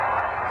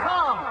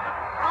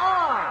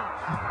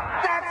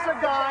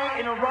guy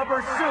in a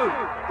rubber suit.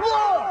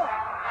 Look!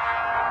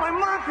 My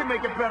mom can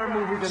make a better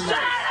movie than this. Shut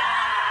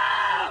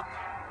up!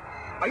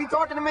 Are you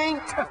talking to me?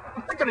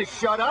 I'm not gonna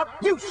shut up.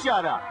 You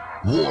shut up.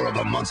 War of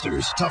the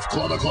Monsters. Tough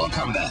claw-to-claw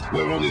combat,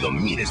 where only the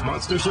meanest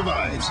monster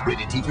survives.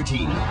 Rated T for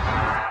teen.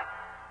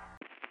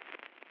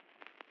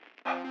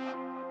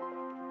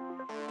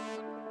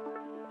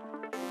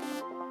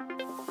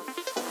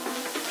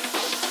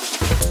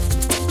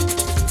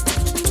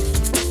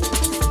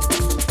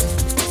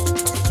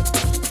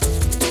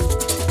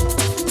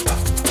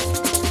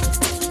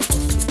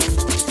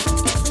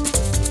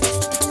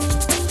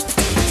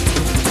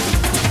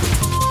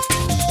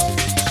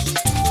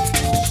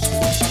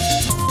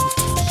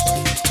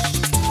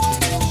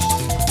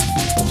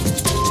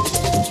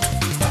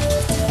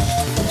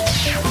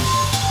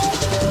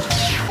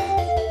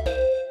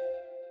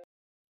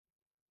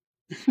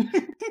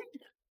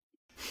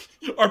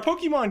 Are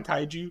Pokemon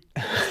kaiju?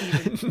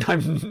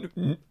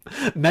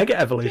 Mega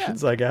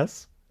evolutions, I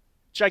guess.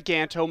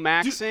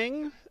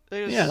 Gigantamaxing.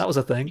 Yeah, that was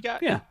a thing.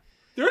 Yeah.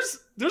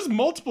 There's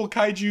multiple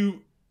kaiju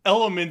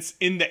elements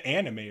in the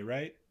anime,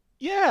 right?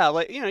 Yeah,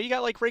 like you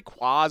got like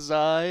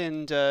Rayquaza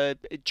and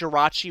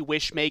Jirachi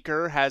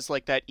Wishmaker has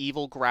like that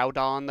evil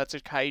Groudon that's a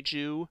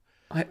kaiju.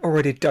 I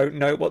already don't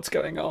know what's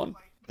going on.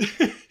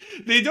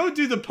 They don't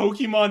do the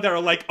Pokemon that are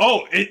like,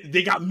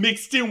 they got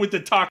mixed in with the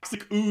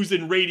toxic ooze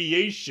and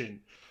radiation.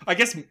 I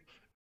guess,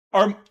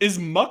 is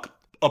Muck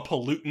a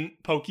pollutant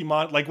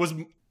Pokemon? Like,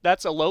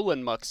 That's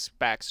Alolan Muck's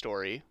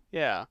backstory.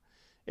 Yeah.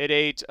 It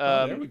ate,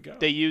 there we go.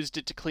 They used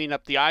it to clean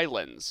up the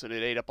islands, and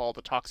it ate up all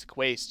the toxic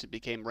waste and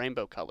became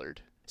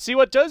rainbow-colored. See,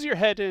 what does your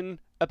head in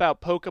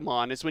about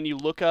Pokemon is when you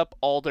look up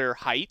all their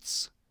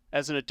heights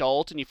as an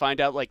adult, and you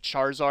find out, like,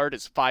 Charizard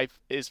is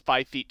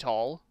 5 feet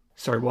tall.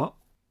 Sorry, what?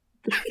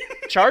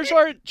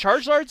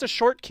 Charizard's a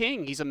short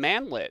king. He's a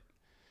manlet.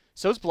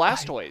 So's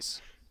Blastoise.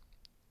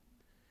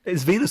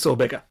 Is Venusaur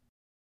bigger?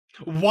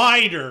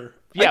 Wider.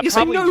 Yeah, you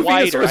probably say no,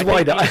 wider. Venusaur is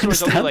wider. I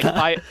Venusaur's only understand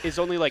that. is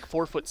only like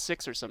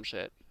 4'6" or some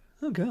shit.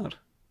 Oh god.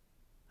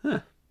 Huh.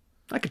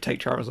 I could take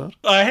Charizard.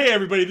 Hey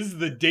everybody, this is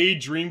the Day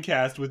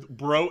Dreamcast with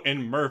Bro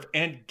and Murph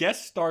and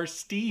guest star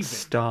Steven.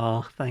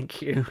 Star,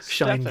 thank you.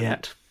 Shine Stefan.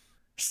 yet.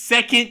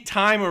 Second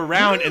time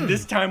around, and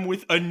this time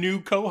with a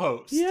new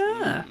co-host.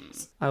 Yeah.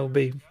 I will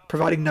be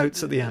providing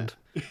notes at the end.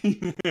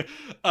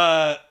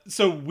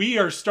 So we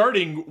are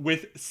starting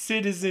with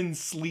Citizen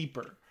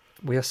Sleeper.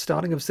 We are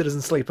starting with Citizen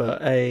Sleeper,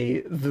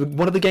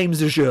 one of the games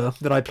du jour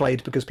that I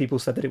played because people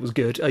said that it was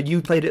good.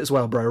 You played it as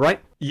well, bro, right?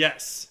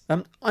 Yes. I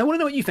want to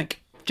know what you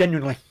think,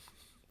 genuinely,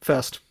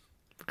 first,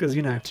 because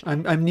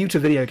I'm new to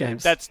video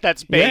games. That's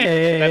bait.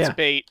 Yeah. That's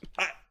bait.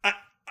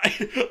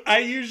 I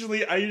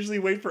usually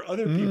wait for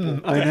other people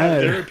to I have know.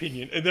 their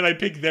opinion, and then I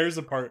pick theirs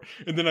apart,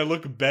 and then I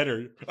look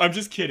better. I'm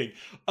just kidding.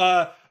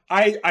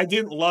 I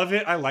didn't love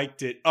it. I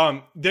liked it.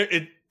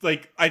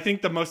 I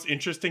think the most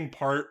interesting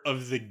part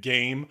of the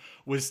game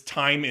was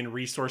time and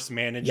resource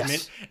management.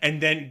 Yes.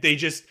 And then they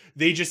just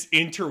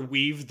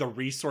interweave the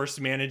resource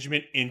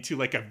management into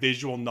like a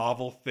visual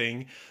novel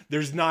thing.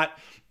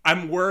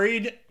 I'm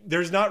worried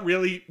there's not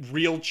really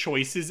real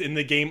choices in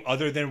the game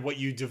other than what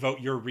you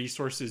devote your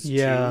resources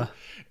to.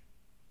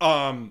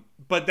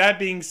 But that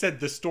being said,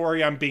 the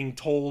story I'm being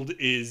told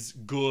is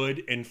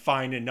good and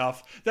fine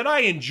enough that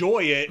I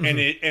enjoy it,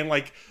 and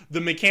like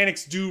the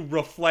mechanics do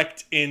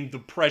reflect in the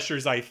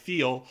pressures I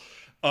feel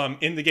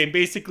in the game.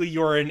 Basically,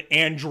 you're an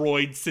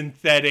android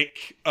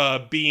synthetic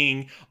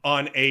being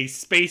on a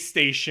space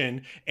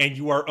station, and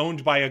you are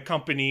owned by a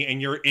company,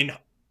 and you're in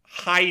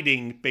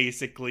hiding,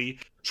 basically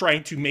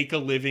trying to make a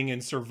living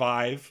and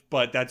survive,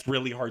 but that's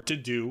really hard to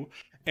do.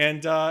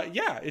 And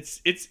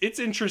it's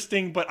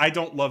interesting, but I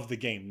don't love the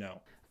game.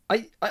 No.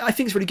 I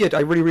think it's really good.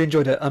 I really, really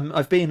enjoyed it.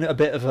 I've been a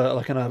bit of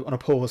on a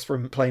pause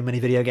from playing many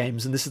video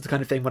games, and this is the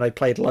kind of thing when I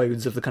played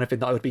loads of the kind of thing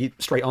that I would be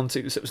straight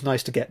onto. So it was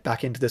nice to get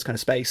back into this kind of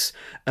space.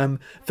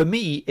 For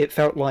me, it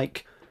felt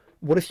like,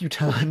 what if you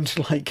turned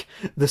like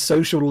the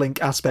social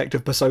link aspect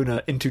of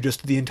Persona into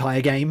just the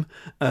entire game?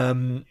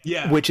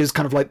 Which is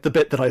kind of like the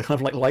bit that I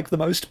kind of like the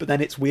most. But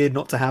then it's weird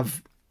not to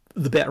have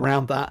the bit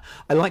around that.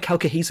 I like how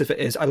cohesive it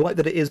is. I like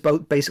that it is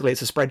both, basically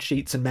it's a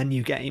spreadsheets and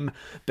menu game,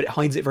 but it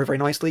hides it very, very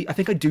nicely. I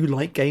think I do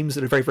like games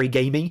that are very, very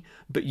gamey,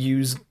 but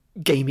use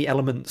gamey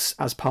elements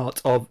as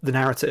part of the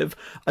narrative.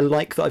 I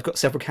like that I've got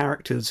several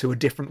characters who are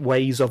different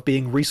ways of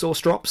being resource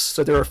drops.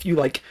 So there are a few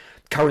like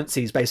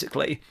currencies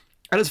basically.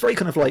 And it's very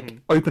kind of like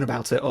open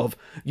about it of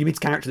you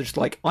meet characters that just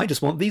like, I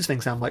just want these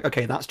things. And I'm like,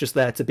 okay, that's just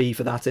there to be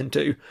for that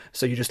into.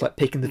 So you're just like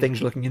picking the things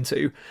you're looking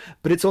into.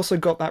 But it's also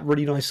got that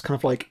really nice kind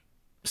of like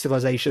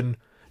civilization,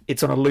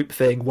 it's on a loop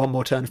thing, one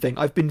more turn thing.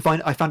 I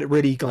found it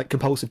really like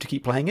compulsive to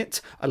keep playing it.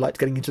 I liked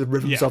getting into the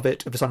rhythms of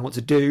it, of deciding what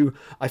to do.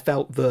 I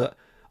felt that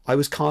I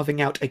was carving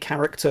out a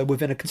character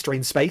within a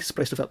constrained space,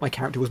 but I still felt my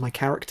character was my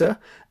character,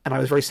 and I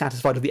was very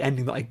satisfied with the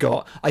ending that I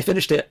got. I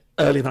finished it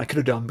earlier than I could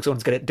have done because I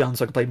wanted to get it done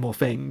so I could play more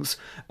things.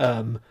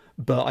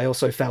 But I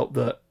also felt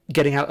that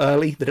getting out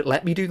early that it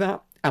let me do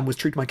that and was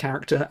true to my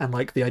character, and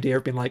like the idea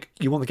of being like,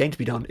 you want the game to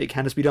be done, it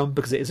can just be done,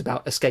 because it is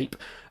about escape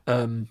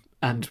and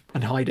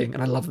hiding,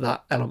 and I love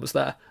that element was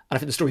there. And I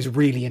think the story is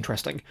really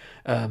interesting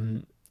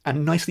and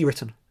nicely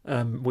written,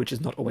 which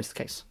is not always the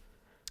case.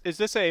 Is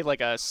this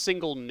like a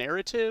single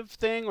narrative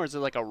thing, or is it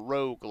like a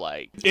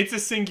roguelike? It's a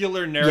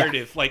singular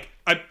narrative.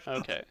 Yeah.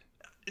 Okay.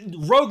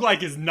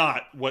 Roguelike is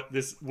not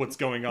what's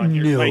going on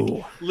here. No.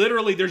 Like,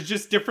 literally, there's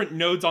just different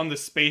nodes on the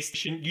space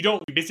station. You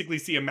don't basically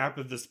see a map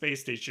of the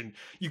space station.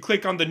 You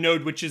click on the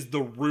node, which is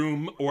the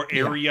room or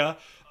area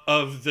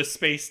of the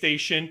space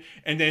station,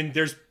 and then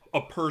there's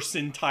a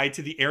person tied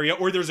to the area,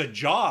 or there's a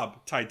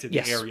job tied to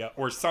the area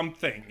or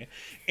something,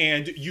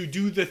 and you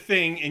do the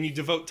thing and you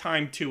devote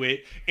time to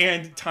it,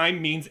 and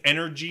time means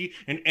energy,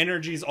 and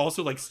energy is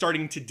also like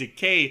starting to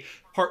decay,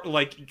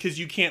 because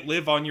you can't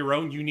live on your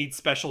own. You need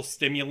special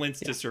stimulants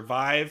to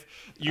survive.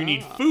 You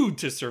need food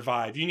to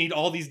survive. You need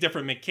all these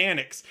different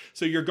mechanics.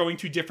 So you're going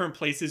to different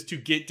places to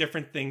get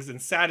different things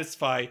and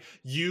satisfy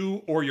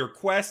you or your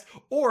quest.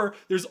 Or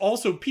there's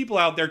also people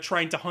out there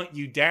trying to hunt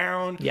you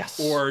down. Yes.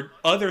 Or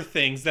other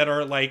things that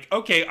are like,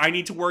 okay, I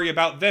need to worry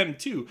about them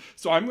too.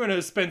 So I'm going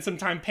to spend some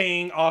time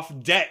paying off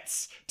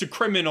debts to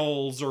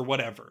criminals or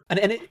whatever.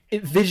 And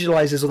it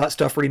visualizes all that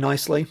stuff really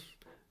nicely.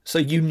 So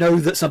you know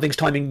that something's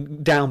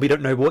timing down, but you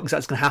don't know what exactly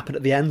is going to happen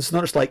at the end. It's not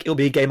just like, it'll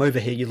be a game over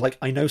here. You're like,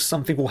 I know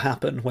something will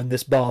happen when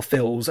this bar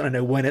fills, and I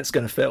know when it's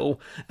going to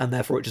fill, and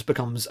therefore it just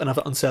becomes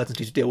another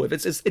uncertainty to deal with.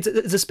 It's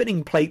a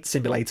spinning plate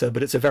simulator,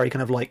 but it's a very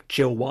kind of like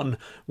chill one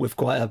with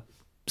quite a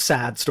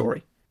sad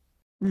story.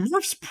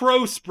 Morph's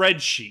Pro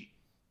spreadsheet.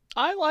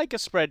 I like a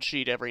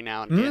spreadsheet every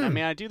now and again. I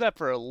mean, I do that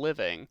for a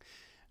living.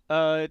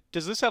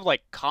 Does this have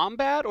like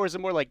combat, or is it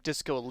more like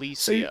Disco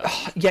Elysium?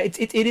 So yeah,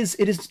 it is.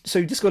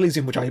 So Disco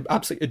Elysium, which I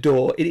absolutely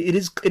adore, it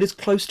is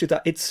close to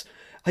that. It's,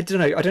 I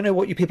don't know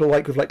what you people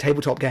like with like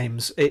tabletop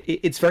games.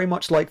 It's very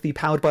much like the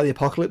Powered by the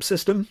Apocalypse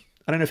system.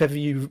 I don't know if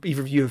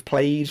either of you have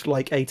played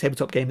like a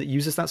tabletop game that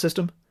uses that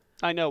system.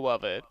 I know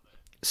of it.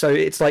 So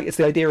it's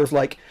the idea of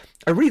like,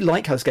 I really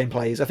like how this game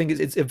plays. I think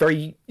it's a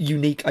very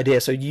unique idea.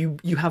 So you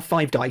have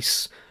 5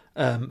 dice.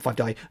 5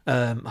 die.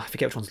 I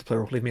forget which one's the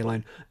plural. Leave me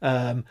alone.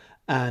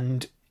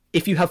 And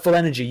if you have full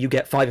energy, you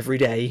get 5 every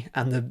day,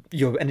 and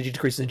your energy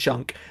decreases in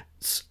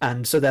chunks,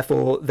 and so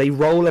therefore they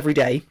roll every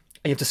day,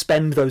 and you have to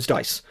spend those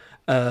dice.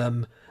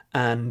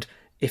 And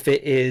if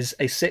it is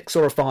a 6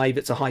 or a 5,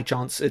 it's a high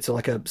chance. It's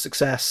like a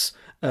success.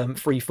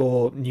 3,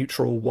 4,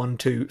 neutral, 1,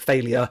 2,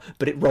 failure.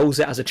 But it rolls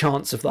it as a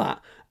chance of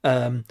that.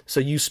 So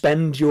you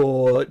spend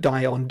your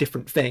die on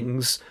different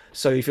things.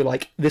 So if you're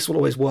like, this will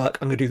always work,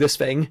 I'm going to do this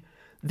thing.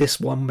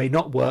 This one may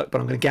not work, but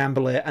I'm going to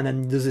gamble it. And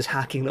then there's this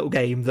hacking little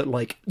game that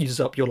like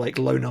uses up your like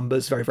low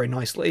numbers very, very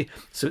nicely.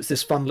 So it's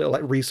this fun little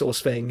like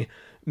resource thing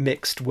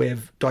mixed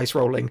with dice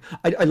rolling.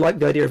 I like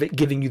the idea of it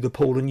giving you the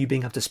pool and you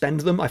being able to spend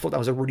them. I thought that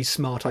was a really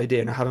smart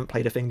idea, and I haven't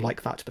played a thing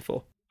like that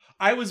before.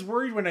 I was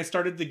worried when I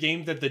started the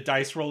game that the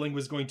dice rolling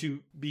was going to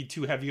be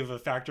too heavy of a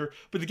factor,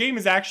 but the game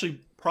is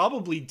actually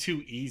probably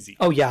too easy.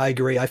 Oh yeah, I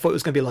agree. I thought it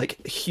was going to be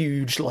like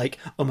huge, like,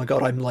 oh my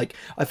god, I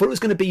thought it was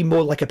going to be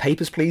more like a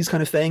Papers, Please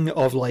kind of thing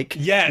of like,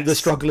 yes, the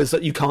strugglers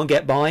that you can't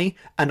get by,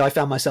 and I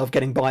found myself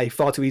getting by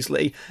far too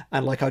easily,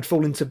 and like I'd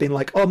fall into being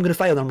like, oh, I'm going to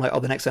fail, and I'm like,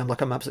 oh, the next time,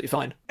 like, I'm absolutely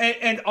fine.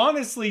 And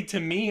honestly, to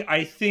me,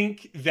 I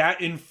think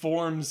that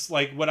informs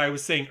like what I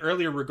was saying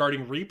earlier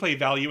regarding replay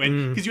value,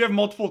 and because you have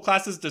multiple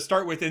classes to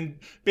start with, and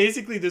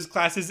basically those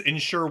classes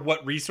ensure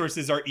what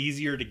resources are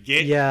easier to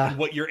get, and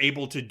what you're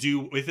able to do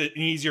with it,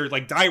 an easier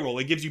like die roll.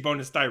 It gives you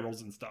bonus die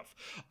rolls and stuff,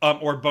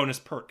 or bonus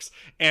perks.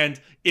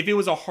 And if it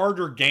was a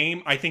harder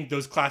game, I think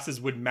those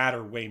classes would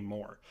matter way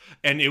more.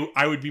 And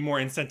I would be more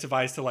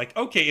incentivized to like,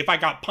 okay, if I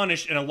got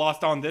punished and I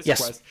lost on this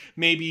quest,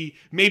 maybe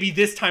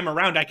this time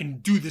around I can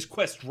do this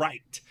quest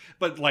right.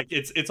 But like,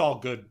 it's all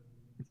good,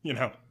 you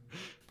know.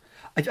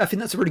 I think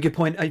that's a really good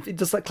point. It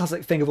does that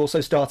classic thing of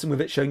also starting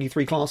with it showing you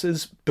 3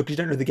 classes because you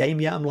don't know the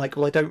game yet. I'm like,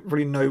 well, I don't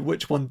really know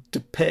which one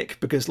to pick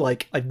because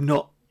like I'm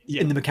not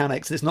in the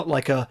mechanics. It's not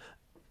like a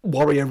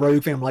warrior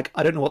rogue thing. I'm like,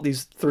 I don't know what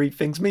these 3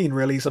 things mean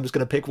really, so I'm just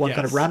going to pick one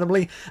kind of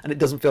randomly, and it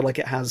doesn't feel like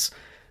it has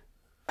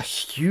a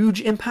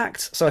huge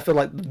impact. So I feel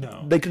like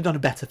they could have done a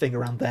better thing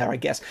around there, I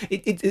guess.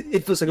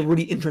 It feels like a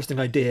really interesting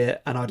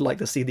idea, and I'd like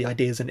to see the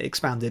ideas in it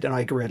expanded, and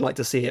I agree, I'd like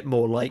to see it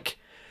more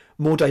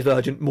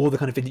divergent, more the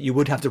kind of thing that you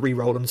would have to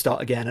re-roll and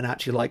start again and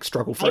actually like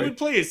struggle through. I would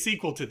play a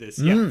sequel to this,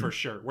 for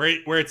sure,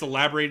 where it's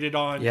elaborated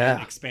on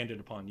and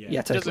expanded upon.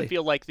 Yeah, totally. Does it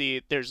feel like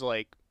there's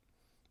like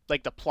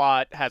the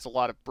plot has a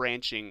lot of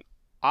branching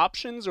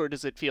options, or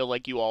does it feel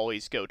like you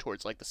always go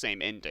towards like the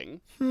same ending?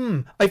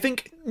 I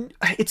think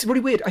it's really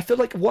weird. I feel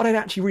like what I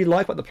actually really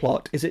like about the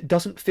plot is it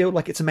doesn't feel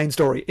like it's a main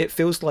story. It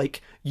feels like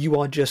you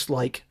are just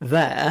like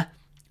there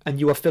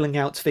and you are filling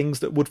out things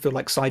that would feel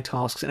like side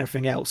tasks and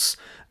everything else.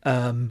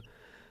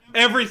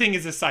 Everything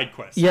is a side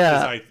quest.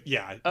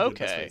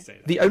 Okay.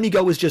 The only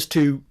goal is just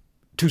to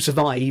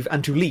survive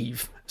and to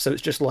leave. So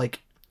it's just like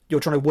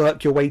you're trying to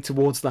work your way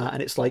towards that,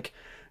 and it's like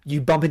you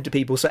bump into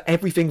people, so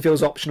everything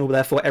feels optional,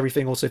 therefore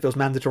everything also feels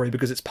mandatory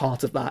because it's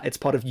part of that. It's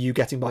part of you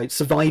getting by.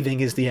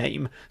 Surviving is the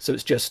aim. So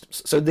it's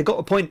just, so they got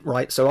a point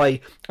right. So I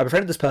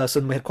befriended this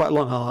person, we had quite a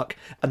long arc,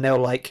 and they were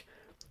like,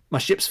 my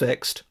ship's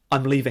fixed,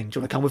 I'm leaving, do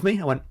you want to come with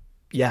me? I went,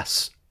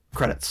 yes,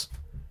 credits.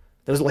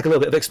 There was like a little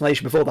bit of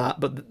explanation before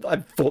that, but I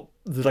thought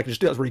that I could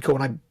just do that. It was really cool,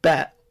 and I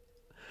bet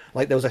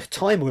like there was a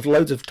timer with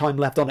loads of time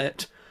left on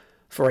it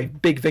for a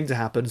big thing to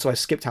happen, so I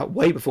skipped out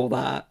way before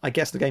that. I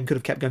guess the game could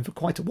have kept going for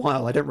quite a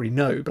while. I don't really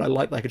know, but I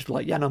like that I could just be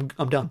like, yeah, no,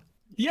 I'm done.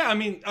 Yeah, I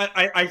mean,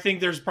 I think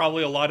there's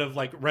probably a lot of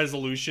like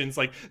resolutions.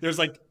 Like there's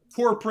like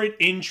corporate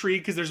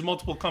intrigue because there's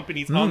multiple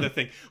companies on the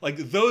thing. Like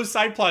those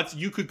side plots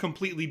you could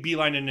completely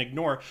beeline and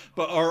ignore,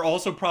 but are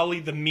also probably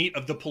the meat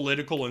of the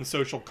political and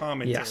social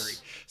commentary.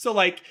 Yes. So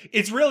like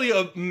it's really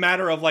a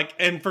matter of like,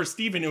 and for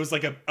Steven, it was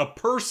like a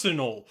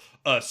personal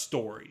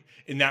story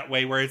in that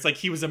way, where it's like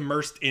he was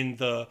immersed in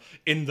the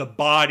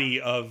body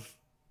of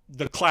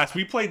the class.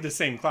 We played the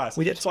same class.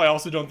 We did. So I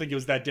also don't think it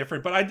was that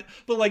different. But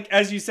like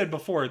as you said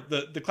before,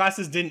 the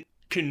classes didn't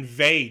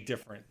convey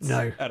difference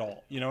at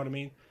all. You know what I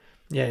mean?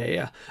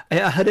 Yeah.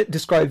 I heard it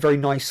described very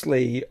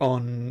nicely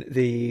on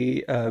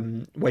the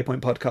Waypoint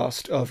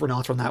podcast of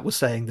Renata on that, was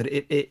saying that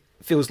it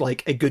feels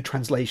like a good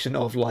translation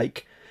of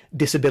like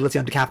disability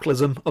under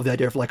capitalism, of the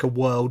idea of like a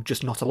world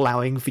just not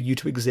allowing for you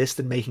to exist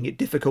and making it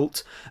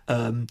difficult.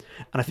 And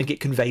I think it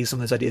conveys some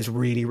of those ideas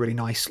really, really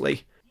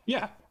nicely.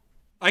 Yeah.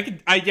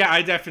 I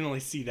definitely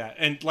see that.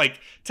 And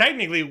like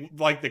technically,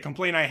 like the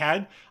complaint I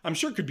had, I'm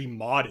sure could be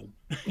modded.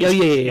 Yeah.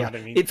 You know what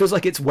I mean? It feels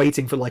like it's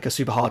waiting for like a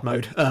super hard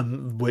mode,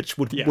 which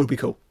would be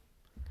cool.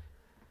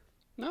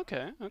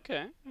 Okay.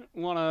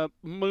 Want to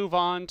move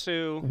on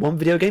to one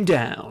video game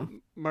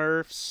down.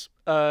 Murph's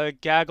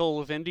gaggle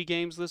of indie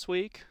games this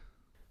week?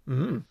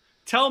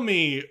 Tell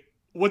me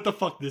what the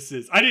fuck this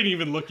is. I didn't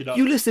even look it up.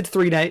 You listed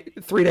three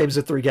names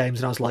of 3 games,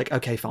 and I was like,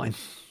 okay, fine.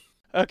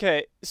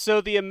 Okay, so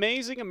The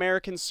Amazing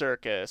American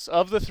Circus.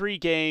 Of the 3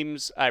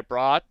 games I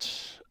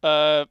brought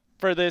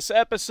for this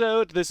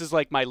episode, this is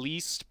like my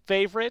least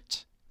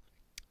favorite.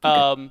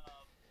 Okay.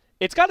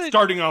 It's got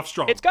starting off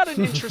strong. It's got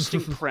an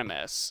interesting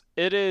premise.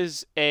 It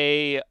is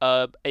a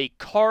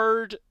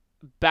card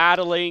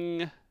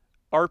battling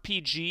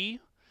RPG.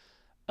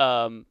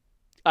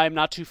 I'm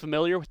not too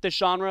familiar with this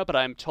genre, but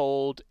I'm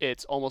told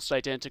it's almost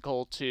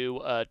identical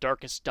to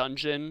Darkest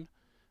Dungeon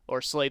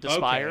or Slay the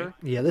Spire.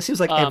 Yeah, this seems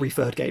like every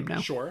third game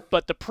now. Sure.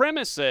 But the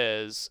premise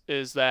is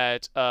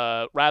that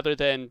rather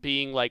than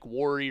being like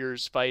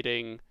warriors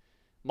fighting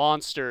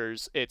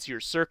monsters, it's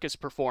your circus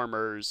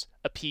performers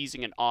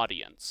appeasing an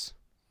audience.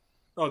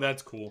 Oh,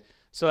 that's cool.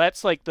 So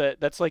that's like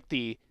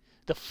the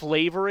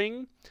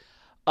flavoring.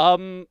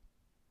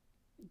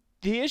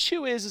 The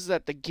issue is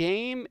that the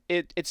game,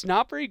 it's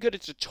not very good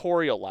at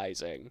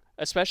tutorializing,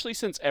 especially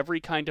since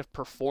every kind of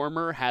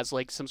performer has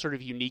like some sort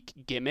of unique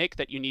gimmick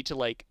that you need to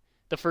like,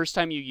 the first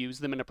time you use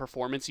them in a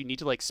performance, you need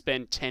to like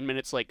spend 10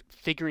 minutes like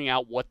figuring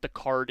out what the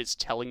card is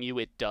telling you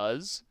it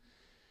does.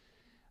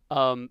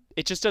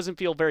 It just doesn't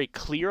feel very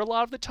clear a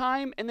lot of the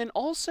time. And then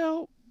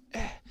also,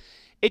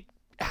 it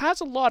has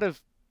a lot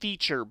of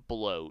feature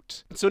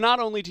bloat. So not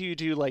only do you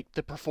do like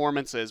the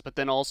performances, but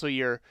then also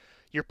your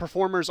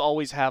performers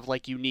always have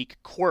like unique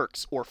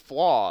quirks or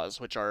flaws,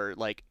 which are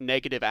like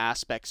negative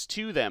aspects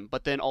to them.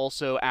 But then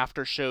also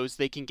after shows,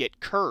 they can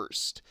get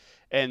cursed,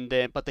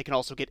 but they can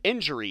also get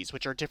injuries,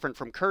 which are different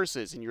from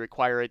curses, and you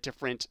require a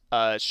different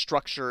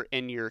structure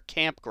in your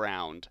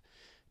campground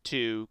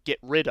to get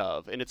rid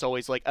of. And it's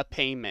always like a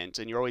payment,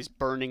 and you're always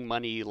burning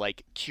money,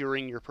 like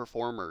curing your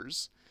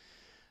performers.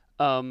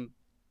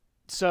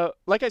 So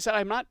like I said,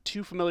 I'm not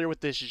too familiar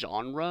with this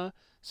genre,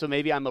 so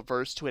maybe I'm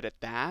averse to it at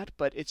that.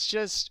 But it's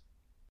just.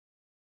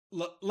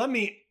 Let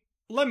me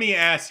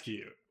ask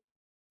you,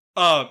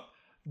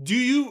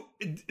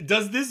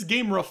 does this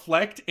game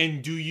reflect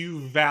and do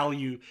you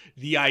value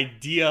the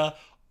idea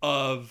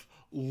of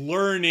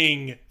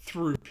learning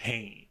through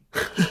pain?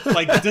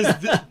 Like,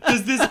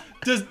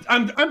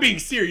 I'm being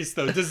serious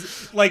though.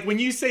 Does, like, when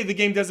you say the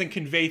game doesn't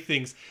convey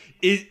things,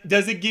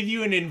 does it give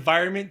you an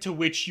environment to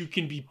which you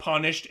can be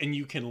punished and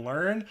you can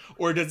learn,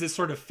 or does it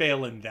sort of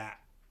fail in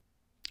that?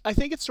 I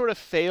think it sort of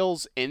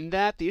fails in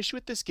that. The issue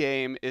with this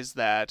game is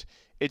that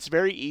it's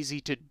very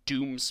easy to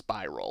doom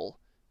spiral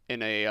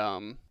in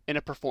a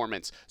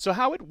performance. So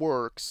how it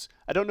works,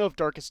 I don't know if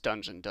Darkest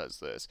Dungeon does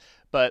this,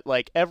 but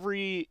like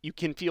you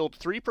can field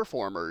 3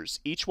 performers,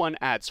 each one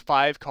adds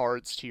 5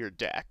 cards to your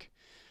deck.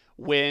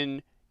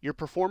 When your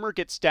performer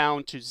gets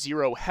down to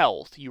 0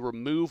 health, you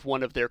remove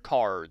one of their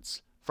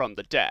cards from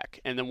the deck,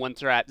 and then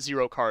once they're at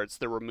 0 cards,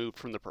 they're removed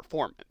from the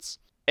performance.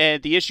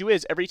 And the issue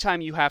is, every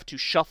time you have to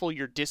shuffle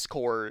your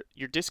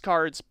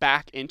discards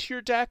back into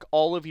your deck,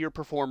 all of your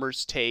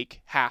performers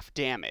take half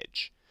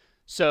damage.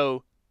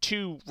 So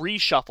 2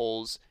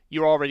 reshuffles,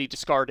 you're already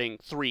discarding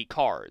 3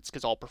 cards,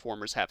 because all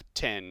performers have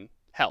 10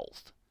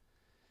 health.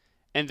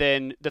 And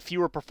then the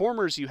fewer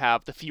performers you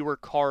have, the fewer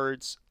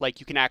cards like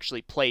you can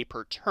actually play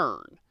per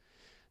turn.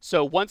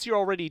 So once you're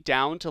already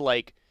down to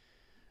like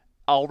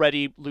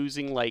already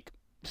losing like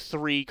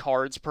 3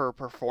 cards per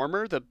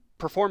performer, the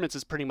performance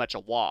is pretty much a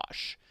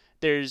wash.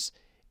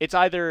 It's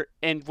either,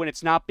 and when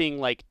it's not being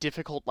like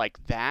difficult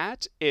like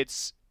that,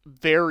 it's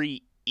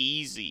very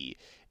easy.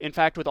 In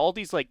fact, with all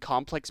these like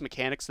complex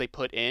mechanics they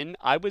put in,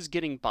 I was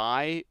getting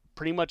by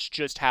pretty much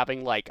just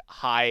having like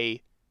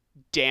high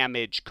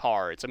damage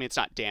cards. I mean, it's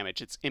not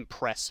damage, it's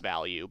impress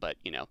value, but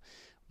you know,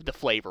 the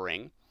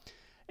flavoring.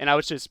 And I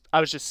was just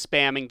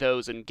spamming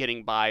those and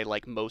getting by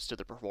like most of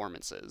the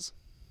performances.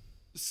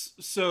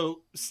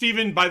 So,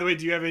 Steven, by the way,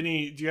 do you have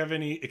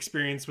any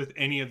experience with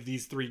any of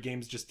these 3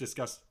 games just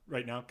discussed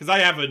right now? Because I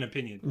have an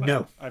opinion.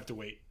 No. I have to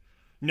wait.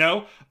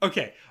 No?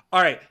 Okay.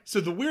 All right.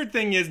 So the weird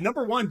thing is,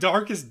 number 1,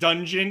 Darkest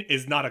Dungeon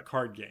is not a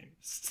card game.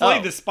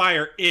 Slay the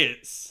Spire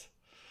is.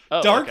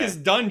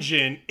 Darkest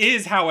Dungeon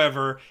is,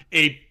 however,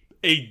 a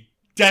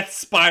death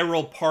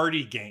spiral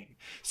party game.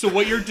 So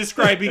what you're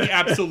describing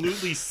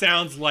absolutely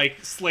sounds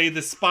like Slay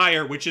the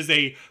Spire, which is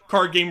a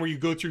card game where you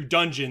go through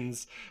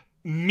dungeons,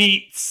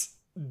 meets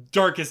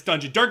Darkest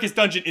Dungeon. Darkest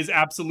Dungeon is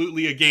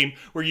absolutely a game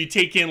where you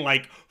take in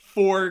like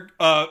 4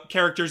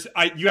 characters.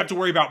 You have to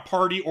worry about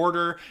party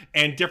order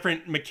and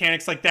different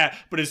mechanics like that.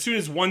 But as soon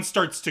as one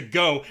starts to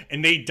go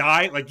and they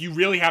die, like you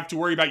really have to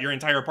worry about your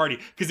entire party,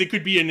 because it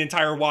could be an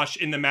entire wash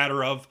in the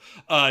matter of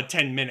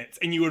 10 minutes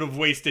and you would have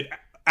wasted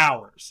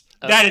hours.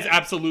 Okay. That is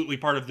absolutely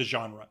part of the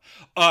genre.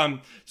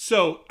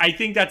 So I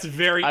think that's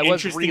very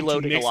interesting. I was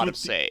reloading a lot of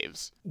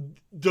saves.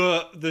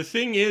 The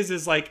thing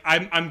is like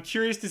I'm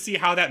curious to see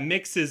how that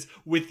mixes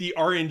with the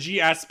RNG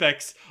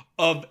aspects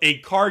of a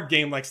card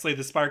game like Slay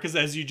the Spire, because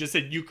as you just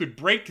said, you could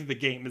break the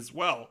game as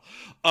well.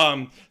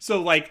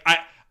 So like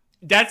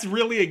that's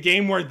really a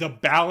game where the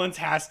balance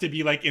has to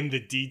be like in the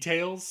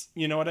details.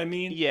 You know what I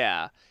mean?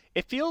 Yeah.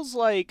 It feels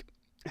like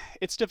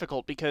it's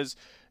difficult because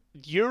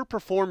your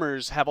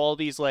performers have all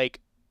these like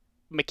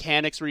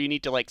mechanics where you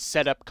need to like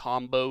set up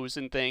combos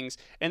and things,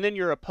 and then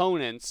your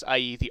opponents,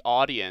 i.e. the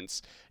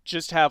audience,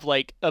 just have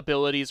like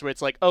abilities where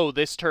it's like, oh,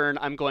 this turn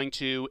I'm going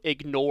to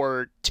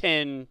ignore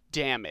 10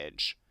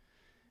 damage.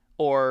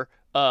 Or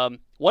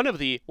one of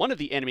the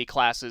enemy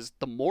classes,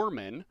 the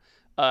Mormon,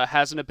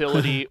 has an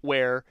ability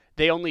where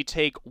they only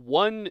take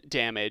 1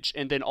 damage,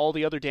 and then all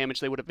the other damage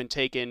they would have been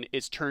taken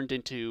is turned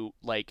into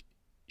like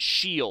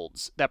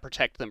shields that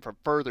protect them from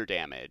further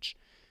damage.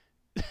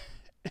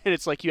 And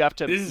it's like you have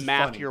to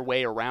map your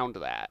way around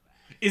that.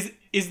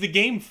 Is the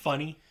game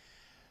funny?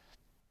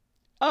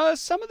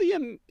 Some of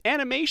the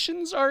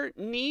animations are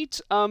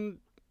neat.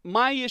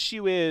 My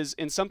issue is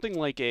in something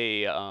like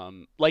a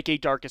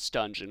Darkest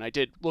Dungeon. I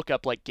did look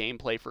up like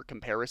gameplay for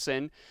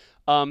comparison.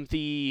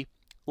 The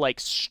like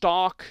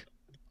stock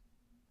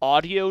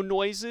audio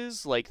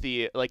noises, like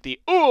the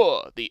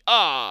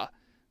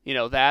you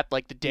know, that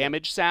like the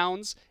damage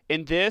sounds.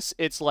 In this,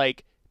 it's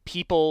like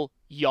people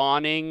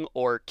yawning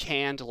or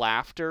canned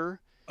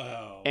laughter.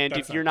 Oh, and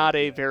if you're not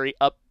a very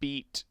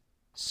upbeat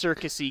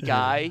circusy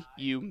guy,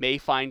 you may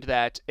find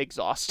that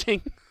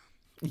exhausting.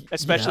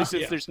 Especially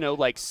since there's no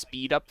like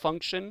speed up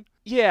function.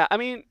 Yeah, I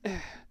mean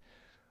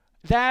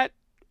that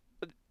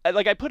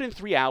like I put in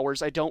 3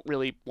 hours. I don't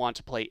really want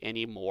to play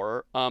any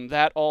more.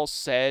 That all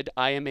said,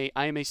 I am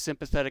a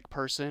sympathetic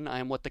person. I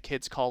am what the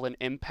kids call an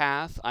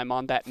empath. I'm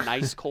on that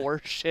nice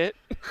core shit.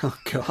 Oh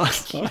god.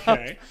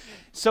 Okay.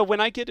 So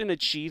when I get an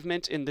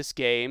achievement in this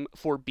game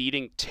for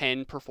beating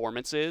 10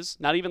 performances,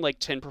 not even like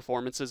 10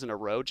 performances in a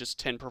row, just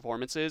 10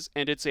 performances,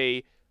 and it's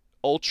a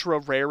ultra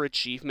rare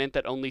achievement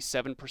that only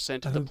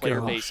 7% of the player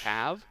base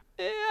have,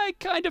 I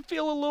kind of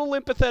feel a little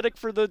empathetic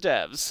for the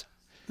devs.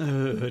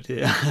 Oh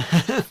dear.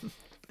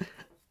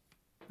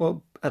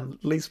 Well,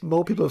 at least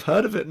more people have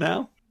heard of it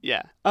now.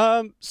 Yeah.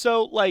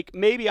 So like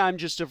maybe I'm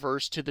just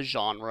averse to the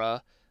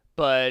genre,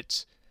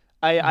 but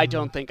I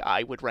don't think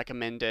I would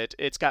recommend it.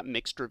 It's got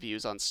mixed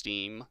reviews on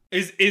Steam.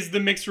 Is the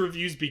mixed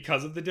reviews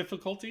because of the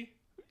difficulty?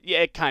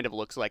 Yeah, it kind of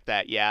looks like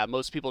that. Yeah,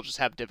 most people just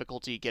have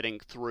difficulty getting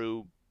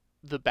through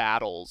the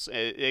battles.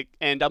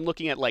 And I'm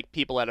looking at like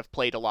people that have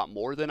played a lot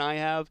more than I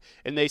have,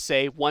 and they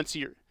say once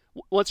you're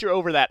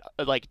over that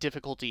like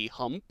difficulty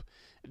hump,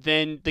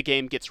 then the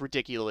game gets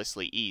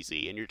ridiculously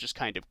easy and you're just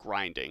kind of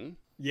grinding.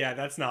 Yeah,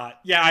 that's not.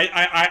 Yeah,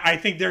 I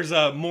think there's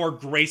a more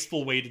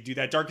graceful way to do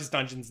that. Darkest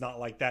Dungeon's not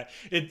like that.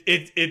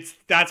 It's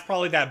that's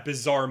probably that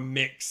bizarre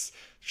mix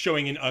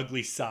showing an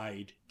ugly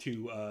side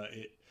to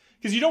it.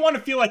 Because you don't want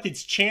to feel like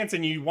it's chance,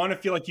 and you want to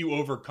feel like you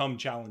overcome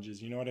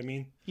challenges. You know what I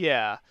mean?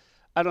 Yeah.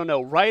 I don't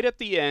know. Right at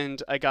the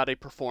end, I got a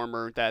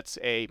performer that's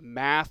a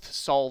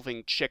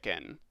math-solving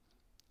chicken.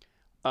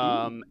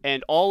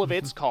 And all of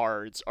its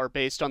cards are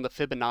based on the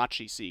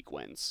Fibonacci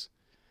sequence.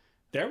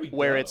 There we go.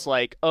 Where it's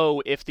like,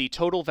 oh, if the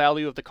total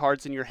value of the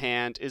cards in your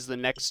hand is the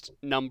next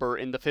number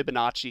in the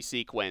Fibonacci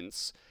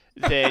sequence,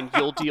 then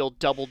you'll deal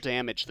double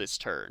damage this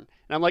turn.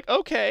 And I'm like,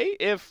 okay,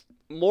 if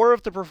more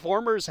of the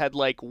performers had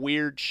like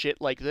weird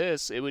shit like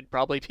this, it would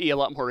probably be a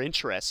lot more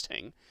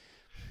interesting.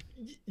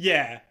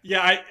 Yeah.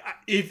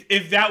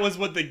 If that was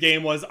what the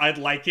game was, I'd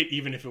like it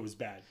even if it was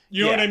bad.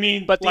 You know what I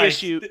mean? But the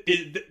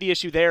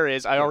issue there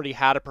is I already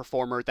had a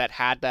performer that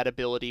had that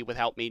ability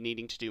without me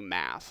needing to do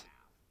math.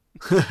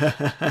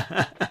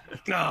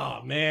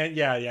 Oh man,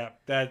 yeah.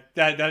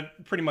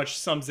 That pretty much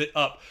sums it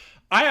up.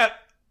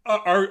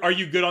 Are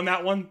you good on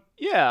that one?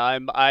 Yeah,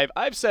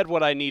 I've said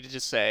what I needed to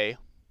say.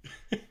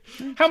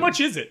 How much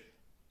is it?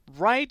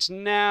 Right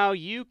now,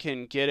 you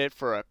can get it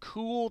for a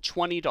cool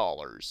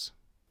 $20.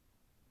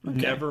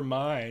 Never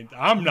mind.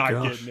 I'm not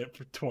getting it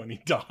for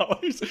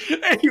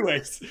 $20.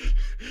 Anyways,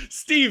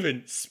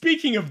 Steven,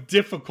 speaking of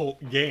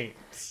difficult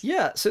games.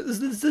 Yeah, so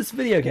there's this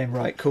video game,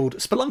 right, called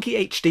Spelunky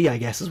HD, I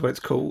guess is what it's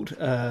called,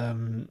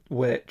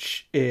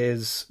 which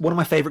is one of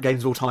my favourite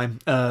games of all time.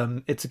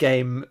 It's a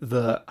game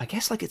that, I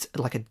guess it's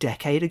like a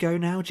decade ago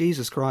now,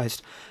 Jesus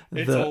Christ.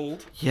 It's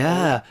old.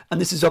 Yeah, and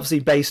this is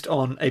obviously based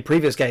on a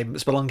previous game,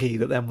 Spelunky,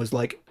 that then was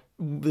like,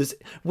 was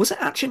it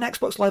actually an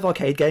Xbox Live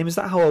Arcade game? Is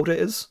that how old it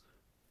is?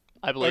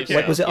 I believe Okay. so.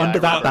 Like, was it under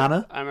that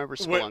banner? I remember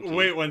Spelunky.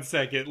 Wait 1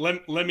 second.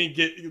 Let me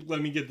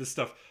get this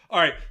stuff. All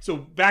right. So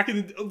back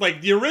in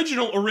the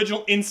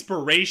original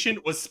inspiration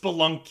was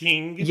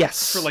Spelunking.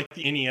 Yes. For like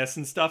the NES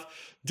and stuff.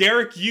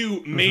 Derek,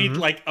 you made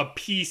like a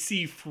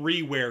PC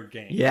freeware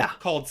game. Yeah.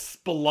 Called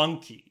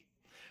Spelunky.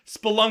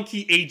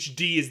 Spelunky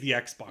HD is the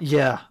Xbox.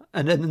 Yeah,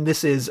 and then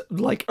this is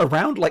like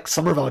around like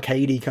Summer of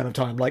Arcadey kind of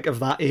time, like of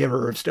that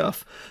era of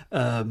stuff,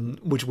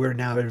 which we're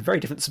now in a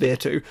very different sphere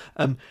to.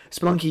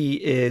 Spelunky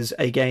is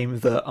a game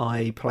that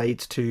I played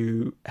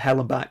to hell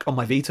and back on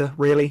my Vita,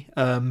 really.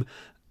 And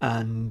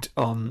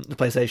on the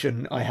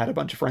PlayStation, I had a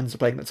bunch of friends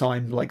playing at the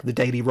time. Like the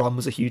daily run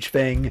was a huge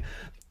thing.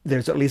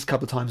 There's at least a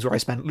couple of times where I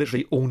spent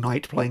literally all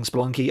night playing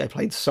Spelunky. I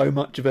played so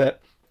much of it.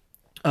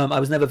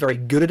 I was never very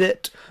good at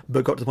it,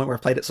 but got to the point where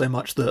I played it so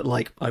much that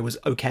like I was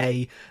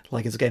okay.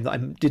 Like it's a game that I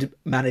did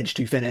manage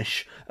to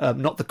finish,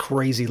 not the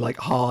crazy like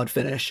hard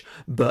finish,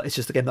 but it's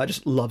just a game that I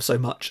just love so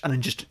much and I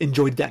just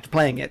enjoyed the act of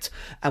playing it.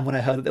 And when I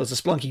heard that there was a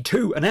Spelunky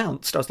 2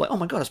 announced, I was like, oh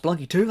my god, a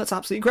Spelunky 2? That's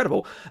absolutely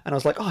incredible. And I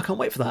was like, oh, I can't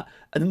wait for that.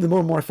 And then the more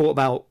and more I thought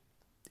about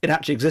it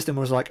actually existing,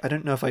 I was like, I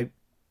don't know if I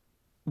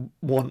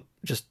want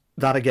just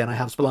that again. I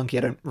have Spelunky,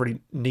 I don't really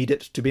need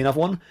it to be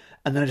another one.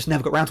 And then I just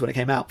never got around to when it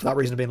came out for that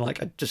reason of being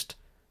like,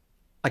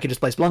 I could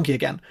just play Spelunky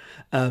again.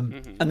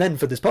 And then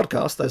for this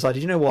podcast, I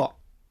decided, you know what?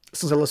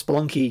 Since I love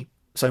Spelunky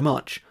so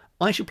much,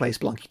 I should play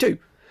Spelunky 2.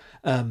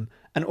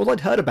 And all I'd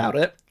heard about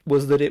it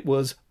was that it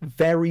was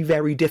very,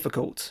 very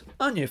difficult.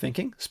 And you're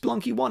thinking,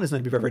 Spelunky 1 is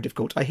going to be very, very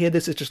difficult. I hear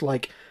this is just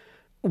like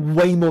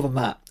way more than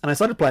that. And I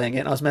started playing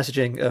it, and I was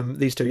messaging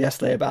these two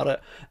yesterday about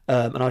it.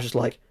 And I was just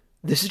like,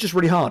 this is just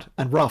really hard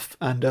and rough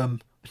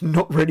and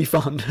not really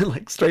fun,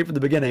 like straight from the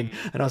beginning.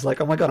 And I was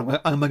like, oh my god,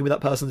 I'm going to be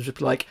that person that's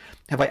just like,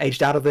 have I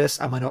aged out of this?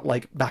 Am I not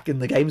like back in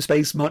the game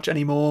space much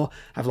anymore?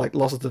 Have like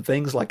lots of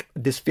things, like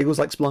this feels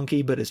like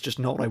Spelunky, but it's just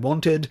not what I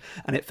wanted.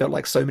 And it felt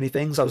like so many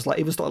things. I was like,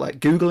 even started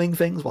like Googling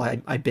things. Well,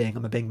 I'm a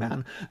Bing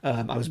man.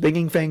 I was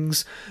Binging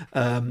things.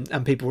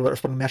 And people were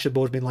responding to message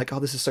boards being like, oh,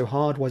 this is so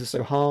hard. Why is it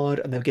so hard?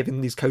 And they're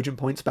giving these cogent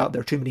points about there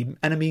are too many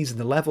enemies in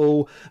the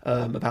level,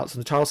 about some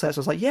of the tile sets.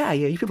 I was like, yeah,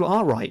 you people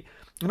are right.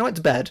 And I went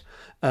to bed,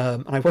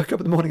 and I woke up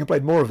in the morning and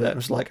played more of it, and I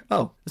was like,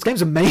 oh, this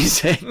game's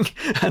amazing.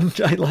 And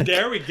I like...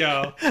 There we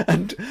go.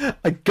 And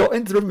I got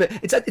into the rhythm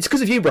of it. It's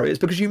because of you, bro. It's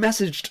because you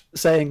messaged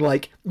saying,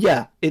 like,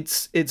 yeah,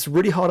 it's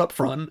really hard up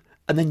front,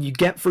 and then you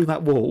get through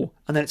that wall,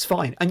 and then it's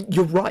fine. And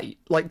you're right,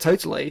 like,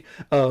 totally,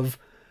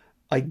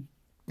 I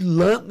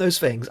learnt those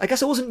things. I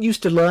guess I wasn't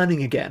used to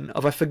learning again,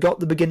 I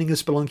forgot the beginning of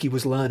Spelunky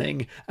was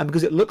learning, and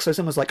because it looks so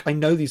similar, it's like, I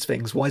know these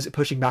things, why is it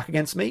pushing back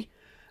against me?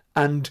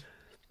 And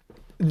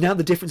now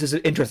the differences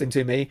are interesting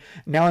to me.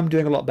 Now I'm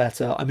doing a lot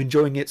better. I'm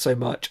enjoying it so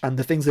much, and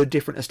the things that are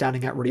different are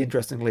standing out really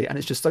interestingly, and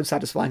it's just so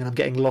satisfying, and I'm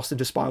getting lost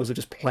into spirals of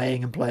just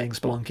playing and playing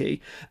Spelunky,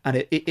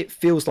 and it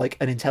feels like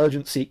an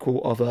intelligent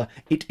sequel of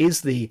it is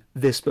the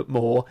this but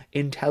more,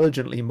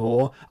 intelligently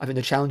more. I think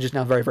the challenge is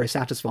now very, very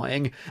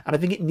satisfying, and I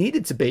think it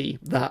needed to be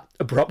that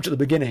abrupt at the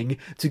beginning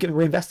to get me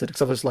reinvested,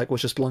 because I was like, well,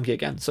 it's just Spelunky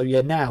again. So yeah,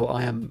 now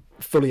I am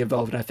fully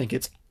involved, and I think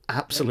it's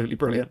absolutely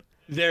brilliant.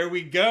 There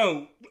we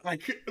go.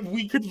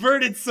 We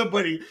converted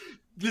somebody.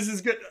 This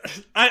is good.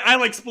 I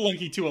like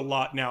Spelunky 2 a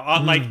lot now.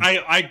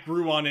 I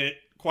grew on it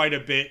quite a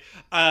bit,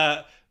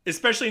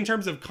 especially in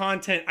terms of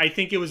content. I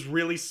think it was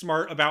really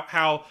smart about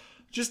how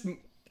just,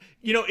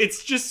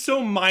 it's just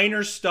so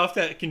minor stuff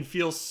that can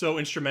feel so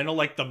instrumental,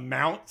 like the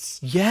mounts.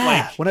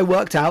 Yeah, when I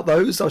worked out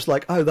those, I was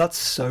like, oh, that's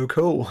so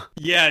cool.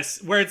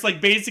 Yes, where it's like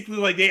basically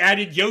like they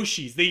added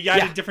Yoshis. They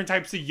added different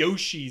types of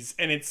Yoshis,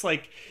 and it's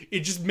like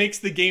it just makes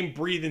the game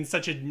breathe in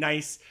such a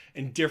nice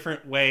and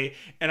different way.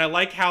 And I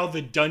like how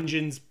the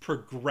dungeons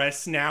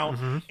progress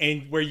now,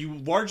 and where you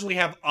largely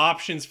have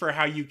options for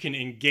how you can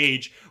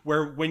engage,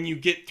 where when you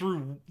get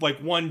through like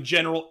one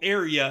general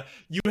area,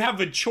 you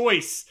have a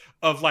choice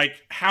of like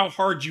how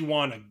hard you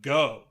want to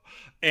go.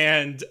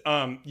 And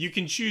you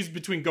can choose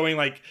between going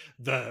like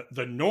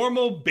the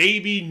normal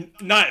baby,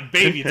 not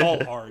baby, it's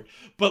all hard,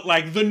 but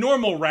like the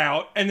normal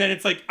route. And then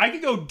it's like, I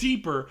could go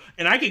deeper,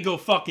 and I could go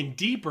fucking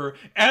deeper.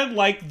 And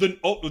like the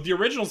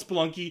original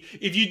Spelunky,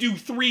 if you do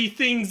 3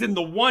 things in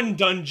the one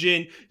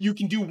dungeon, you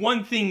can do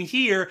 1 thing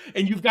here,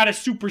 and you've got a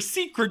super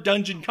secret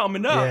dungeon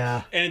coming up.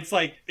 Yeah. And it's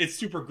like, it's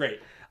super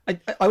great.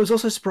 I was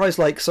also surprised,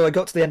 like, so I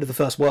got to the end of the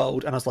first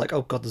world, and I was like,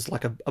 oh god, there's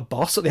like a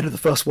boss at the end of the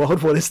first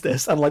world, what is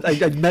this? And like,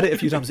 I met it a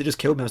few times, it just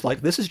killed me, I was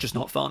like, this is just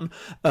not fun.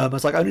 I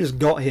was like, I only just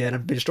got here and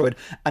I've been destroyed,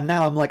 and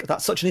now I'm like,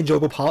 that's such an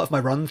enjoyable part of my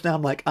runs now,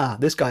 I'm like,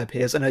 this guy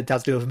appears, and it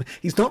has to do with him,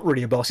 he's not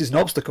really a boss, he's an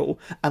obstacle,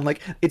 and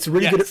like, it's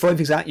really good at throwing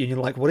things at you, and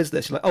you're like, what is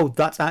this? You're like, oh,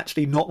 that's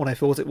actually not what I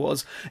thought it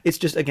was. It's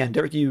just, again,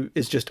 Derek Yu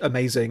is just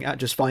amazing at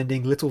just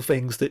finding little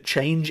things that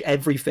change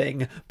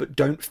everything, but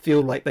don't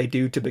feel like they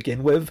do to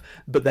begin with,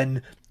 but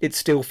then it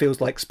still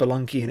feels like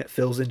Spelunky, and it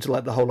fills into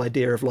like the whole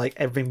idea of like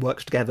everything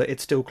works together.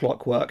 It's still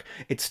clockwork.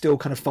 It's still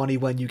kind of funny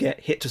when you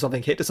get hit to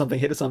something,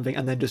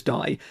 and then just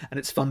die, and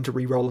it's fun to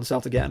re-roll and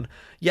start again.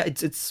 Yeah,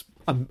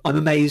 I'm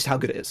amazed how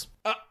good it is.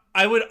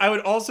 I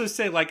would also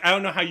say, like, I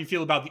don't know how you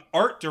feel about the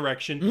art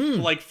direction, but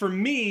like for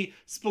me,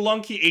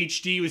 Spelunky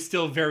HD was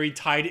still very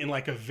tied in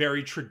like a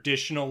very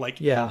traditional, like,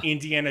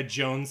 Indiana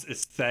Jones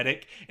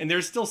aesthetic, and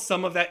there's still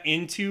some of that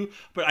in 2,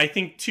 but I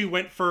think 2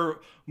 went for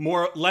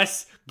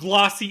less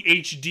glossy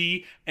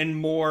HD and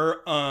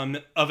more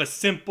of a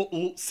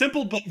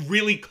simple but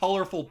really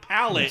colorful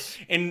palette. Yes.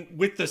 And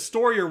with the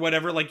story or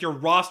whatever, like your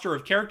roster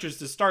of characters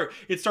to start,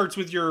 it starts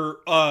with your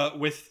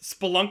with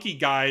Spelunky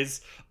guy's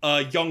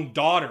young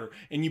daughter,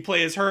 and you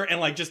play as her, and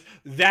like just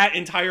that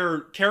entire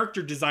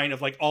character design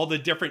of like all the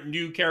different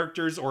new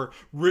characters or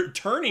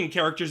returning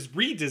characters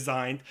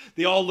redesigned,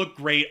 they all look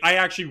great. I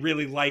actually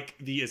really like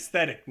the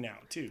aesthetic now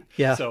too.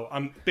 Yeah, so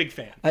I'm a big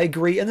fan. I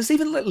agree, and there's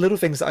even little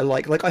things that I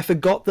like I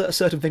forgot that a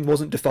certain thing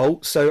wasn't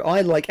default, so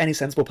I, like any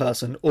sensible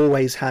person,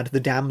 always had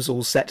the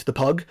damsels set to the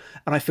pug,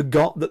 and I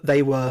forgot that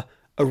they were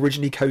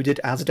originally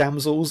coded as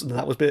damsels, and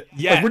that was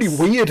a really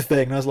weird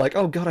thing. And I was like,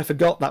 oh god, I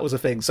forgot that was a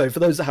thing. So for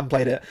those that haven't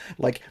played it,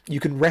 like,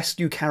 you can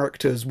rescue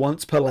characters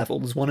once per level.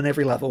 There's one in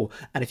every level,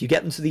 and if you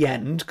get them to the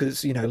end, because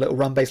it's, you know, little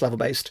run-based,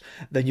 level-based,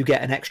 then you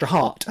get an extra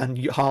heart,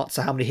 and hearts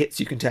are how many hits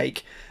you can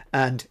take.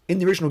 And in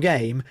the original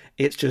game,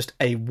 it's just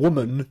a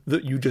woman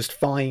that you just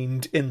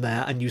find in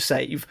there and you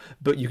save,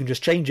 but you can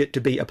just change it to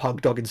be a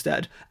pug dog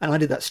instead. And I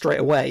did that straight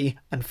away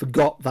and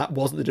forgot that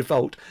wasn't the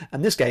default.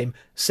 And this game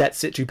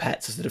sets it to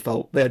pets as the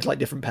default. They're like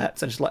different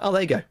pets, and just like, oh,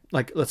 there you go.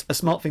 Like, that's a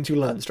smart thing to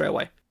learn straight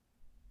away.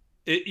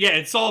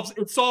 It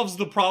solves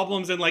the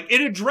problems, and like it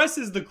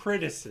addresses the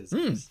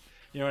criticisms.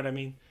 You know what I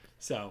mean?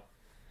 So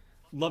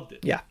loved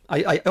it. Yeah,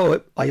 I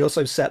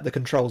also set the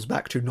controls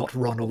back to not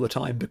run all the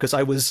time, because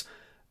I was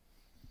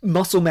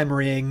muscle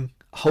memorying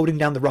holding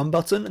down the run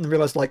button and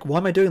realized, like, why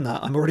am I doing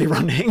that? I'm already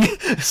running.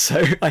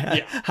 So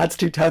I had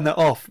to turn that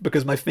off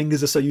because my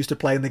fingers are so used to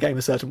playing the game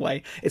a certain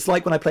way. It's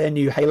like when I play a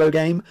new Halo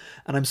game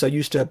and I'm so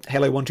used to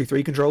Halo 1, 2,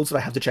 3 controls that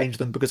I have to change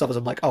them, because otherwise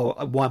I'm like, oh,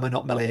 why am I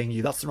not meleeing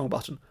you? That's the wrong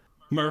button.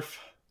 Murph,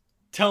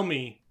 tell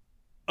me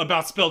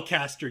about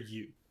Spellcaster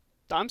U.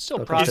 I'm still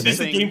processing. Is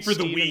this a game for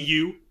the Wii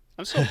U?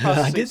 I'm still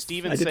processing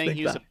Steven saying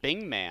he was a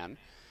Bing man.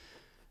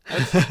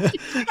 That's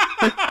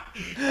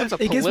a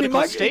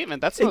political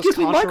statement. That's the most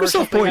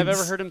controversial thing I've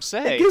ever heard him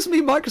say. It gives me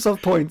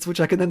Microsoft points,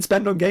 which I can then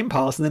spend on Game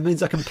Pass, and that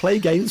means I can play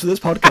games for this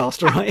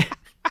podcast, right?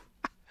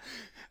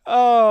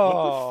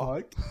 Oh.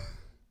 What the fuck?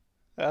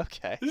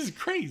 Okay. This is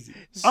crazy.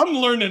 I'm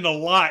learning a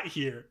lot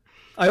here.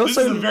 This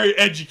is a very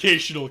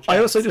educational cast. I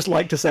also just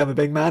like to say I'm a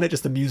big man. It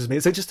just amuses me.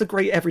 It's just a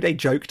great everyday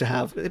joke to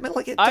have. It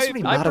doesn't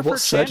really matter what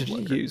search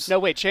engine you use. No,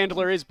 wait,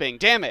 Chandler is Bing.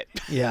 Damn it.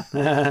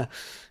 Yeah.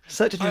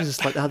 Search engines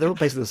is like, they're all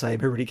basically the same.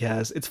 Who really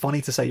cares? It's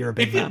funny to say you're a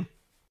big man.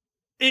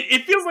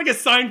 It feels like a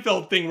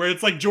Seinfeld thing where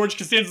it's like George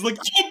Costanza's like,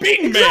 I'm a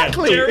Bing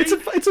exactly. Man, Jerry.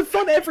 It's a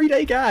fun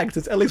everyday gag.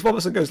 At least one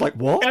person goes like,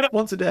 what?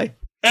 Once a day.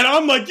 And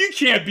I'm like, you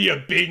can't be a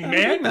Bing Man.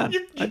 Big man.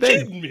 You're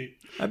kidding me.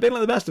 I've been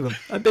like the best of them.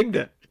 I binged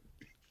it.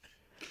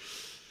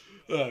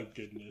 Oh,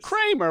 goodness.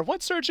 Kramer,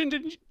 what search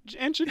engine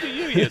do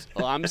you use?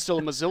 Well, I'm still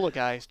a Mozilla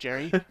guy,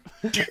 Jerry.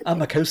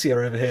 I'm a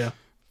Cosia over here.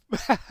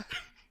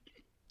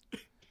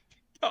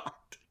 God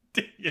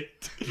dang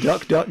it.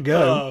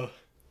 DuckDuckGo.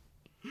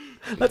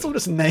 Let's all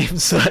just name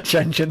search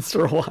engines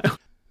for a while.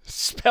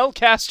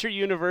 Spellcaster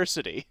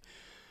University.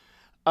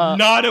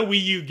 Not a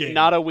Wii U game.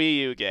 Not a Wii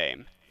U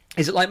game.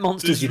 Is it like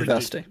Monsters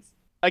University? Ridiculous.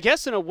 I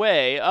guess in a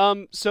way.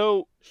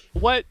 So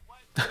what...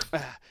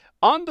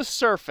 On the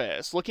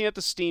surface, looking at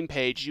the Steam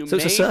page, you may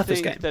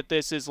think that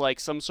this is like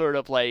some sort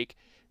of like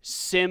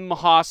sim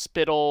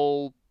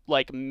hospital,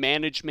 like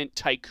management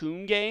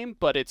tycoon game,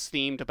 but it's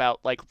themed about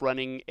like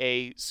running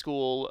a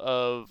school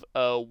of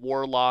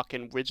warlock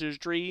and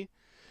wizardry.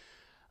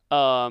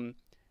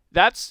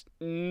 That's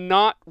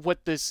not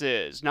what this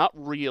is. Not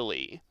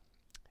really.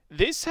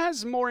 This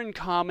has more in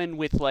common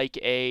with like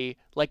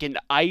an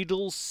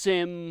idle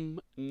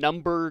sim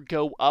number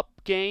go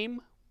up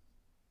game.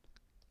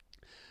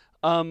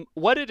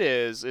 What it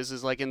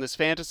is like in this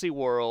fantasy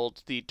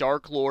world, the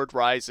Dark Lord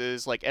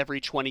rises like every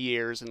 20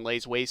 years and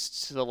lays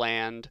waste to the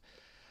land.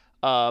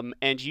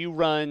 And you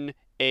run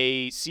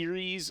a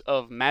series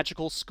of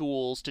magical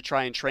schools to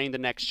try and train the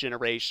next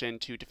generation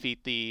to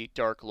defeat the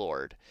Dark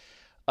Lord.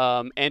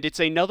 And it's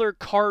another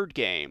card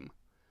game.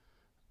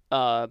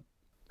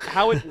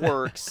 How it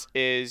works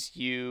is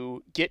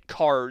you get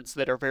cards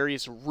that are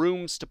various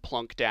rooms to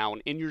plunk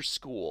down in your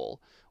school,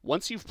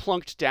 once you've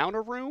plunked down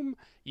a room,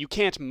 you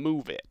can't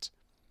move it.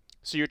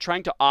 So you're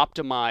trying to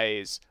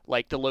optimize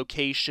like the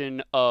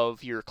location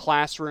of your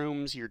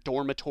classrooms, your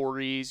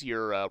dormitories,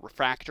 your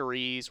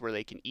refractories where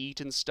they can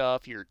eat and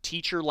stuff, your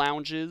teacher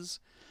lounges,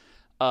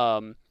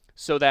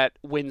 so that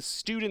when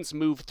students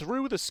move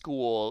through the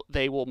school,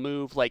 they will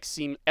move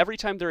every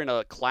time they're in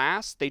a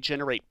class, they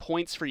generate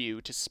points for you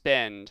to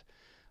spend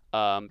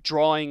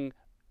drawing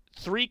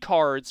 3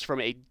 cards from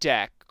a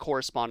deck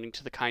corresponding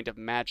to the kind of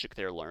magic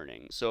they're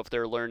learning. So if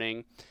they're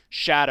learning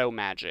shadow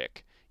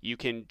magic, you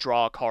can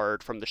draw a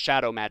card from the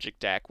shadow magic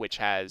deck, which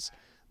has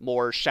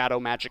more shadow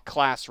magic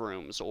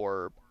classrooms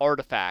or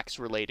artifacts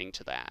relating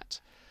to that.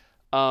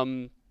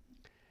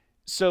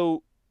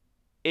 So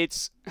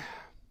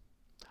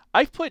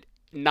I've put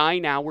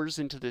 9 hours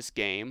into this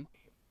game.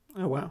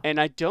 Oh, wow. And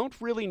I don't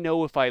really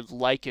know if I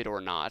like it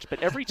or not,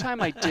 but every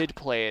time I did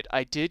play it,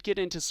 I did get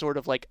into sort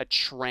of like a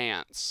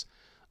trance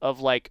of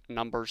like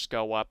numbers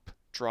go up,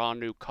 draw a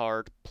new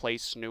card,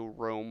 place new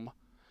room.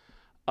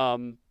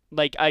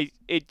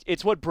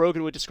 It's what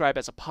Brogan would describe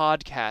as a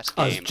podcast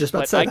game. I was just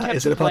about to say that.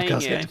 Is it a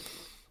podcast game?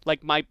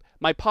 Like my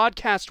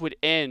podcast would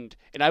end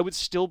and I would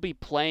still be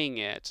playing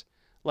it,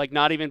 like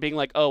not even being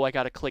like, oh, I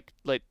gotta click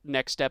like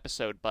next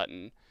episode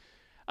button.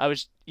 I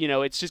was,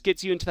 it just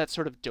gets you into that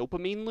sort of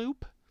dopamine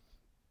loop.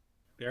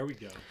 There we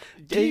go.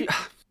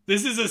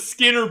 This is a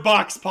Skinner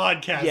Box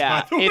podcast,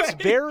 by the way.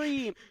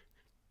 It's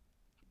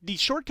the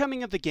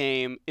shortcoming of the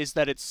game is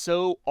that it's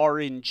so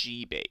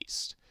RNG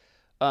based.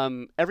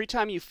 Every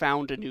time you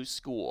found a new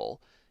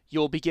school,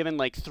 you'll be given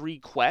like 3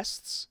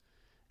 quests,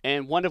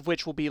 and one of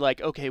which will be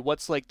like, okay,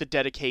 what's like the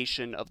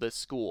dedication of this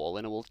school?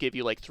 And it will give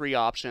you like 3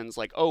 options,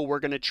 like, oh, we're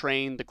going to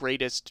train the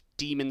greatest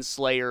demon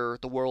slayer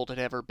the world had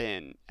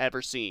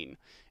ever seen.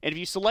 And if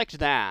you select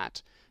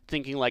that,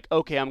 thinking like,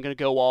 okay, I'm going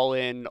to go all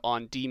in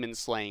on demon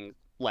slaying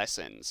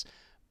lessons.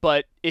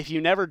 But if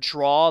you never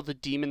draw the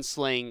demon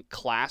slaying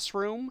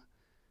classroom,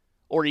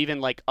 or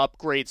even like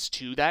upgrades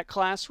to that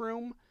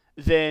classroom,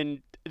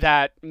 then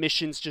that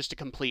mission's just a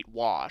complete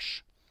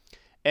wash.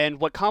 And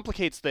what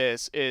complicates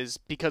this is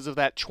because of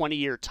that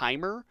 20-year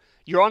timer,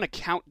 you're on a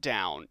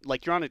countdown.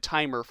 Like, you're on a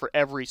timer for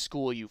every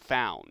school you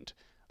found.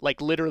 Like,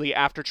 literally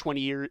after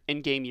 20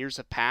 in-game years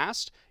have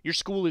passed, your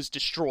school is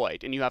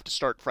destroyed and you have to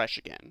start fresh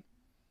again.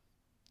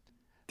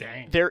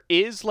 Dang. There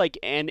is, like,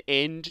 an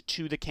end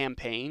to the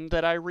campaign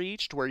that I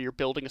reached where you're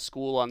building a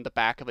school on the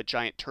back of a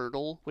giant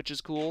turtle, which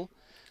is cool.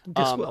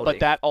 But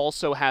that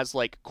also has,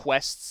 like,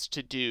 quests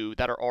to do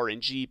that are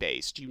RNG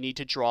based. You need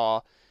to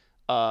draw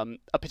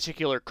a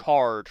particular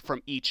card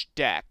from each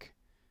deck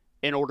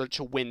in order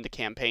to win the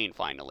campaign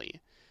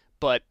finally.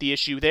 But the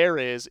issue there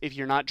is, if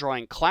you're not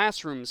drawing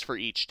classrooms for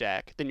each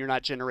deck, then you're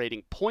not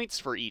generating points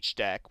for each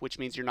deck, which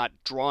means you're not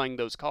drawing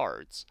those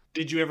cards.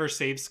 Did you ever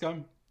save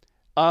Scum?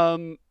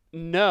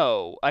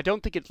 No. I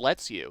don't think it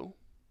lets you.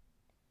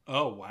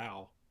 Oh,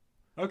 wow.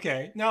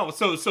 Okay. No,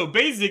 so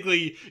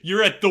basically,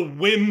 you're at the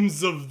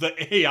whims of the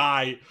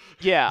AI.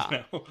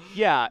 Yeah.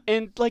 Yeah,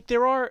 and, like,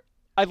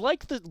 I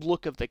like the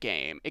look of the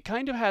game. It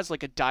kind of has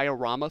like a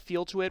diorama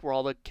feel to it, where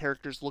all the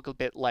characters look a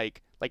bit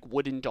like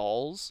wooden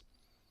dolls.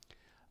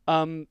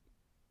 I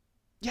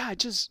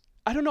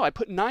don't know. I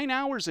put 9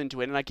 hours into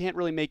it, and I can't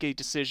really make a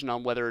decision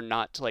on whether or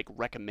not to like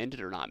recommend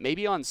it or not.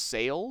 Maybe on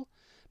sale.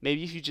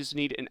 Maybe if you just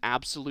need an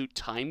absolute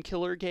time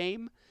killer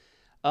game.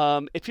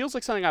 It feels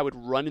like something I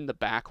would run in the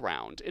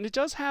background, and it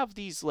does have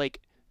these like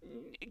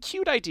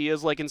cute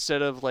ideas, like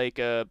instead of like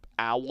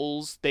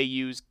owls, they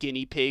use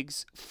guinea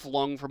pigs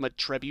flung from a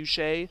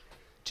trebuchet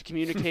to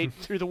communicate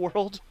through the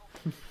world.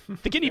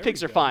 The guinea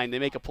pigs are fine; they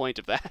make a point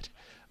of that.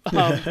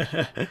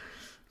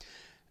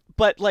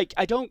 But like,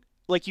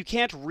 you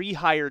can't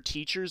rehire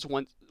teachers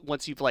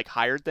once you've like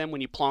hired them.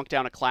 When you plonk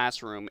down a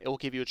classroom, it will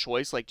give you a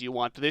choice, like, do you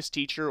want this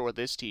teacher or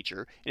this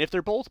teacher? And if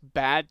they're both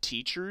bad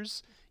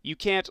teachers, you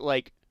can't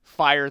like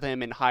fire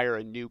them and hire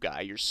a new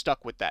guy. You're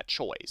stuck with that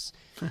choice.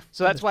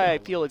 So that's why I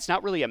feel it's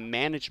not really a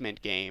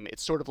management game.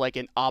 It's sort of like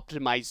an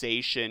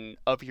optimization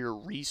of your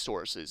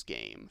resources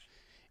game.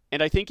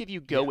 And I think if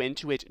you go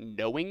into it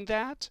knowing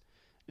that,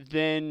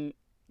 then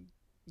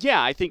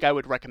yeah, I think I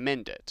would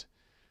recommend it.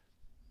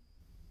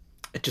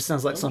 It just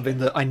sounds like something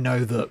that I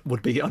know that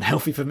would be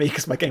unhealthy for me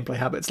because my gameplay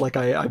habits. Like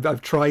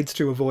I've tried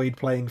to avoid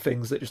playing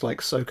things that just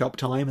like soak up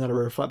time, and then I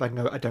reflect back and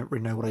go, I don't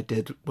really know what I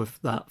did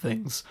with that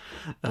things.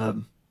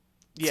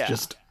 It's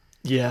just,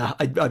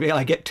 I mean,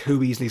 I get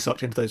too easily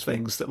sucked into those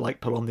things that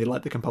like pull on the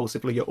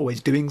compulsively. You're always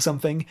doing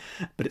something,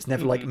 but it's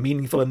never like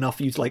meaningful enough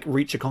for you to like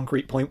reach a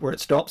concrete point where it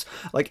stops.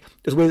 Like,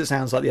 as weird as it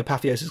sounds, like the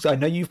apotheosis, I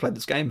know you've played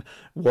this game,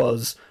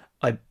 was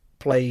I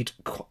played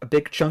a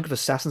big chunk of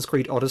Assassin's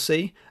Creed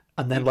Odyssey,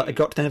 and then like I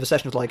got to the end of a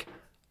session, I was like,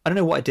 I don't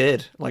know what I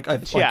did. Like I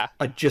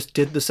just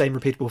did the same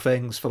repeatable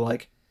things for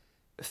like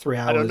 3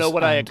 hours. I don't know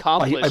what I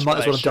accomplished. I might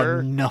as well have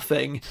done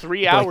nothing.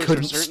 3 hours. I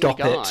couldn't stop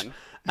it.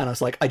 And I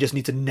was like, I just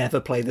need to never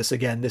play this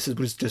again.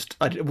 Was just,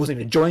 I wasn't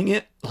even enjoying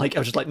it. Like,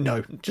 I was just like,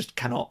 no, just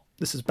cannot.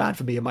 This is bad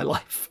for me in my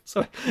life.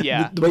 So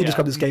the way you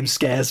describe this game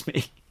scares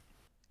me.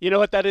 You know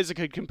what? That is a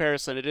good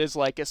comparison. It is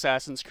like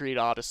Assassin's Creed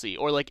Odyssey,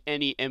 or like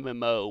any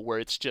MMO where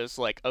it's just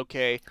like,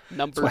 okay,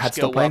 numbers I had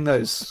to go stop playing up.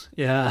 those.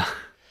 Yeah.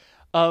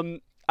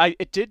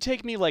 It did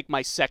take me like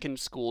my second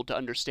school to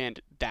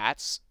understand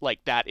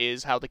that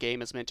is how the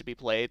game is meant to be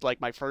played.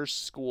 Like my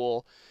first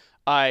school,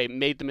 I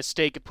made the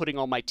mistake of putting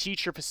all my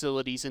teacher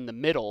facilities in the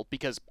middle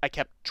because I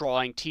kept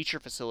drawing teacher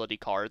facility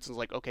cards and was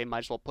like, okay,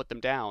 might as well put them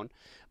down.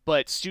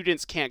 But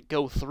students can't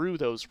go through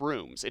those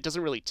rooms. It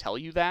doesn't really tell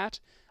you that.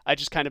 I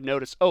just kind of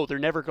noticed, oh, they're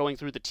never going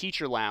through the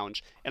teacher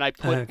lounge, and I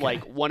put Okay.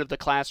 like one of the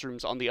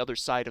classrooms on the other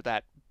side of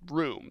that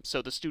room,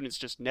 so the students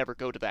just never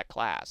go to that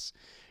class.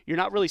 You're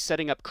not really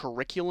setting up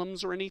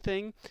curriculums or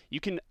anything. You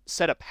can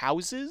set up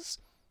houses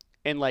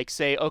and like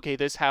say, okay,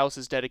 this house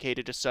is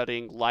dedicated to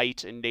studying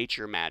light and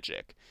nature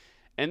magic.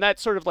 And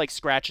that sort of like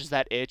scratches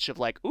that itch of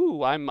like,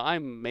 ooh,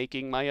 I'm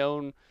making my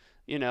own,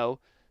 you know,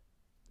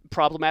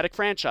 problematic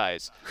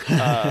franchise.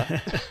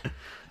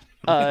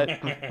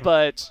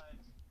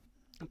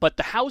 But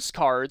the house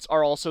cards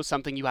are also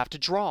something you have to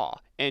draw,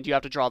 and you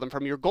have to draw them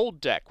from your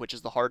gold deck, which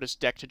is the hardest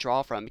deck to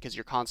draw from because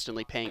you're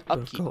constantly paying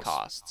upkeep course.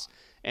 costs.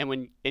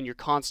 And you're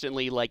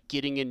constantly like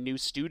getting in new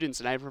students,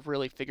 and I never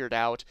really figured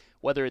out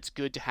whether it's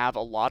good to have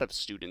a lot of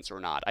students or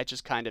not. I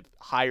just kind of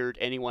hired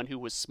anyone who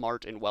was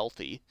smart and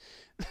wealthy.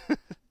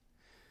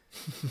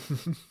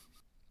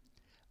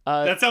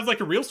 That sounds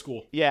like a real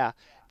school. Yeah.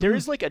 There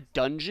is like a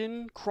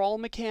dungeon crawl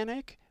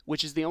mechanic,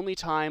 which is the only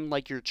time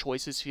like your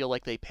choices feel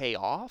like they pay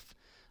off.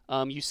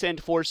 You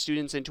send 4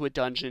 students into a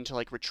dungeon to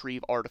like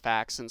retrieve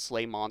artifacts and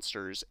slay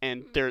monsters,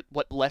 and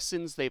what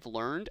lessons they've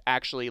learned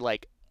actually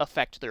like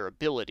affect their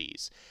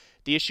abilities.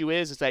 The issue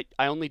is that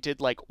I only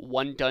did like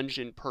 1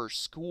 dungeon per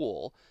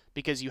school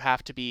because you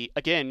have to be,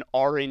 again,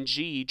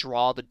 RNG,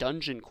 draw the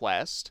dungeon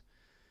quest,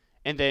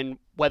 and then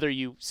whether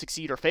you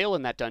succeed or fail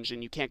in that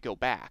dungeon, you can't go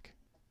back.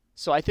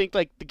 So I think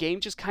like the game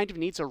just kind of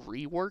needs a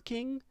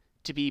reworking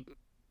to be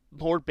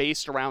more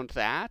based around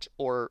that,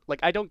 or like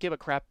I don't give a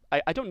crap.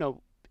 I don't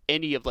know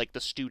any of like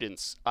the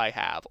students I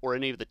have or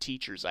any of the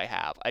teachers I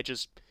have. I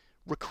just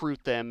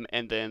recruit them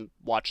and then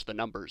watch the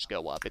numbers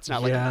go up. It's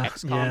not like an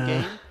XCOM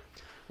game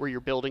where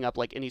you're building up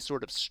like any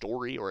sort of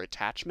story or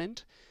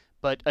attachment.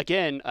 But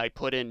again, I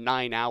put in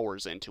 9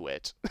 hours into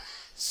it.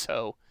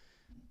 So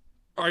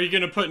Are you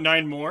going to put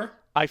 9 more?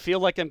 I feel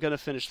like I'm going to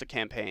finish the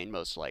campaign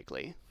most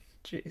likely.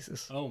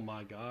 Jesus. Oh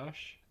my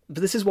gosh.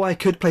 But this is why I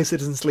could play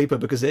Citizen Sleeper,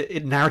 because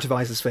it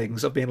narrativizes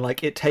things of being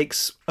like, it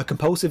takes a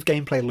compulsive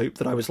gameplay loop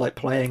that I was like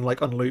playing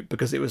like on loop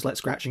because it was like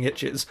scratching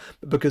itches,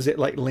 but because it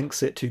like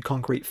links it to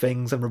concrete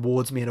things and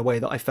rewards me in a way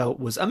that I felt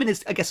was, I mean,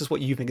 I guess it's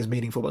what you think is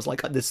meaningful, but it's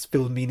like, this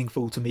feels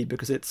meaningful to me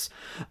because it's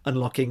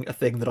unlocking a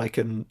thing that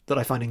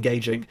I find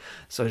engaging.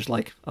 So it's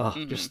like,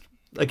 just,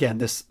 again,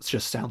 this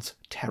just sounds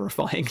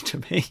terrifying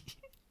to me.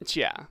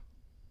 Yeah.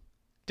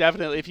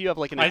 Definitely, if you have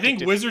like an I think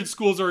addictive- wizard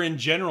schools are in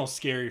general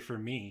scary for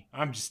me.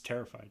 I'm just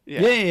terrified.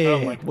 Yeah.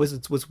 like-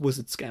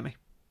 Wizards scare me.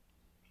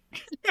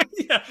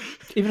 Yeah.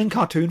 Even in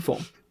cartoon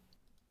form.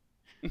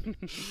 Was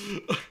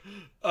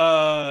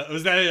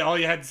that all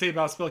you had to say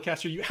about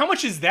Spellcaster? How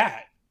much is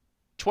that?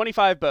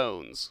 25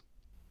 bones.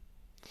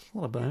 A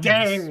lot of bones.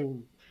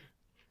 Dang.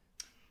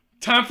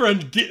 Time for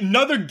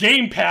another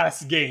Game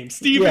Pass game.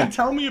 Steven, Yeah.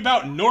 tell me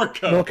about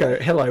Norco.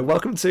 Norco, hello.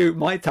 Welcome to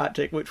my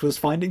tactic, which was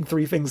finding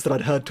 3 things that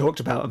I'd heard talked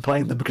about and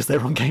playing them because they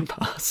were on Game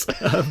Pass.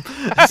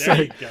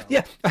 There you go.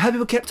 Yeah, I heard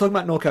people kept talking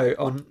about Norco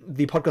on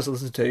the podcast I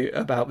listened to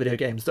about video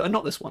games that are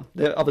not this one.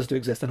 Others do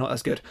exist. They're not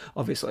as good,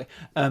 obviously.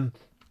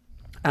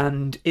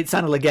 And it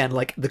sounded again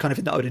like the kind of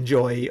thing that I would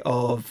enjoy.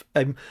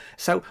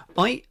 So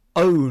I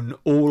own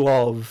all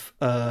of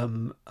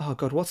oh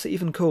god, what's it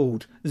even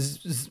called? I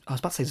was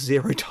about to say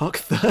Zero Dark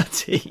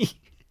 30.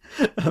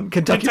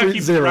 Kentucky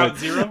Route Zero. Route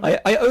Zero?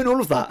 I own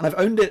all of that, and I've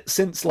owned it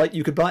since like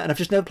you could buy it, and I've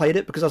just never played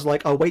it because I was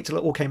like, I'll wait till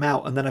it all came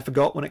out, and then I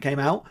forgot when it came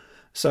out.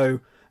 So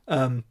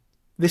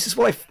this is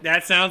what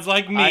That sounds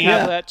like me. I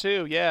have that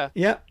too, yeah.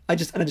 I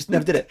just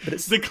never did it. But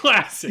it's The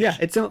classic. yeah,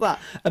 it's not that.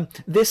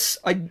 This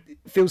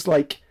feels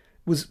like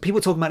was people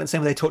talking about it the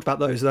same way they talked about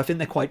those. And I think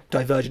they're quite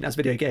divergent as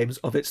video games.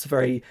 Of it's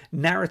very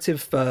narrative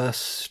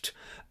first,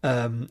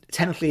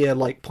 technically a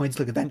like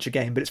point-and-click adventure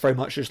game, but it's very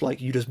much just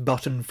like you just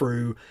button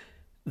through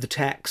the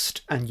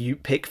text and you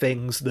pick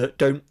things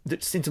that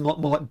seem to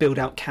more like build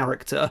out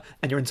character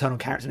and your internal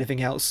character than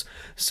anything else.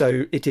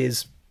 So it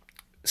is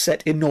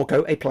set in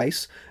Norco, a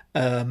place.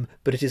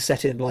 But it is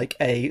set in like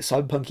a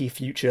cyberpunky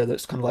future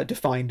that's kind of like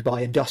defined by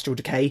industrial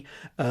decay,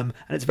 and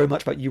it's very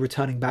much about you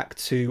returning back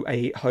to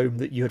a home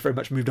that you had very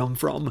much moved on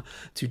from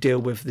to deal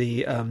with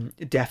the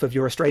death of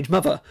your estranged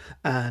mother,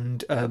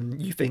 and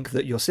you think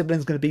that your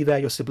sibling's going to be there.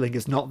 Your sibling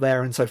is not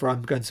there, and so far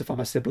I'm going to find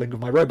my sibling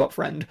with my robot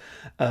friend,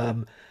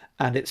 and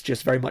it's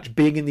just very much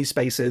being in these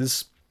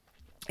spaces,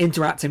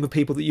 interacting with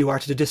people that you are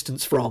at a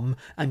distance from,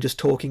 and just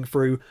talking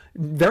through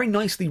very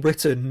nicely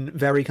written,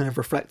 very kind of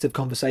reflective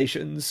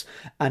conversations.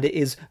 And it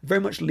is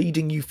very much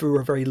leading you through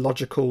a very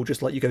logical,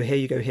 just like you go here,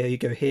 you go here, you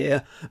go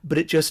here. But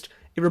it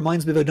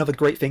reminds me of another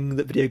great thing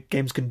that video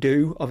games can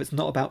do. It's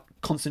not about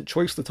constant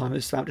choice all the time.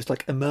 It's about just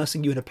like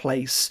immersing you in a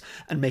place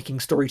and making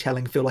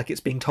storytelling feel like it's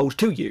being told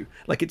to you.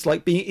 Like it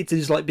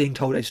is like being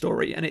told a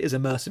story, and it is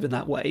immersive in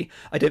that way.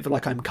 I don't feel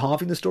like I'm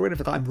carving the story. I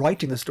feel like I'm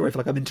writing the story. I feel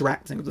like I'm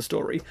interacting with the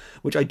story,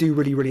 which I do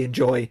really, really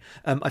enjoy.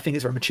 I think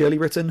it's very maturely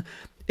written.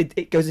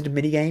 It goes into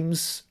mini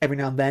games every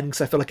now and then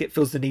because I feel like it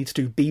feels the need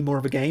to be more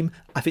of a game.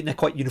 I think they're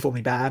quite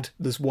uniformly bad.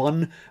 There's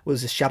one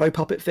was this shadow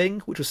puppet thing,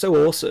 which was so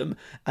awesome,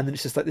 and then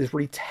it's just like this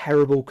really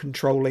terrible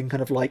controlling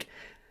kind of like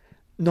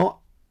not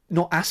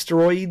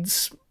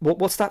asteroids.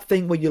 What's that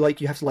thing where you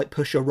have to like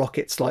push your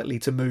rocket slightly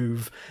to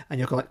move, and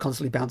you're like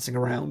constantly bouncing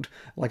around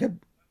like a.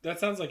 That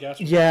sounds like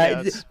Astro.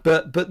 Yeah,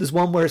 but there's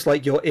one where it's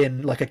like you're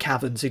in like a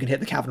cavern, so you can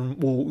hit the cavern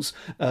walls,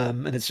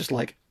 and it's just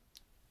like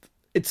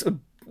it's a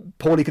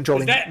poorly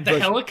controlling. Is that the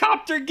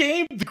helicopter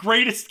game, the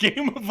greatest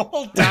game of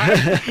all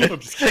time? I'm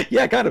just kidding.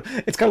 Yeah, kind of.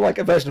 It's kind of like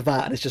a version of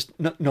that, and it's just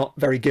not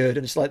very good,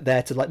 and it's like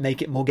there to like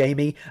make it more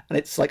gamey. And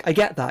it's like I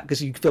get that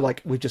because you feel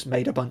like we've just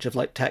made a bunch of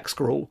like tech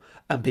scroll,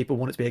 and people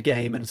want it to be a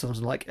game, and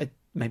someone's like,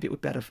 maybe it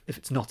would be better if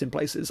it's not in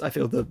places. I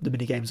feel the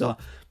mini games are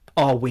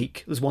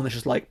weak. There's one that's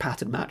just like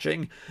pattern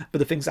matching, but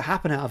the things that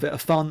happen out of it are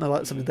fun. I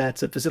like something there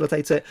to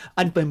facilitate it.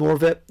 I'd play more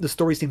of it. The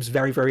story seems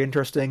very, very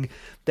interesting.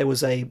 There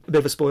was a bit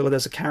of a spoiler.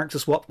 There's a character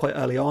swap quite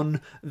early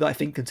on that I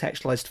think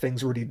contextualized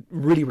things really,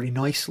 really, really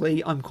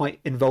nicely. I'm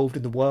quite involved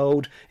in the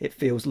world. It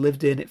feels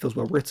lived in. It feels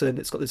well written.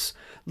 It's got this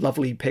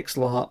lovely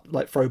pixel art,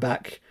 like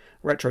throwback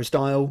retro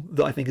style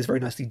that I think is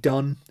very nicely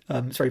done.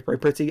 It's very, very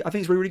pretty. I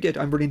think it's really, really good.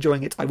 I'm really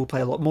enjoying it. I will play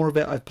a lot more of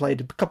it. I've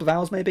played a couple of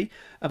hours maybe.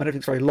 I don't think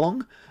it's very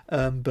long.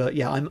 But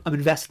yeah, I'm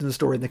invested in the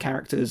story and the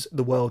characters.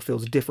 The world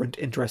feels different,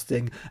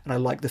 interesting, and I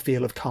like the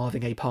feel of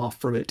carving a path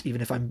through it,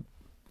 even if I'm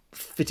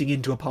fitting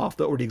into a path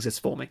that already exists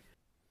for me.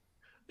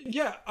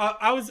 Yeah,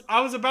 I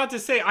was about to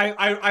say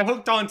I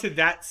hooked on to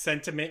that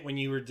sentiment when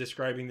you were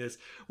describing this,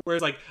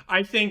 whereas like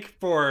I think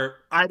for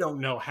I don't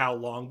know how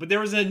long, but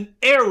there was an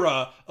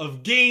era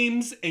of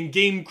games and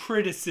game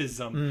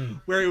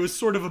criticism where it was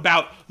sort of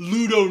about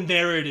ludo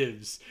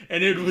narratives,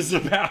 and it was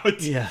about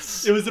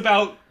it was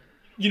about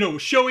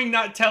showing,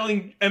 not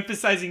telling,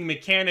 emphasizing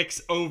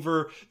mechanics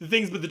over the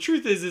things. But the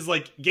truth is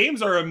like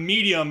games are a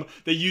medium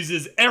that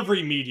uses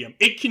every medium.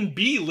 It can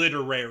be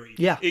literary.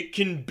 Yeah. It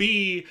can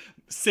be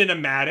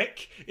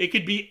cinematic. It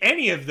could be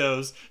any of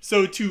those.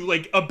 So to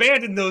like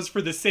abandon those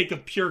for the sake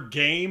of pure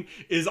game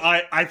is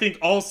I think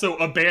also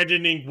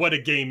abandoning what a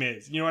game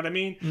is. You know what I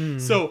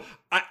mean? So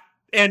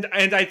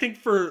I think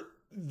for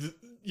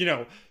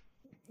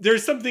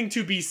there's something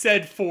to be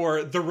said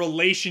for the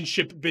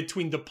relationship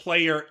between the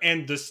player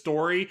and the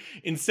story,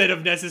 instead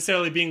of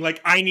necessarily being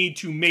like, I need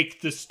to make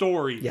the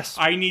story. Yes.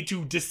 I need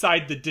to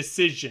decide the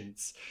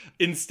decisions.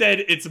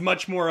 Instead, it's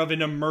much more of an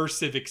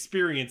immersive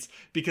experience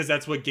because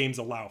that's what games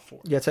allow for.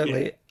 Yeah,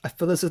 totally. Yeah. I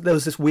feel there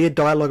was this weird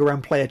dialogue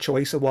around player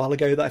choice a while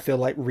ago that I feel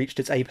like reached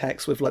its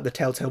apex with like the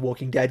Telltale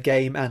Walking Dead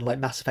game and like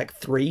Mass Effect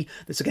 3.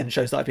 This again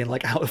shows that I've been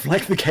like out of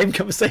like the game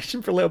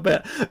conversation for a little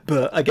bit.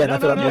 But again, I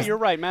feel like you're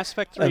right. Mass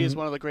Effect 3 is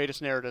one of the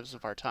greatest narratives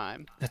of our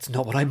time. That's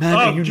not what I meant.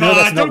 Oh, you God, know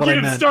that's not what I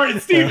meant. Don't get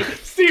him started,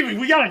 Steven.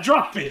 We gotta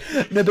drop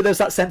it. No, but there's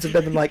that sense of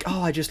them like,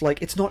 I just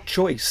like, it's not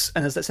choice.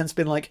 And there's that sense of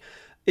being like,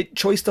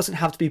 choice doesn't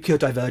have to be pure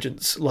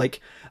divergence.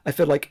 Like, I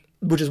feel like,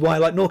 which is why I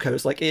like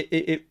Norcos. Like,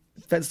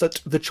 that's that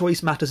the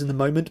choice matters in the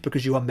moment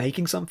because you are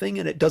making something,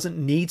 and it doesn't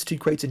need to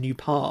create a new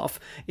path.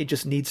 It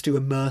just needs to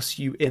immerse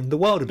you in the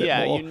world a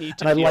bit more. You need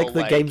to and I like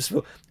that games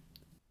feel.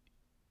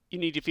 You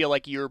need to feel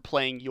like you're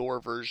playing your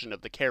version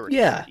of the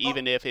character,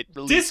 even if it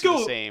leads to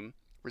the same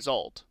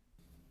result.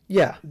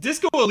 Yeah,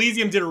 Disco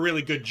Elysium did a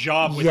really good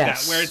job with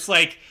that, where it's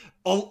like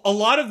a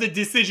lot of the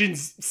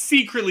decisions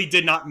secretly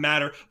did not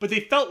matter, but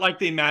they felt like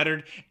they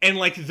mattered. And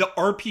like the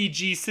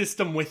RPG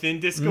system within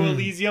Disco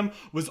Elysium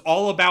was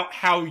all about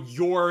how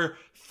your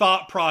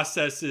thought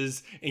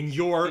processes and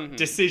your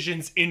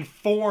decisions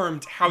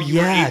informed how you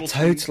were able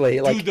to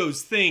do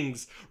those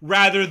things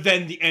rather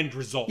than the end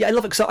result. Yeah, I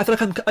love it because I feel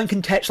like I'm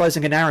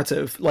contextualizing a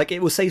narrative. Like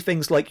it will say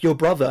things like your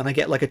brother, and I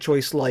get like a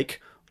choice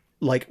like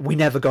we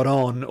never got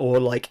on, or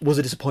like was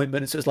a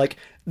disappointment. So it's like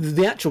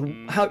the actual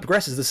how it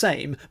progresses is the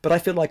same, but I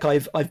feel like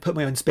I've put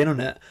my own spin on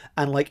it,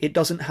 and like it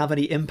doesn't have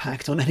any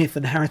impact on any of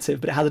the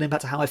narrative, but it has an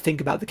impact on how I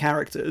think about the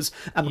characters,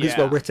 and because it's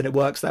well written, it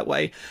works that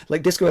way.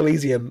 Like Disco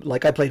Elysium,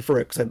 like I played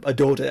through it because I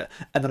adored it,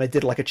 and then I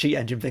did like a cheat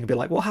engine thing and be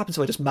like, what happens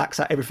if I just max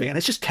out everything? And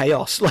it's just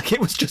chaos. Like it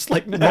was just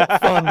like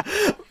not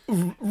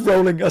fun.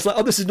 Rolling, I was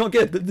like, this is not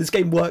good. This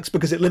game works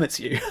because it limits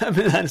you. I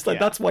mean, and it's like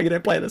that's why you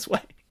don't play it this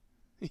way.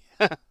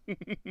 Yeah.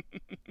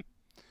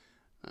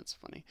 That's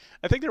funny.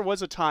 I think there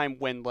was a time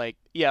when, like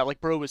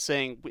Bro was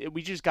saying,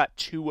 we just got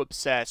too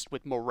obsessed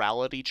with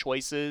morality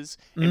choices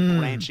and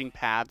branching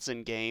paths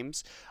in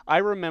games. I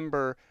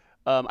remember,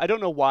 I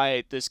don't know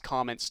why this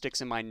comment sticks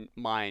in my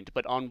mind,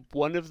 but on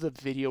one of the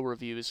video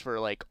reviews for,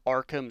 like,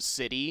 Arkham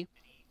City,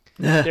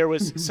 there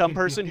was some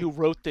person who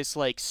wrote this,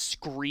 like,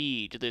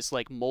 screed, this,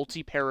 like,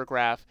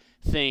 multi-paragraph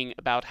thing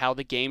about how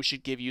the game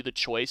should give you the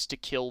choice to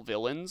kill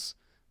villains.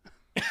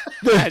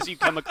 as you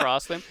come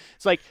across them.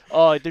 It's like,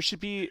 oh, they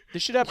should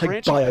have Like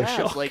branching paths.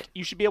 BioShock. Like,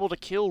 you should be able to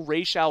kill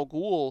Ra's al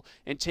Ghul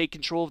and take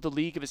control of the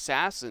League of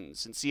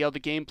Assassins and see how the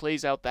game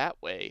plays out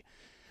that way.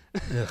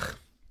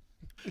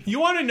 You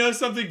want to know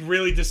something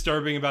really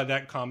disturbing about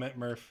that comment,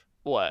 Murph?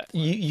 What?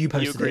 You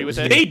posted agree with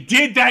wasn't it? They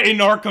did that in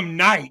Arkham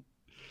Knight.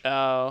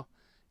 Oh.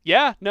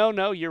 Yeah,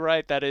 no, you're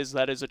right. That is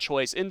a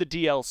choice in the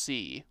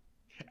DLC.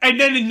 And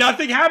then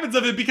nothing happens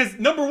of it because,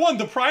 number one,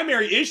 the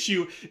primary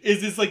issue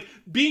is like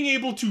being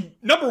able to,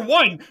 number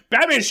one,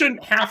 Batman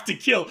shouldn't have to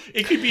kill.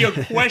 It could be a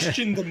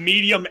question the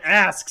medium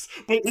asks,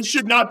 but it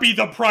should not be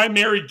the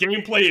primary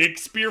gameplay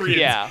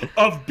experience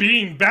of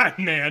being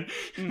Batman.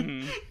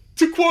 Mm-hmm.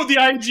 To quote the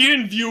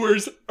IGN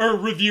viewers or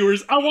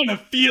reviewers, I want to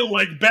feel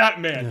like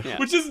Batman,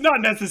 which is not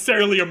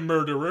necessarily a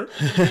murderer.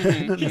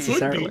 Not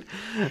necessarily.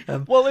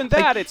 Well, in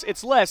that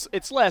it's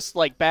less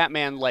like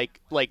Batman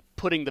like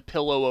putting the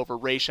pillow over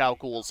Ra's al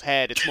Ghul's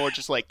head. It's more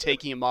just like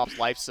taking him off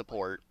life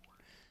support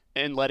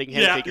and letting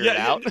him figure it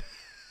out.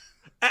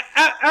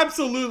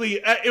 Absolutely.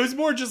 It was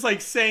more just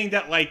like saying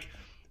that like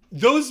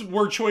those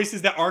were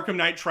choices that Arkham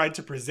Knight tried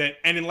to present,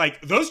 and in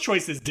like those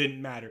choices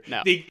didn't matter.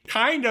 No. They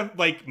kind of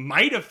like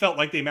might have felt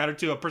like they mattered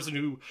to a person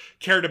who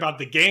cared about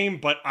the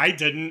game, but I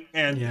didn't,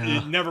 and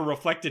it never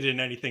reflected in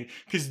anything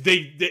because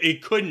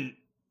it couldn't.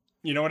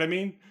 You know what I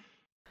mean?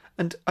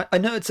 And I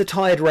know it's a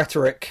tired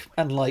rhetoric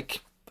and like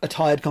a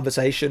tired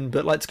conversation,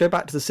 but like to go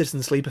back to the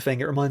Citizen Sleeper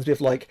thing, it reminds me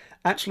of like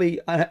actually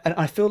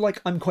I feel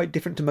like I'm quite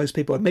different to most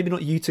people, and maybe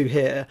not you two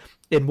here,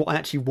 in what I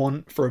actually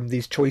want from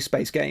these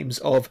choice-based games.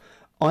 Of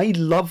I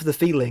love the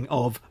feeling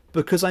of,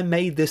 because I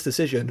made this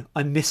decision,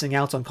 I'm missing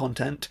out on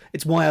content.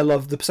 It's why I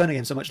love the Persona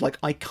game so much. Like,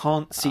 I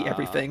can't see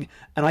everything,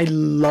 and I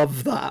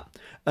love that.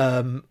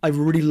 I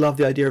really love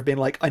the idea of being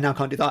like, I now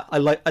can't do that.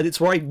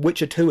 It's why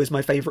Witcher 2 is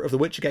my favourite of the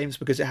Witcher games,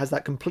 because it has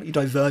that completely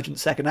divergent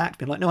second act,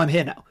 being like, no, I'm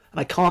here now, and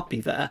I can't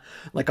be there.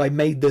 Like, I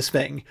made this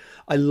thing.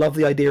 I love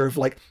the idea of,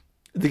 like,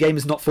 the game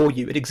is not for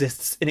you. It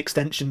exists in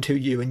extension to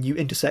you, and you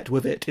intersect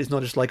with it. It's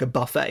not just like a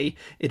buffet.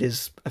 It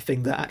is a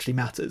thing that actually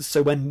matters.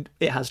 So when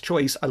it has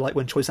choice, I like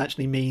when choice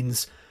actually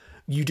means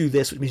you do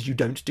this, which means you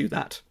don't do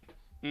that.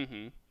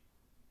 Mm-hmm.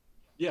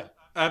 Yeah,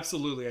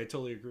 absolutely. I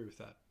totally agree with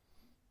that.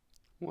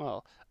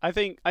 Well, I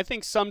think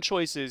some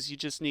choices you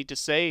just need to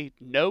say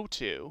no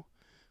to.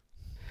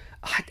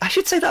 I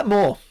should say that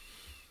more.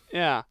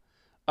 Yeah.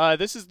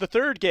 This is the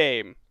third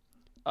game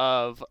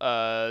of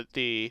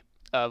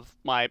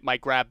my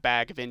grab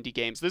bag of indie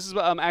games. This is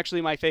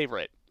actually my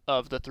favorite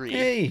of the three.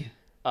 Hey.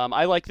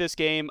 I like this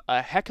game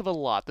a heck of a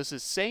lot. This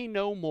is Say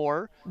No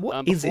More.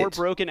 What is Before it?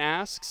 Broken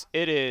asks,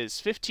 it is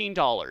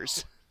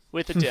 $15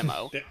 with a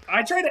demo.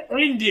 I try to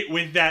end it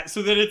with that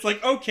so that it's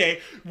like,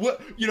 okay,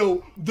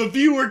 the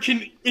viewer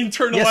can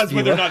internalize Yes,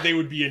 whether or viewer. not they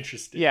would be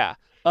interested. Yeah.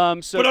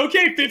 But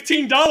okay,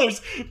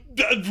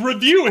 $15.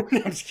 Review it. No,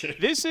 I'm just kidding.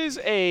 This is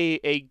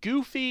a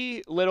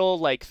goofy little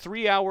like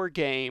 3-hour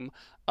game.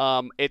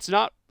 It's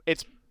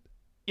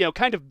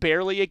kind of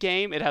barely a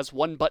game. It has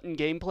one button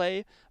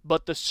gameplay,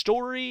 but the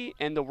story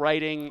and the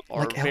writing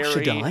are Like El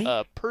very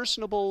Shaddai?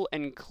 personable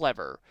and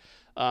clever.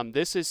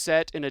 This is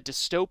set in a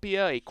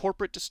dystopia, a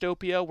corporate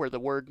dystopia, where the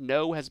word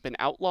no has been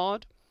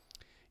outlawed.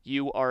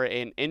 You are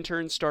an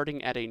intern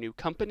starting at a new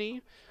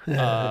company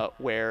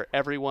where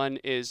everyone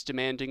is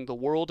demanding the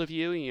world of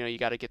you. You know, you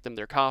got to get them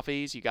their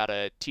coffees. You got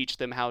to teach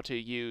them how to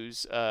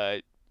use,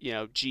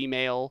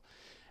 Gmail.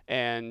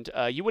 And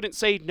you wouldn't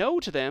say no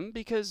to them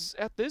because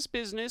at this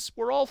business,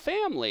 we're all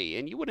family.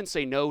 And you wouldn't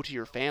say no to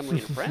your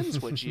family and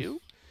friends, would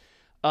you?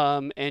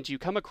 And you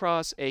come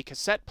across a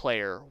cassette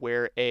player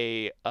where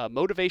a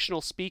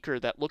motivational speaker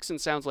that looks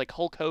and sounds like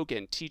Hulk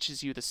Hogan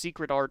teaches you the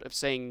secret art of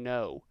saying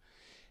no.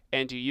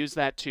 And you use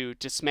that to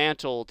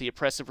dismantle the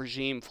oppressive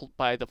regime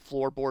by the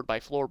floorboard by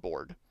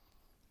floorboard.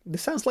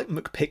 This sounds like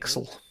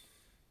McPixel.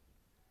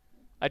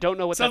 I don't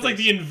know what Sounds that like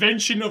is. the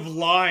invention of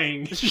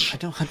lying.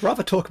 I'd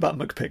rather talk about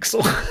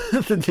McPixel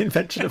than the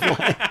invention of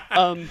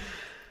lying.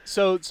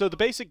 So the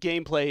basic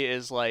gameplay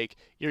is like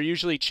you're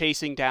usually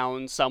chasing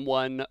down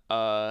someone,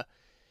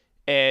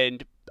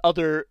 and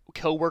other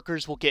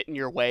coworkers will get in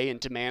your way and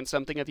demand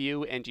something of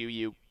you, and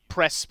you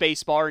press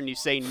spacebar and you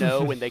say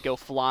no, and they go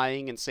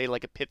flying and say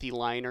like a pithy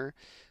liner.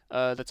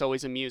 That's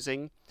always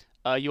amusing.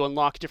 You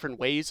unlock different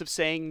ways of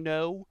saying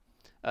no,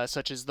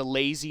 such as the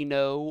lazy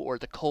no, or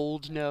the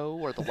cold no,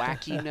 or the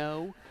wacky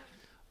no.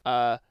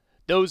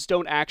 Those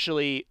don't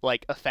actually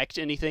like affect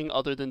anything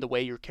other than the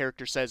way your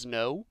character says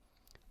no.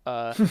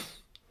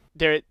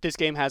 This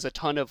game has a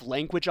ton of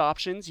language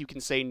options. You can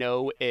say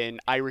no in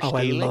Irish Oh,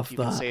 I Gaelic. love You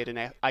can that. say it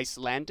in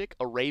Icelandic,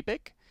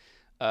 Arabic,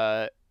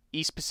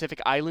 East Pacific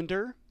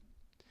Islander.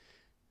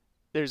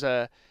 There's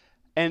and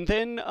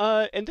then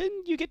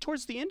you get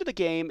towards the end of the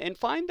game and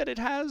find that it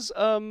has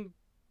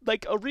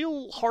like a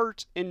real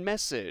heart and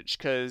message,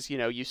 because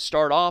you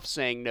start off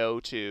saying no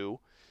to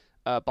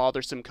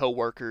bothersome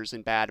coworkers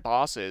and bad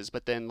bosses,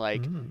 but then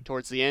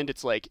towards the end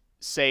it's like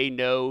say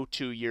no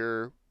to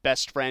your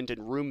best friend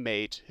and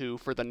roommate who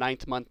for the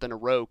 9th month in a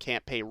row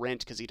can't pay rent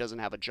because he doesn't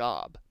have a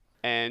job,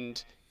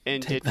 and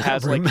Take it that,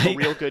 has like a roommate.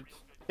 real good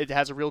it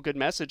has a real good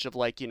message of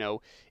like,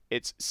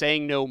 it's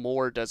saying no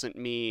more doesn't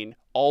mean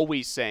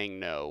always saying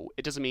no.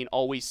 It doesn't mean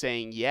always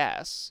saying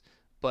yes,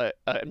 but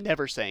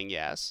never saying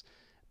yes.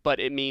 But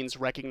it means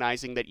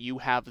recognizing that you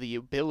have the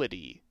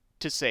ability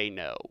to say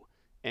no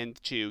and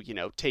to,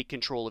 take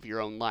control of your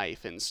own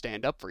life and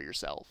stand up for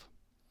yourself.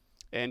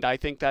 And I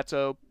think that's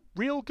a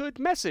real good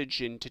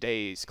message in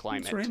today's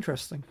climate. It's very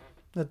interesting.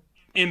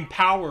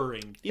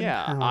 Empowering.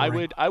 Yeah,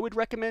 Empowering. I would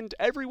recommend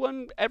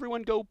everyone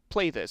go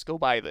play this, go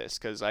buy this,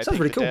 because I Sounds think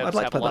really the cool. devs I'd like to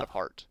have a play lot that. of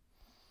heart.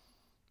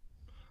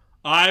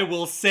 I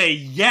will say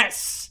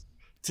yes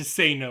to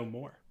say no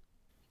more.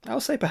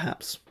 I'll say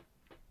perhaps.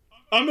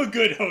 I'm a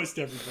good host,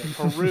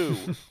 everybody. Peru.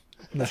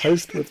 The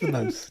host with the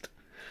most.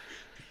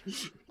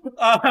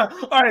 All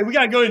right, we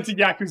gotta go into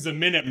Yakuza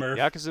Minute, Murph.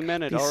 Yakuza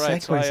Minute. These All right,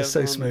 segues I are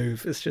so have,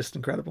 smooth. It's just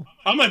incredible.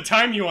 I'm gonna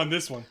time you on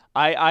this one.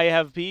 I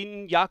have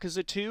beaten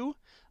Yakuza 2.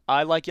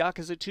 I like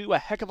Yakuza 2 a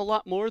heck of a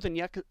lot more than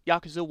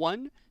Yakuza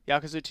 1.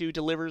 Yakuza 2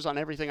 delivers on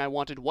everything I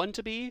wanted 1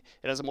 to be.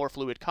 It has a more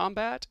fluid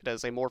combat. It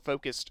has a more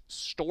focused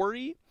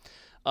story.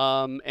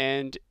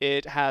 And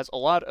it has a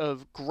lot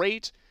of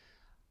great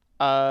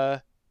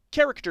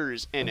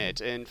characters in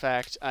it. In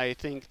fact, I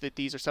think that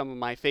these are some of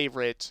my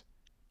favorite...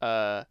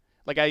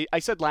 like I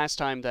said last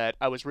time that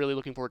I was really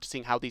looking forward to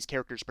seeing how these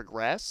characters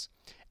progress.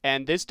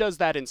 And this does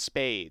that in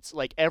spades.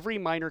 Like, every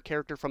minor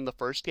character from the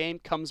first game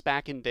comes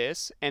back in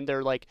this, and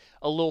they're, like,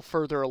 a little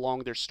further along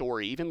their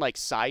story. Even, like,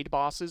 side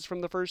bosses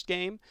from the first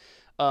game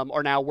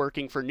are now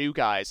working for new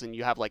guys, and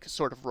you have, like, a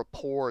sort of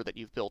rapport that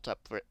you've built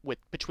up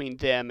between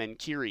them and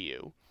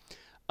Kiryu.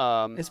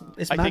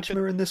 Is I think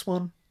Majima in this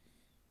one?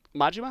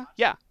 Majima?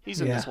 Yeah, he's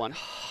in this one. Oh,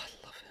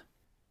 I love him.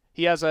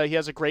 He has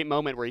a great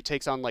moment where he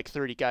takes on, like,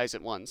 30 guys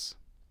at once.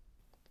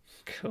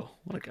 Cool.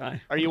 What a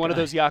guy. Are you one of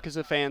those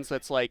Yakuza fans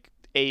that's, like,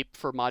 ape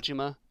for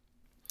Majima?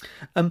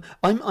 I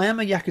am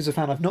a Yakuza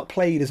fan. I've not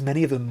played as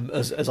many of them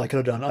as I could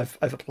have done.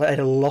 I've played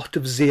a lot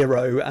of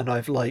Zero, and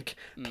I've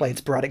played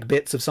sporadic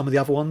bits of some of the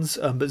other ones.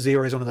 But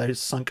Zero is one of those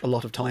sunk a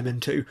lot of time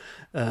into.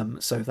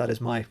 So that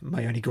is my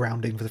only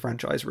grounding for the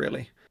franchise,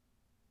 really.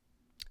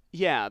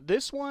 Yeah,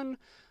 this one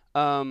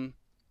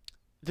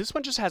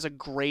just has a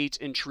great,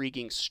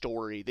 intriguing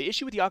story. The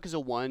issue with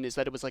Yakuza 1 is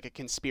that it was like a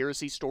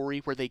conspiracy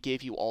story where they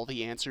gave you all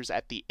the answers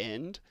at the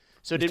end.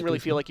 So it didn't really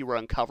feel like you were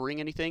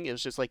uncovering anything. It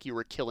was just like you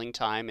were killing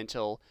time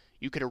until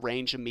you could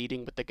arrange a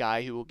meeting with the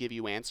guy who will give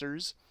you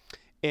answers.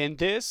 In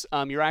this,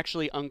 you're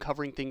actually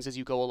uncovering things as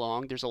you go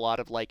along. There's a lot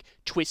of like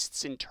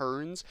twists and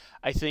turns.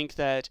 I think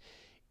that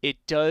it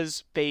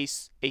does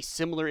face a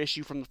similar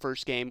issue from the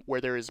first game where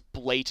there is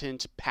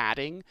blatant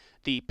padding.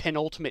 The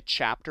penultimate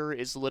chapter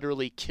is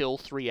literally kill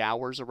 3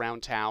 hours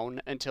around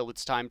town until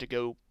it's time to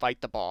go fight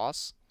the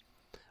boss.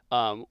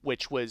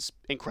 Which was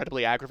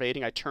incredibly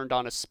aggravating. I turned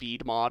on a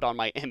speed mod on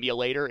my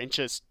emulator and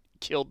just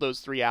killed those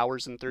 3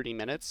 hours in 30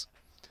 minutes.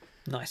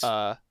 Nice.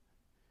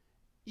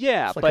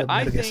 Yeah, it's like but a I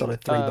Metal Gear think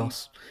Solid 3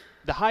 boss.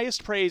 the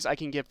highest praise I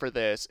can give for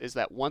this is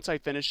that once I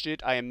finished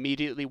it, I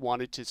immediately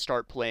wanted to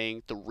start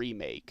playing the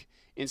remake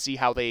and see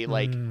how they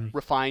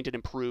refined and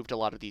improved a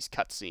lot of these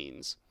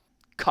cutscenes.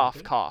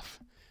 Cough, cough.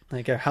 There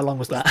you go. How long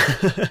was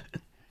that?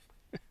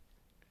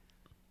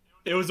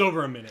 It was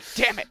over a minute.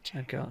 Damn it!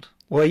 Oh god.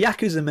 Well,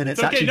 Yakuza Minute's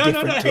It's okay. actually No.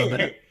 different to a Hey,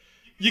 minute.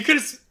 you could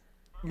have,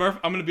 Murph.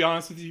 I'm gonna be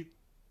honest with you.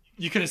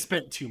 You could have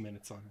spent 2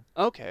 minutes on it.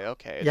 Okay.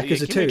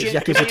 Yakuza Can 2, we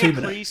Yakuza 2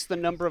 minute. increase the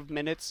number of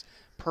minutes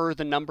per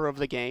the number of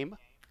the game?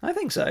 I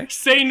think so.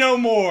 Say no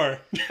more.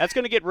 That's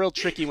going to get real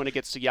tricky when it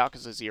gets to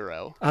Yakuza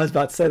 0. I was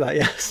about to say that.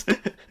 Yes. That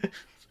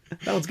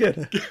one's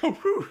good.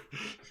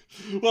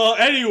 Well,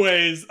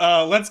 anyways,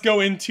 let's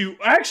go into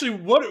actually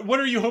what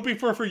are you hoping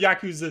for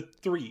Yakuza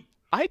 3?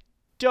 I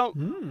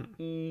don't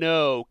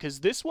know,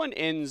 because this one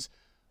ends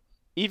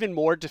even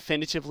more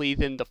definitively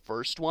than the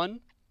first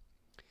one.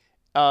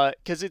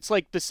 Because it's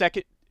like the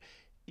second...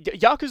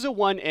 Yakuza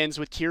 1 ends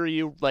with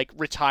Kiryu, like,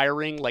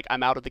 retiring, like,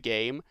 I'm out of the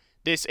game.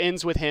 This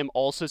ends with him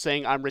also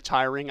saying, I'm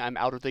retiring, I'm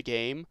out of the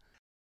game.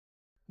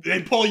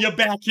 They pull you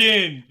back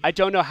in. I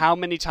don't know how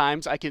many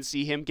times I can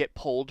see him get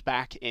pulled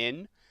back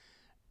in.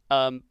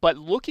 But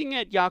looking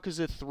at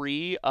Yakuza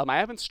 3, I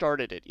haven't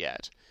started it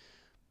yet.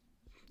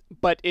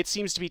 But it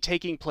seems to be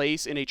taking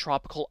place in a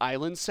tropical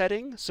island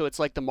setting, so it's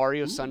like the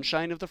Mario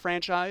Sunshine of the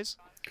franchise,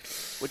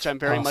 which I'm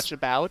very much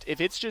about.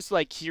 If it's just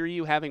like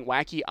Kiryu having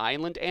wacky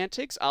island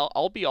antics,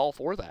 I'll be all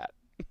for that.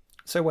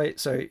 So wait,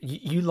 so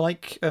you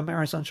like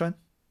Mario Sunshine?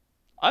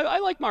 I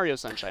like Mario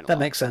Sunshine a That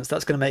lot. makes sense.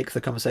 That's going to make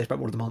the conversation about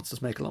War of the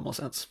Monsters make a lot more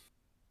sense.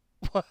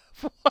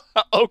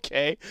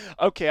 Okay,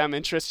 I'm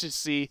interested to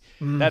see.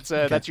 That's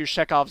your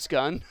Chekhov's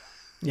gun.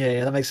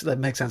 Yeah, that makes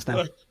sense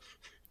now.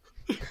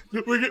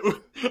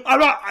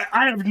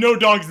 I have no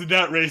dogs in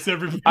that race,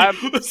 everybody.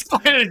 Let's go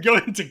ahead and go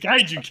into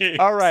Kaiju games.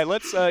 All right,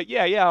 let's.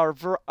 Our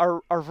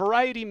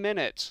variety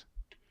minute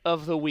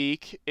of the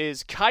week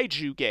is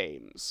Kaiju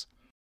games.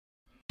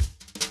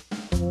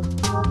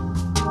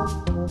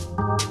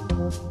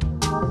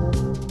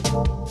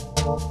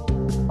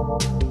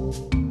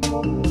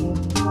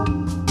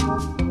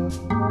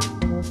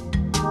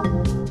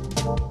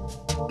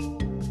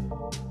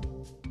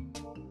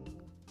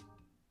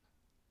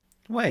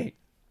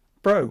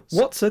 Bro,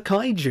 what's a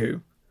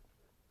kaiju?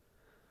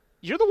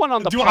 You're the one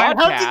on the Do podcast.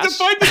 I have to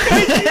define the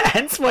kaiju?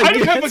 Hence why I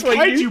you, have a hence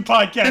why you... kaiju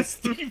podcast,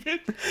 Steven.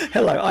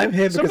 Hello, I'm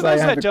here Some because of I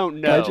those have that a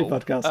don't know, kaiju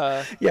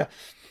podcast. Yeah.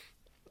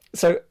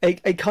 So a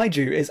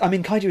kaiju is, I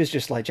mean, kaiju is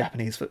just like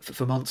Japanese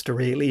for monster,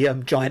 really.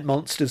 Giant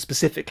monsters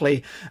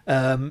specifically.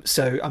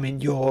 So, I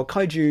mean, your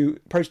kaiju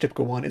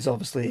prototypical one is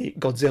obviously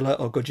Godzilla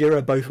or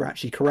Gojira. Both are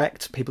actually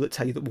correct. People that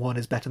tell you that one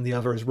is better than the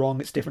other is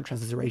wrong. It's different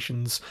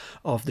transliterations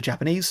of the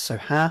Japanese. So,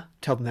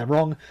 tell them they're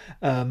wrong.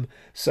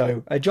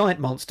 So, a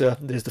giant monster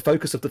that is the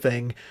focus of the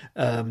thing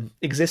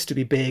exists to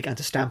be big and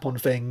to stamp on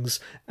things.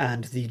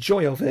 And the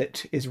joy of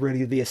it is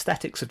really the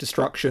aesthetics of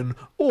destruction,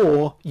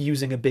 or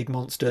using a big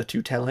monster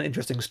to tell an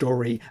interesting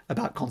story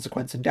about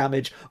consequence and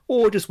damage,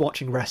 or just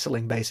watching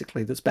wrestling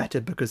basically that's better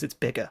because it's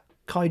bigger.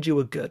 Kaiju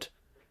are good.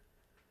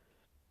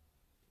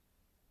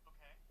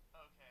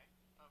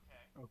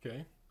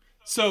 Okay.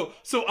 So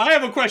I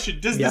have a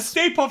question. Does the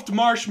Stay Puft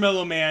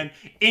Marshmallow Man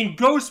in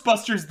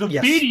Ghostbusters the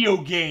video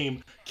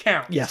game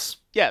count? Yes.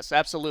 Yes,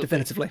 absolutely.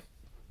 Definitively.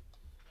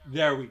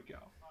 There we go.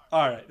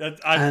 All right. That's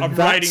I'm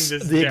writing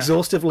this the down.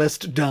 exhaustive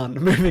list done.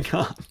 Moving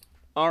on.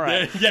 All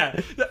right.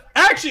 Yeah.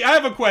 Actually, I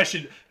have a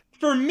question.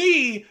 For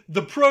me,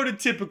 the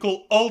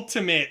prototypical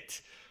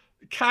ultimate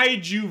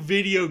kaiju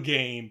video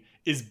game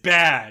is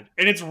bad,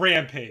 and it's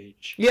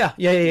Rampage. Yeah.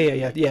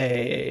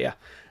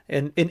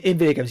 In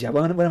video games, yeah.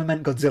 When I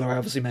meant Godzilla, I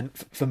obviously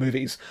meant for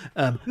movies.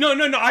 No,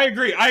 I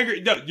agree.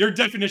 No, your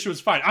definition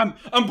was fine.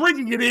 I'm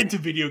bringing it into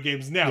video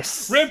games now.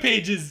 Yes.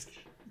 Rampage is,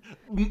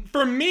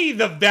 for me,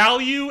 the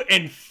value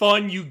and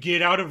fun you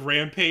get out of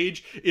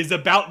Rampage is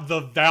about the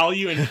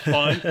value and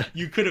fun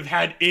you could have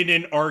had in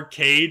an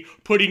arcade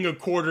putting a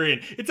quarter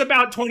in. It's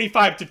about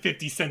 25 to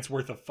 50 cents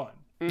worth of fun.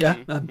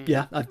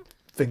 Yeah, I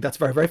think that's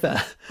very, very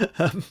fair.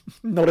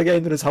 Not a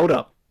game that has hold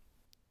up.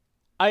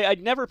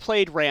 I'd never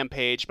played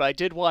Rampage, but I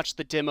did watch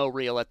the demo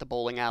reel at the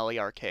bowling alley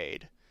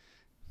arcade.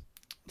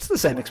 It's the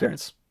same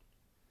experience.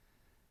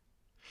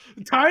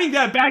 Tying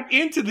that back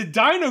into the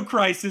Dino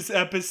Crisis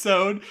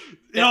episode,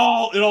 it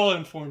all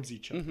informs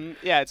each other. Mm-hmm.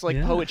 Yeah, it's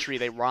like poetry;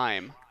 they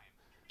rhyme.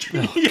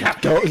 Yeah.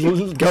 Go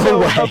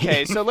away.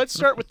 Okay, so let's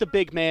start with the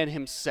big man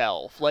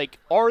himself. Like,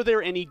 are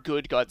there any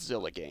good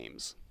Godzilla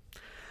games?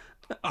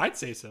 I'd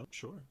say so.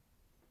 Sure.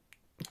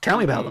 Tell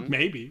me about them.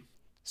 Maybe.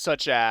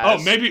 Such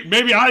as...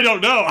 maybe I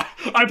don't know.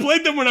 I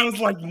played them when I was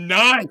like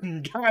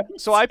 9, guys.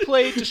 So I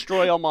played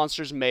Destroy All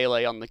Monsters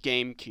Melee on the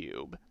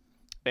GameCube.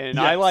 And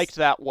I liked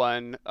that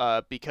one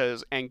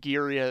because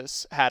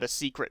Anguirus had a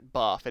secret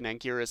buff, and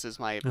Anguirus is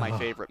my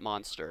favorite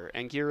monster.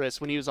 Anguirus,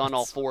 when he was on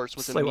all fours,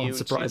 was immune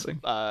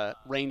to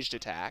ranged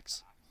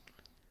attacks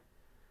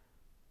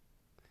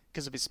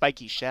because of his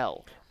spiky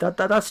shell.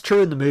 That's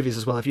true in the movies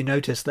as well. If you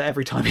notice that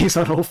every time he's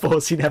on all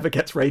fours, he never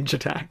gets range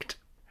attacked.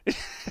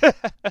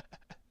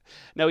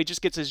 No, he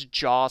just gets his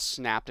jaw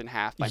snapped in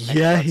half by Mechagodzilla.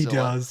 Yeah, he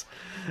does.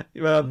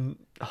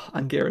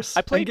 Anguirus.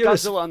 I played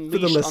Anguirus Godzilla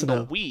Unleashed on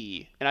the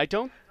Wii, and I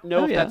don't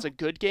know if that's a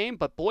good game,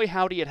 but boy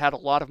howdy, it had a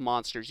lot of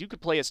monsters. You could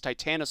play as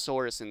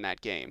Titanosaurus in that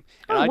game,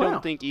 and I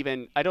don't think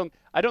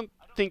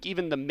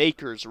even the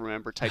makers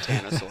remember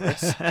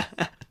Titanosaurus.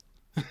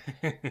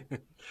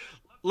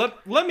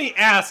 Let me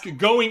ask,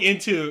 going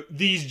into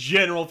these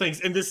general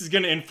things, and this is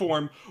going to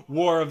inform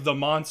War of the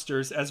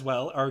Monsters as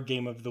well, our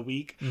game of the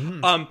week.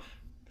 Mm-hmm.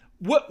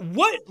 What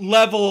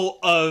level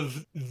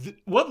of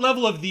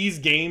these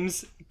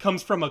games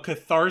comes from a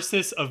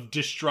catharsis of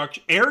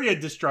area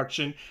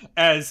destruction,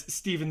 as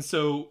Steven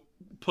so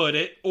put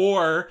it,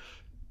 or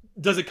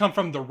does it come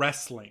from the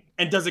wrestling?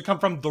 And does it come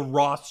from the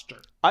roster?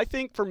 I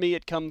think for me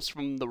it comes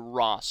from the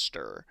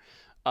roster.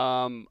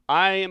 I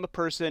am a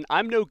person,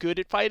 I'm no good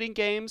at fighting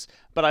games,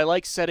 but I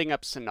like setting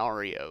up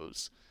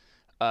scenarios.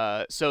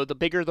 So the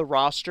bigger the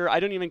roster,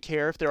 I don't even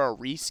care if there are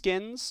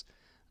reskins.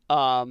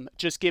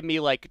 Just give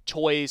me like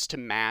toys to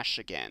mash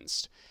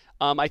against.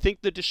 I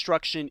think the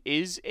destruction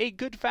is a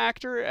good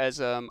factor, as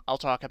I'll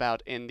talk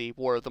about in the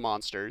War of the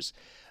Monsters,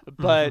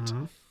 but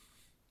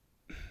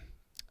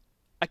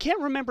I can't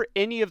remember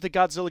any of the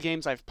Godzilla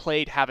games I've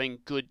played having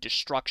good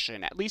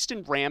destruction. At least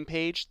in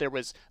Rampage, they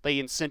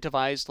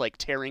incentivized like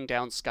tearing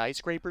down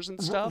skyscrapers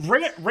and stuff.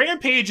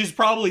 Rampage is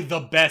probably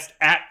the best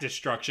at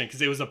destruction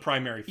because it was a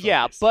primary focus.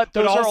 Yeah, but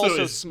those are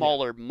also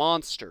smaller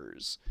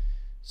monsters.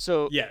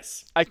 So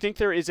yes, I think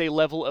there is a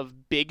level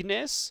of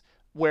bigness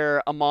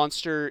where a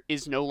monster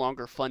is no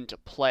longer fun to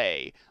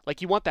play. Like,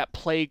 you want that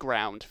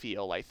playground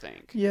feel, I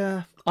think.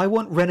 Yeah, I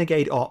want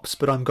Renegade Ops,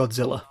 but I'm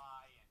Godzilla.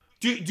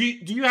 Do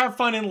you have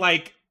fun in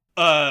like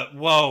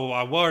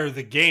what are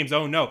the games?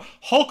 Oh no,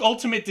 Hulk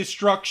Ultimate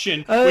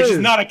Destruction, which is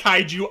not a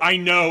kaiju. I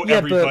know,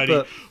 everybody.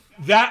 But...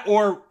 That,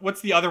 or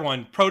what's the other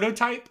one?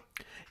 Prototype.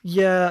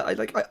 Yeah,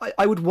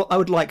 I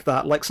would like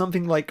that, like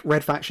something like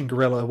Red Faction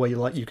Guerrilla, where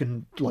you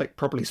can like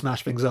properly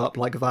smash things up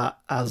like that,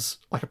 as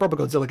like a proper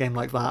Godzilla game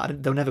like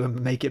that. They'll never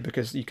make it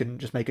because you can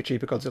just make a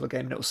cheaper Godzilla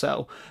game and it'll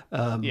sell.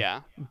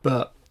 Yeah,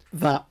 but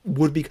that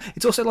would be.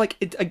 It's also like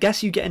I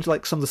guess you get into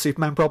like some of the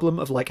Superman problem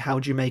of like how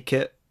do you make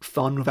it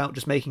fun without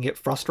just making it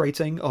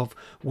frustrating. Of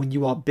when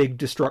you are big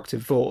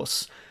destructive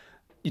force,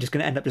 you're just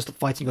going to end up just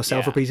fighting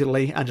yourself Yeah.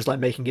 repeatedly and just like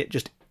making it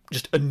just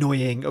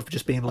annoying of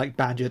just being like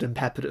badgered and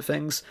peppered at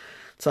things.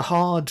 It's a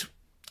hard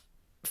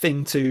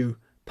thing to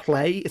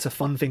play. It's a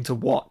fun thing to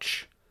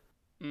watch.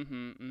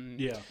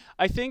 Yeah.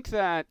 I think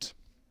that...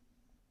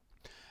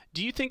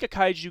 Do you think a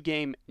kaiju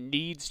game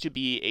needs to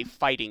be a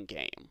fighting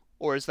game?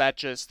 Or is that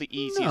just the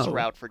easiest No.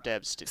 route for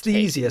devs to It's take? the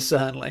easiest,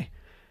 certainly.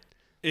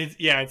 It's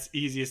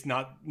easiest,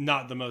 not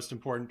the most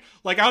important.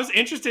 Like, I was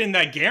interested in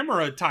that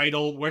Gamera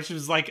title, which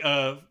was like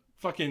a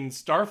fucking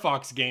Star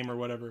Fox game or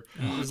whatever.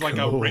 It was like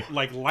cool.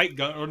 like light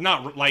gun, or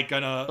not light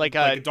gun, Like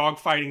a a- dog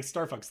fighting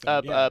Star Fox thing.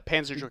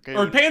 Panzer Dragoon.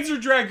 Or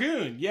Panzer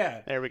Dragoon,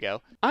 yeah. There we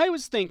go. I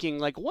was thinking,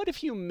 like, what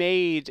if you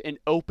made an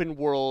open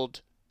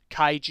world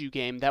kaiju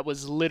game that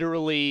was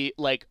literally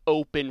like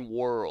open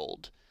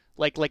world,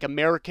 like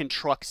American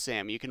Truck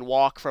Sim? You can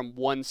walk from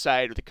one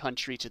side of the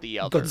country to the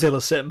other.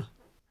 Godzilla Sim.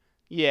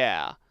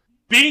 Yeah.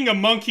 Being a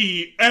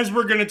monkey, as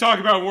we're going to talk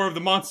about War of the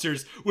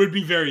Monsters, would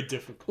be very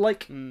difficult.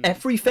 Like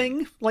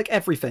everything. Like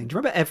everything. Do you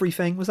remember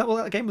Everything? Was that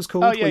what that game was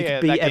called? Oh yeah, Where you yeah.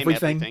 could be That game,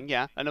 everything.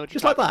 Yeah, I know what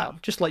Just you're like talking that.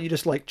 about. Just like you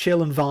just like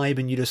chill and vibe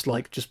and you just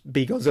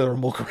be Godzilla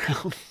and walk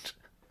around.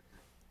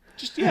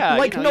 Just yeah,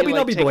 Like you Nobby like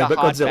Nobby take Boy, a but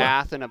hot Godzilla.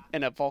 bath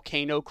in a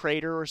volcano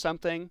crater or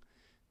something.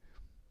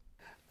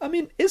 I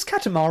mean, is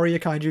Katamari a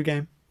kaiju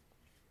game?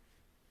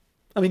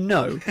 I mean,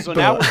 no. So but...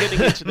 now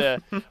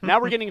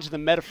we're getting into the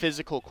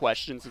metaphysical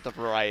questions of the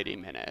Variety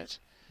Minute.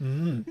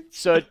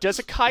 So does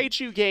a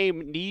kaiju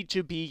game need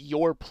to be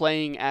you're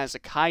playing as a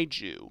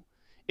kaiju?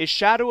 Is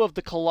Shadow of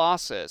the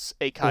Colossus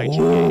a kaiju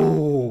game?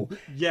 Oh,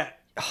 Yeah.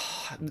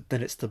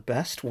 then it's the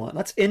best one.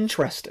 That's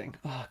interesting.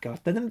 Oh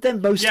god,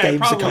 then most Yeah,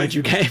 games are probably.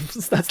 kaiju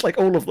games. That's like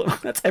all of them.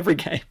 That's every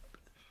game.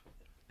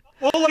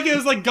 Well, like it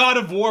was like God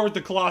of War with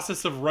the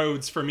Colossus of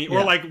Rhodes for me, or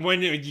Yeah. like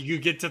when you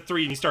get to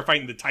 3 and you start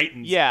fighting the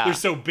Titans. Yeah. They're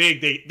so big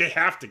they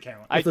have to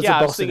count. If there's Yeah, a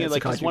I was boss in it, thinking it's a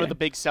like 'cause kaiju one of game. the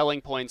big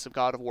selling points of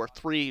God of War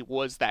 3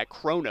 was that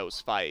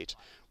Kronos fight,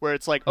 where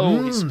it's like,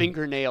 oh, his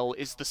fingernail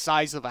is the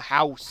size of a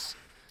house.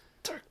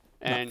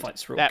 And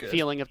fight's real that good.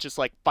 feeling of just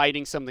like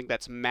fighting something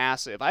that's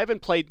massive. I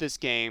haven't played this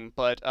game,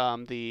 but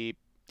the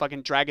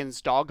fucking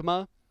Dragon's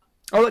Dogma.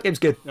 Oh, that game's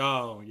good.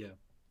 Oh yeah.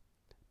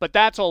 But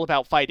that's all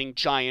about fighting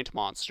giant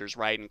monsters,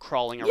 right? And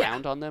crawling Yeah.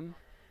 around on them.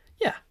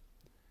 Yeah.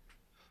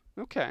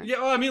 Okay. Yeah,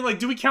 well, I mean, like,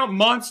 do we count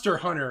Monster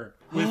Hunter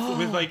with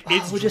like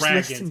its we're just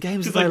dragons? listing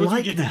games 'Cause, that I once like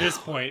we get to now. this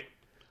point,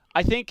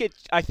 I think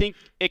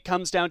it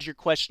comes down to your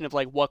question of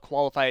like what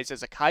qualifies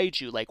as a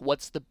kaiju. Like,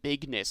 what's the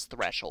bigness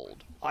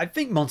threshold? I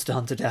think Monster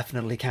Hunter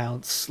definitely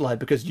counts, like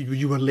because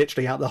you were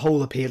literally out. The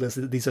whole appeal is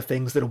that these are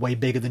things that are way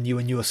bigger than you,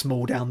 and you are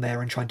small down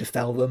there and trying to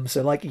fell them.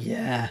 So like,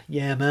 yeah,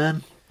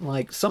 man.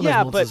 Like some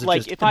Yeah, of those but, monsters are like,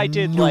 just if I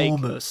did, like-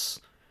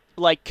 enormous.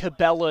 Like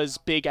Cabela's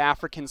Big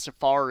African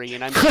Safari,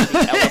 and I'm shooting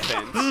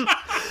elephants.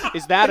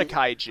 Is that a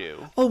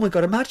kaiju? Oh my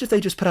god! Imagine if they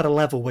just put out a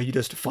level where you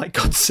just fight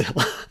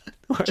Godzilla.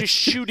 Where Just it's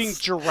shooting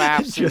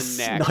giraffes in just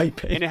the neck,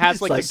 sniping. and it has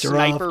It's like, the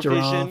sniper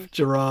vision.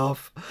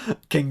 Giraffe,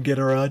 King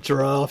Ghidorah,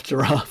 giraffe.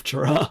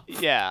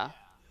 Yeah,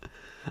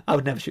 I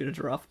would never shoot a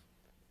giraffe.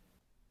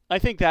 I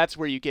think that's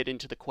where you get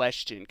into the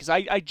question, because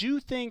I do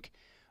think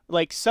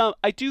like some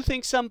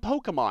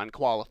Pokemon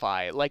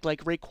qualify, like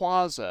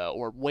Rayquaza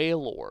or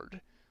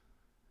Wailord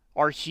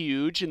are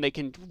huge and they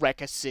can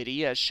wreck a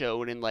city as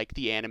shown in like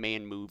the anime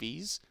and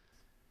movies.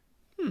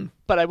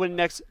 But I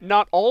wouldn't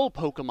not all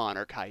Pokemon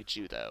are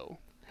kaiju though.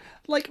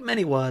 Like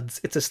many words,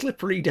 it's a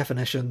slippery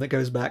definition that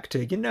goes back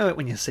to you know it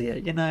when you see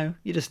it. You know,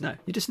 you just know.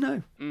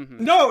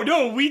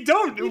 no, we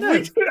don't.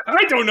 know.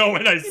 I don't know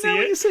when I You see know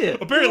when it. you see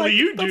it. Apparently,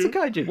 You're you like, do. That's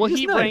a kaiju. Well, You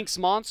he just know. ranks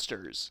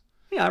monsters.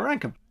 Yeah, I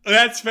rank them.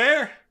 That's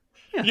fair.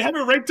 You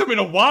haven't ranked them in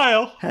a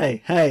while.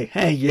 Hey,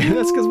 you.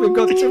 That's because we've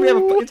got. It's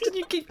because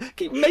you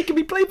keep making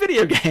me play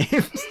video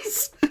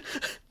games.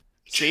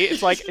 See,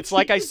 it's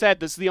like I said,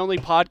 this is the only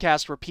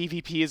podcast where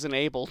PvP is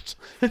enabled.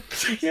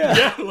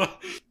 Yeah.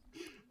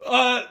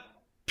 Yeah.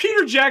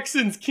 Peter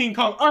Jackson's King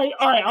Kong. All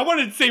right. I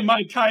wanted to say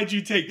my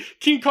kaiju take.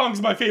 King Kong's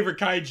my favorite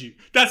kaiju.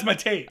 That's my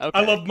take. Okay.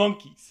 I love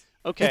monkeys.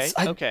 Okay,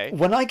 I- okay.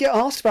 When I get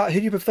asked about who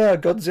do you prefer,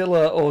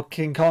 Godzilla or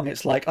King Kong,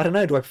 it's like, I don't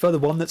know, do I prefer the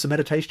one that's a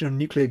meditation on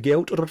nuclear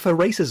guilt, or do I prefer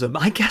racism?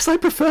 I guess I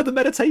prefer the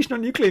meditation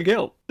on nuclear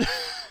guilt.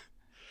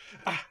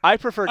 I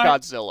prefer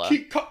Godzilla.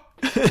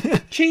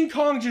 King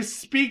Kong just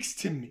speaks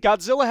to me.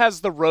 Godzilla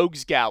has the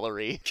rogues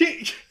gallery.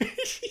 King,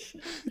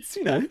 It's,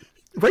 you know,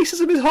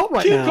 racism is hot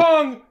right King now.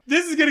 Kong,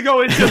 this is going to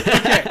go into...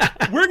 Okay,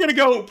 we're going to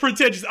go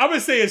pretentious. I'm going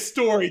to say a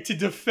story to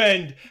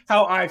defend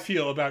how I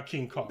feel about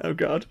King Kong. Oh,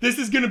 God. This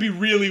is going to be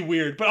really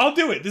weird, but I'll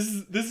do it. This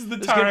is the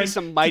There's time gonna be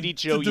some Mighty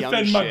Joe to Young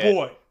defend my shit.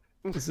 boy.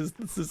 This is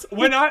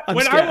When I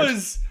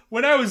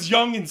scared. was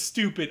young and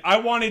stupid, I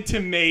wanted to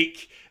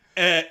make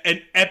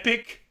an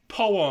epic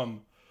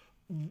poem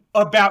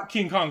about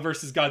King Kong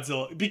versus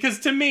Godzilla, because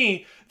to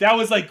me that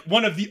was like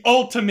one of the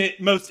ultimate,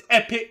 most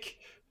epic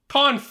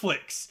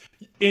conflicts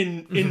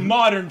in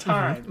modern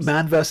times.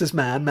 man versus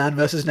man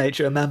versus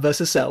nature, man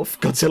versus self,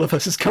 Godzilla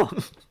versus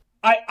Kong.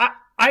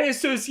 I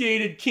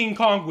associated King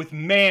Kong with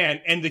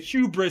man and the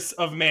hubris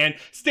of man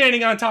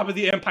standing on top of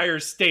the Empire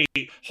State,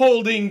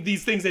 holding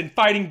these things and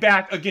fighting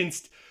back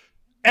against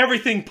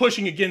everything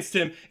pushing against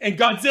him, and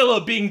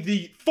Godzilla being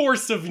the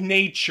force of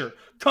nature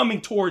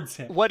coming towards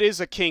him. What is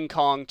a King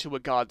Kong to a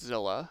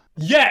Godzilla?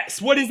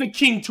 Yes, what is a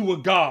king to a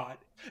god?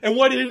 And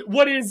what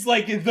is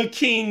like the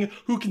king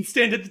who can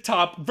stand at the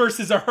top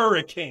versus a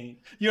hurricane?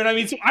 You know what I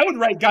mean? So I would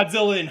write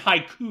Godzilla in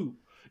haiku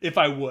if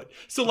I would.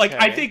 So like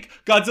I think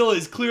Godzilla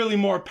is clearly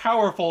more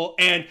powerful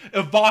and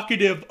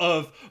evocative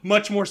of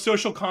much more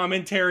social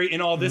commentary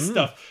and all this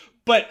stuff.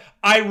 But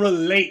I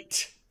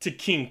relate to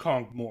King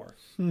Kong more.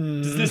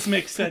 Does this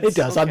make sense? It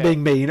does. I'm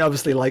being mean.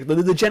 Obviously, like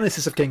the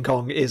genesis of King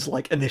Kong is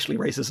like initially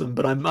racism,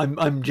 but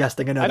I'm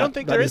jesting. I know. I don't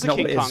think there is a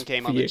King Kong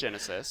game on the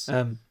Genesis.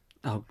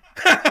 Oh,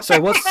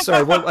 sorry.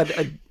 What?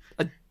 I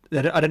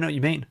don't know what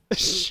you mean.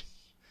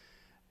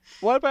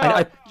 What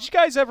about? Did you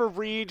guys ever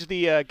read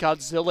the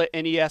Godzilla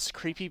NES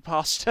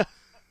creepypasta?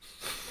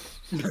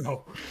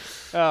 No.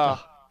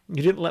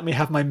 You didn't let me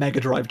have my Mega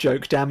Drive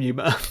joke. Damn you,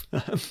 Murph.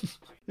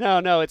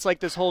 No, it's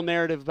like this whole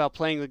narrative about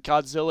playing the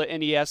Godzilla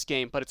NES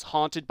game, but it's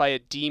haunted by a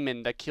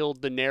demon that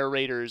killed the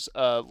narrator's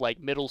like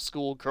middle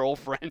school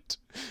girlfriend.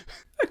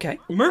 Okay.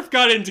 Murph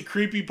got into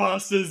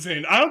creepypastas,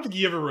 and I don't think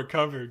he ever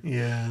recovered.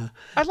 Yeah.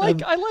 I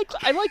like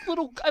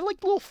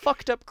little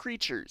fucked up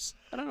creatures.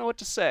 I don't know what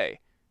to say.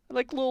 I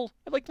like little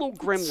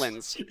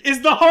gremlins.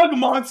 Is the hug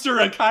monster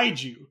a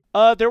kaiju?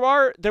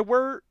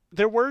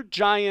 There were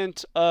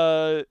giant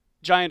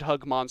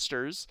hug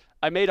monsters.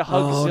 I made a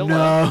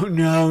Hugzilla.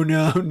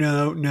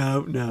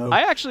 No.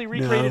 I actually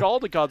recreated all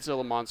the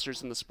Godzilla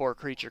monsters in the Spore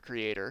Creature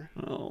Creator.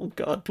 Oh,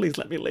 God, please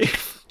let me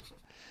leave.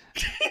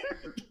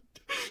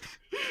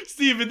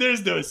 Steven,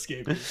 there's no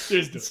escape.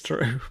 It's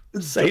true.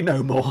 Say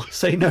no more.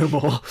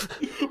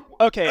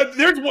 Okay.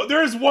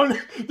 There's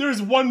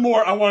one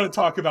more I want to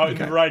talk about in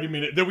the Variety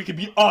Minute. Then we can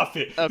be off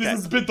it. Okay. This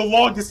has been the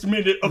longest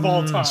minute of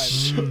all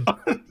time.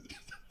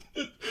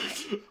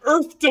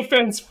 Earth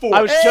Defense Force.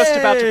 I was just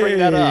about to bring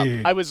that up.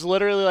 I was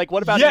literally like,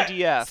 what about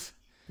EDF?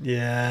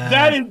 Yeah.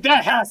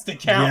 That has to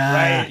count,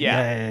 right?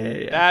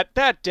 Yeah.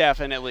 That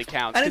definitely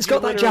counts. And it's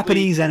got that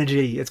Japanese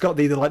energy. It's got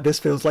the like, this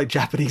feels like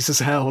Japanese as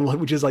hell, like,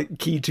 which is like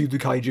key to the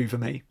kaiju for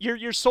me.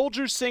 Your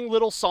soldiers sing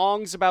little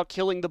songs about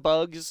killing the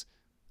bugs.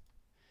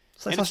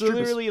 So and it's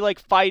literally like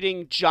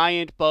fighting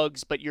giant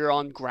bugs, but you're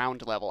on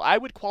ground level. I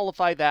would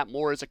qualify that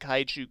more as a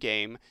kaiju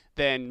game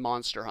than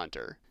Monster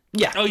Hunter.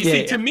 Yeah. Oh, you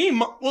see, to me,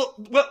 well,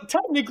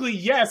 technically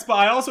yes, but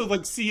I also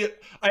like see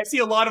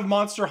a lot of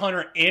Monster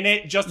Hunter in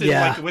it, just as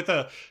like with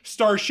a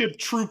Starship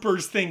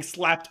Troopers thing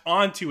slapped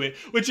onto it,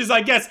 which is,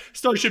 I guess,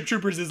 Starship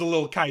Troopers is a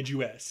little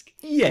kaiju-esque.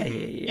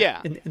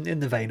 Yeah. In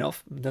the vein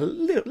of the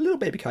little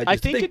baby kaiju. I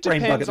think it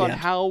depends on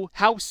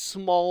how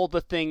small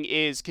the thing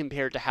is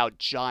compared to how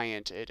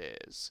giant it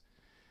is.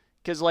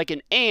 Because like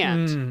an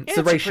ant,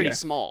 it's pretty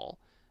small.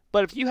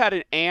 But if you had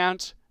an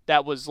ant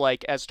that was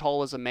like as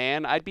tall as a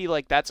man, I'd be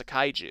like, that's a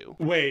kaiju.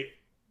 Wait,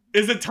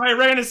 is a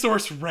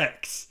Tyrannosaurus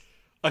Rex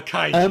a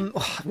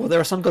kaiju? Well, there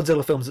are some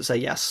Godzilla films that say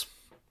yes.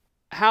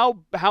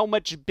 How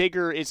much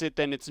bigger is it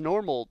than its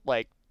normal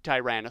like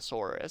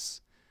Tyrannosaurus?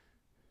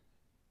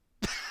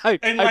 I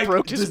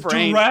broke his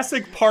brain. Does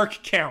Jurassic Park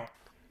count?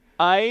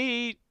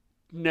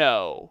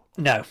 No.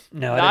 No,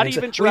 not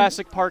even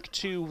Jurassic Park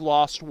 2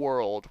 Lost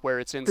World, where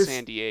it's in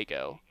San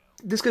Diego.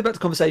 This goes back to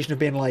the conversation of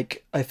being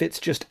like, if it's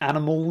just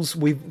animals,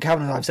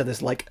 Calvin and I have said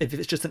this, like, if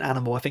it's just an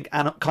animal, I think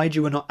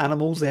kaiju are not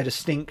animals, they're a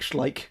distinct,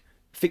 like,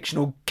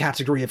 fictional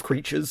category of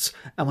creatures,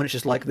 and when it's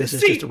just like, this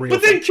is just a real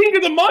but then King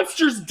of the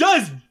Monsters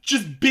does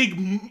just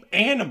big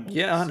animals.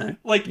 Yeah, I know.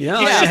 Like, it's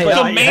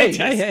a mantis.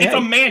 It's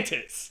a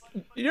mantis.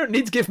 You don't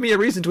need to give me a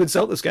reason to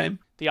insult this game.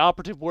 The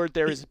operative word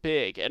there is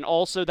big, and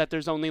also that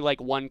there's only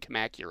like one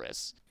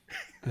Kamacuras.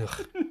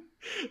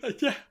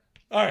 Yeah.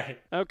 All right.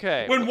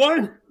 Okay. When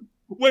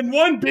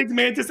one big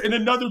mantis and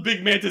another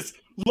big mantis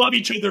love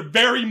each other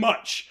very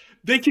much,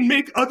 they can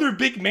make other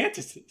big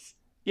mantises.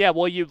 Yeah,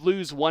 well, you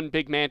lose one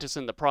big mantis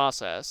in the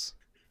process.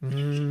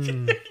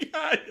 Yeah,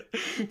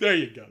 there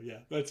you go. Yeah,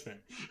 that's fair.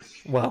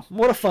 Well,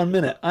 what a fun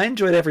minute. I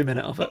enjoyed every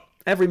minute of it.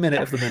 Every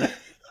minute of the minute.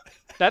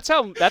 That's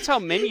how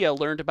Minya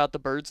learned about the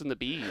birds and the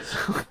bees.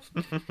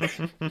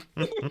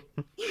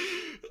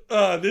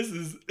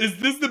 Is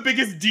this the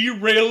biggest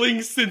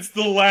derailing since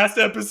the last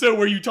episode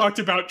where you talked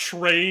about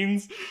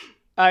trains?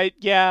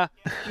 Yeah,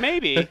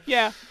 maybe.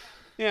 Yeah.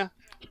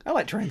 I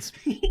like trains.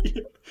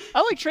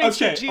 I like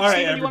trains. Okay, Steven,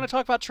 right, you want to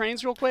talk about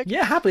trains real quick?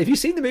 Yeah, happily. Have you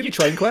seen the movie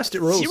Train Quest?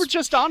 It rules. You were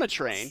just on a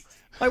train.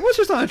 I was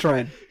just on a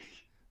train.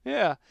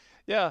 Yeah.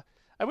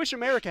 I wish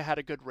America had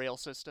a good rail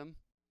system.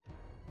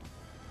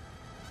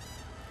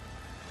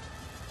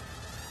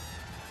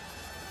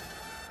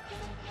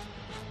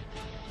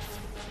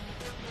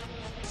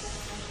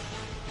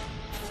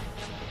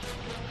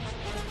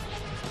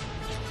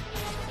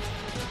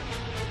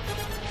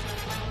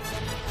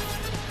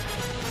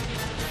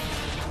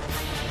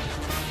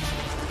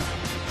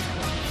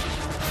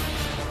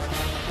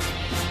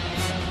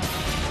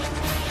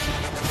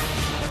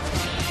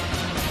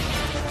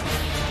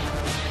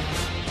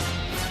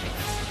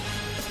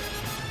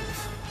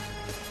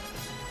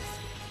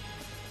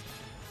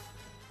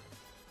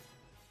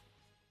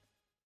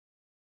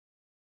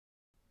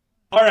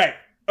 All right.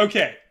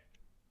 Okay.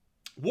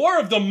 War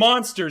of the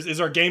Monsters is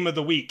our game of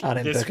the week I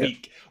didn't this pick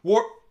it.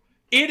 week.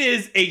 It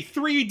is a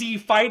 3D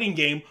fighting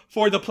game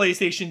for the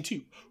PlayStation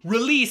 2.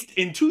 Released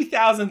in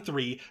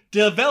 2003,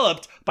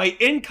 developed by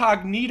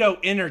Incognito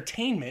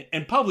Entertainment,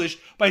 and published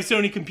by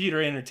Sony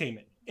Computer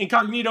Entertainment.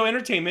 Incognito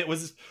Entertainment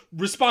was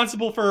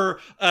responsible for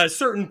a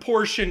certain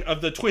portion of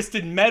the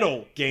Twisted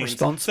Metal games.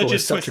 Responsible such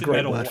as is such a Twisted great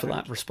Metal word for 1.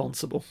 that.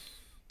 Responsible.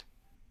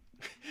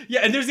 Yeah,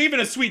 and there's even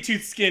a Sweet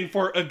Tooth skin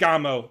for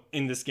Agamo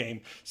in this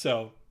game.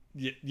 So,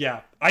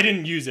 yeah. I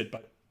didn't use it,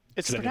 but...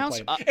 It's 'cause I didn't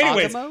pronounced play it.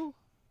 Anyways, Agamo?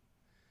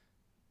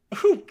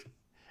 who...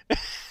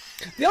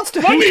 The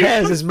answer to who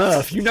cares is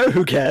Murph. You know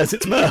who cares.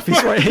 It's Murph.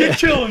 He's right You're here.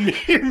 killing me,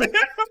 man.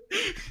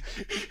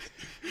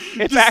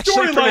 It's The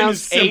actually storyline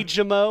pronounced is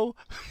Agamo.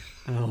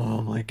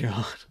 Oh my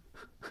god.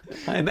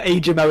 I'm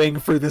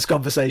age-emoing through this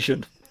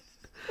conversation.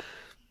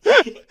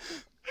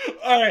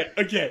 Alright,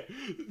 okay.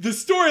 The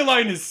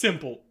storyline is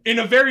simple. In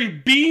a very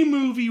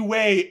B-movie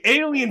way,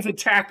 aliens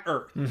attack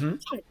Earth.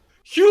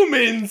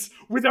 Humans,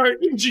 with our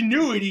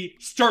ingenuity,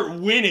 start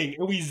winning,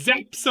 and we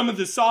zap some of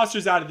the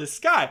saucers out of the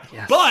sky.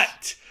 Yes.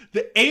 But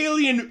the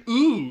alien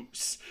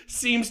ooze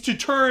seems to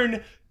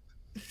turn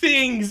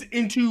things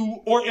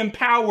into or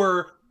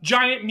empower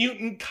giant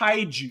mutant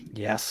kaiju.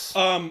 Yes.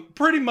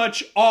 Pretty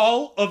much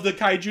all of the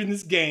kaiju in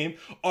this game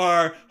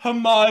are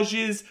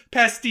homages,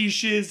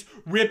 pastiches,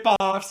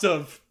 rip-offs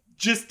of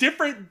just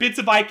different bits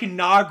of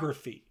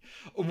iconography.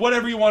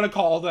 Whatever you want to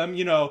call them,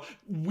 you know,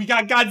 we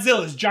got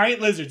Godzillas, giant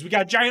lizards, we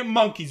got giant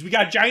monkeys, we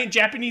got giant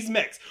Japanese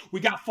mechs, we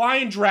got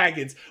flying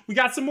dragons, we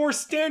got some more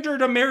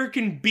standard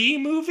American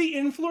B-movie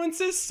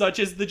influences, such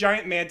as the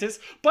giant mantis,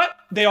 but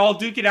they all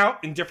duke it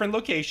out in different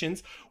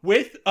locations,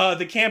 with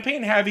the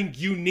campaign having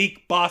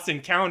unique boss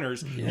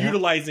encounters,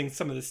 utilizing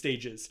some of the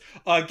stages.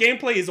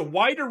 Gameplay is a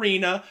wide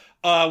arena,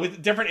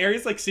 with different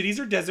areas like cities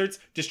or deserts,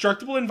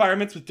 destructible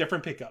environments with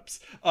different pickups.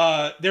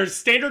 There's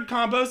standard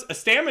combos, a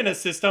stamina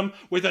system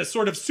with a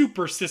sort of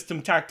super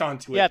system tacked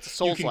onto it. Yeah, it's a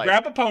Souls-like. You can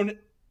grab opponent.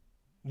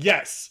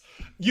 Yes.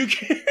 You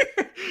can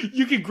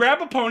you can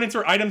grab opponents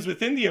or items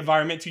within the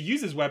environment to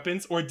use as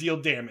weapons or deal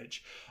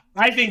damage.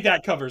 I think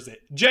that covers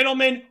it.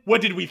 Gentlemen,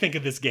 what did we think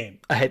of this game?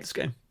 I hate this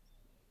game.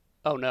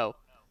 Oh no.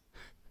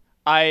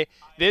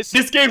 This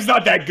game's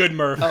not that good,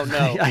 Murph. Oh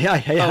no. I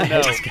hate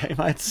no. this game.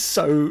 It's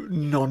so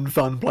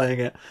non-fun playing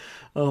it.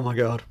 Oh my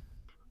god.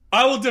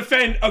 I will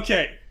defend.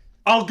 Okay,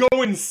 I'll go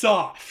in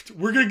soft.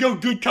 We're gonna go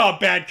good cop,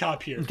 bad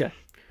cop here. Okay.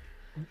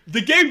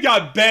 The game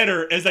got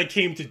better as I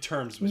came to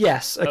terms with it.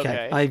 Yes,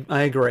 okay.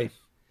 I agree.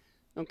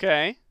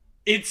 Okay.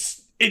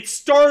 It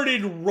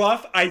started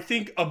rough. I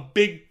think a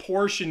big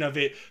portion of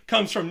it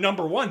comes from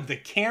number one, the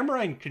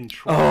camera and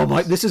controls. Oh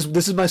my! This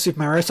is my Super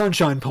Mario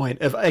Sunshine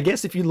point. I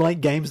guess if you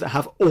like games that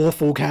have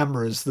awful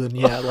cameras, then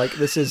yeah, like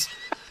this is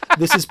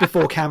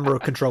before camera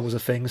control was a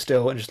thing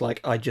still, and just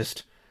like I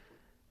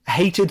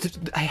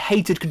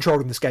hated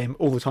controlling this game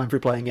all the time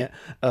through playing it.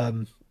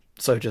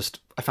 So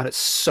just I found it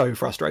so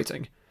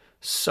frustrating,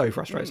 so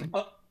frustrating.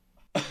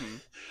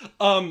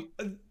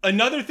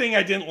 Another thing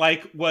I didn't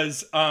like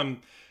was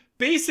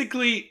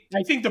basically,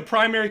 I think the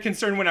primary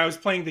concern when I was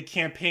playing the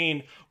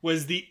campaign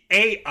was the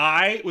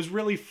AI was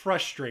really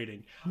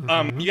frustrating.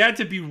 You had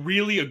to be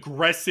really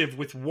aggressive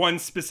with one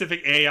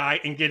specific AI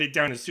and get it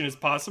down as soon as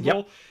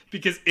possible.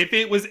 Because if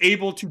it was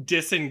able to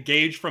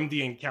disengage from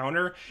the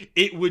encounter,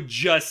 it would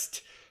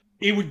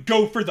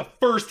go for the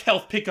first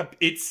health pickup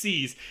it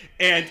sees.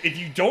 And if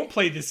you don't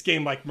play this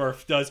game like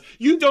Murph does,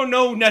 you don't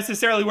know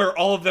necessarily where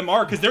all of them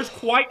are because there's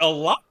quite a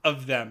lot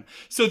of them.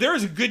 So there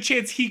is a good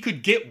chance he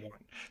could get one.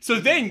 So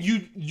then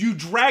you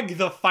drag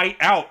the fight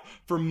out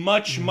for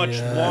much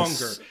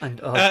longer.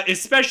 And,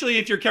 especially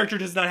if your character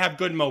does not have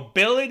good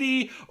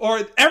mobility,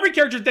 or every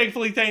character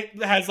thankfully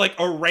has like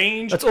a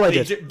range. That's all I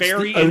They did.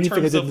 vary The only in thing I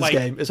terms did of in this like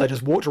game is I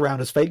just walked around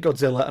as fake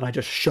Godzilla and I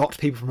just shot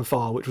people from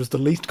afar, which was the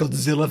least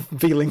Godzilla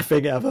feeling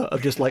thing ever.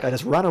 Of just like I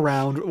just ran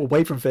around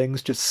away from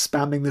things, just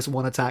spamming this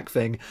one attack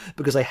thing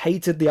because I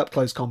hated the up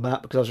close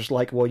combat because I was just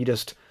like, well,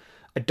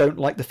 I don't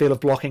like the feel of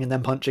blocking and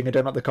then punching. I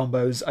don't like the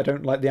combos. I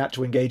don't like the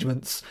actual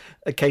engagements.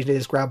 Occasionally I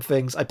just grab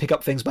things. I pick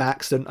up things by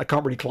accident. I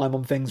can't really climb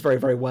on things very,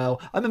 very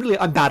well. I'm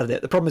bad at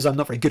it. The problem is I'm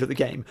not very good at the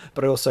game,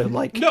 but I also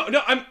like... No,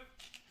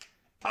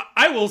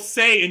 I will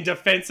say in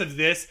defense of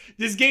this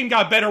game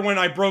got better when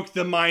I broke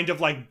the mind of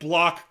like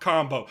block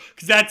combo.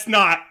 Because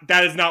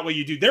that is not what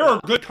you do. There are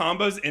good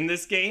combos in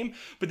this game,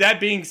 but that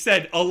being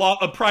said,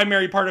 a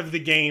primary part of the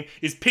game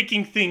is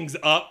picking things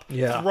up,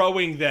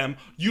 throwing them,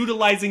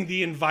 utilizing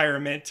the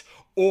environment,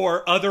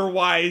 or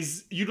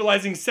otherwise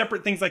utilizing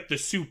separate things like the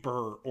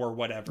super or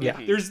whatever. Yeah.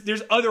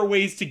 There's other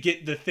ways to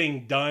get the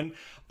thing done.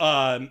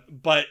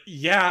 But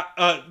yeah,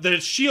 the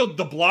shield,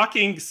 the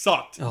blocking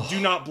sucked. Do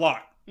not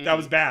block. That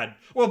was bad.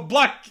 Well,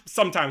 block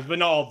sometimes, but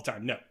not all the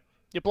time. No.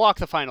 You block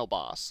the final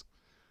boss.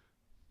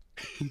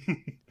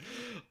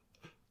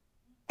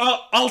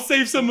 I'll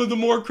save some of the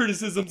more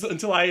criticisms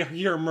until I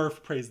hear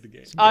Murph praise the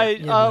game.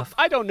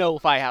 I don't know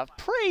if I have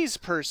praise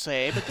per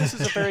se, but this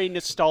is a very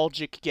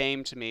nostalgic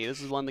game to me.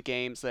 This is one of the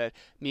games that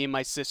me and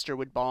my sister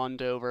would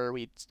bond over.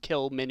 We'd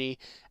kill many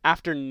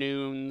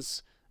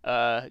afternoons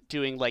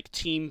doing like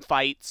team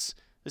fights.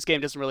 This game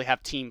doesn't really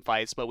have team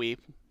fights, but we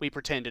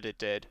pretended it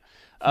did.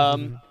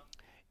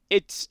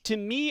 It's, to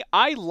me,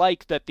 I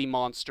like that the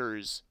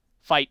monsters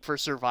fight for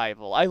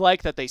survival. I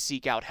like that they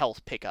seek out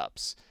health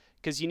pickups,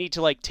 because you need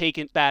to like take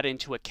that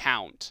into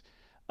account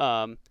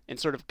and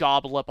sort of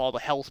gobble up all the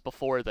health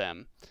before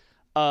them.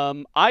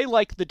 I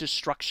like the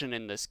destruction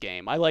in this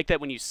game. I like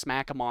that when you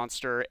smack a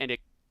monster and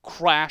it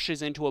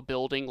crashes into a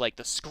building, like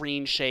the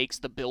screen shakes,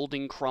 the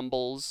building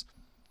crumbles,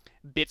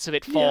 bits of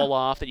it fall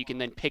off that you can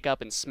then pick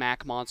up and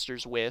smack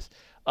monsters with.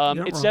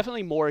 It's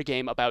definitely more a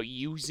game about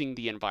using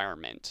the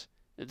environment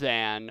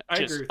than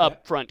just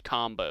upfront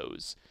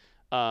combos.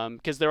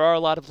 Because there are a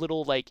lot of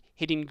little like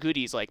hidden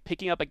goodies, like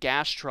picking up a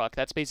gas truck.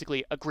 That's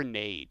basically a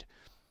grenade,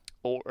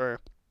 or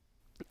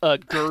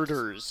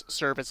girders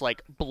serve as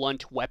like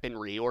blunt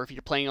weaponry. Or if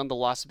you're playing on the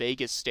Las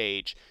Vegas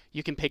stage,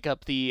 you can pick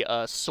up the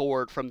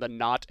sword from the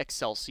Not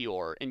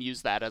Excelsior and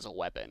use that as a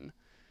weapon.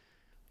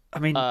 I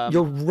mean,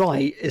 you're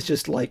right. It's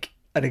just like,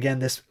 and again,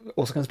 this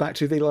also comes back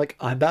to the like,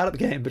 I'm bad at the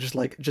game, but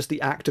just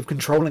the act of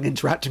controlling,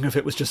 interacting with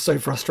it was just so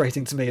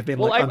frustrating to me. Of being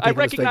like, I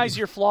recognize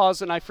your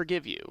flaws and I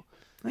forgive you.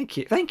 Thank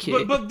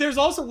you. But there's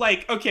also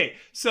like, okay,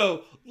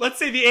 so let's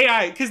say the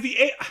AI, because the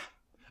AI,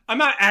 I'm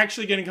not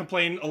actually going to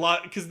complain a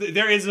lot, because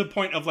there is a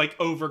point of like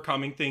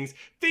overcoming things,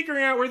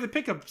 figuring out where the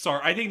pickups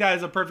are. I think that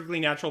is a perfectly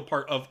natural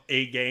part of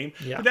a game.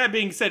 Yeah. But that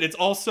being said, it's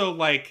also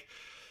like,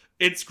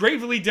 it's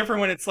gravely different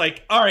when it's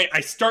like, all right,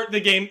 I start the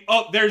game.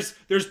 Oh, there's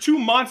two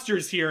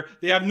monsters here.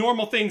 They have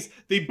normal things.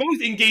 They both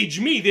engage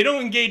me. They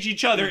don't engage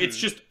each other. It's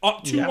just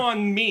two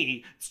on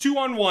me. It's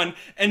 2-on-1.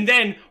 And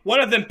then one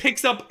of them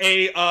picks up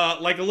a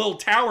like a little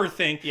tower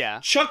thing. Yeah.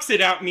 Chucks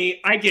it at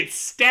me. I get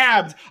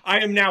stabbed. I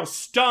am now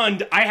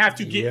stunned. I have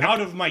to get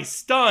out of my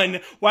stun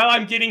while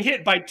I'm getting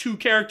hit by two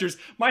characters.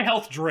 My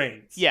health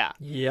drains. Yeah.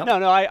 Yep.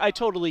 No, I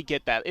totally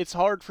get that. It's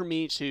hard for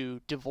me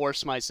to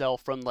divorce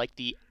myself from like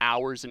the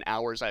hours and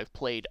hours I've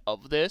played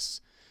of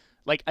this.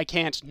 Like, I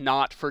can't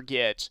not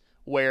forget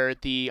where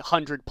the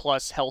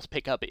 100+ health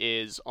pickup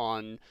is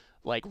on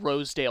like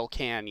Rosedale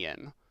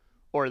Canyon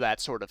or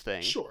that sort of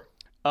thing. Sure.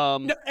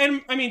 No,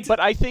 and I mean, but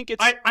I think it's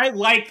I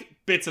like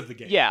bits of the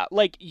game. Yeah,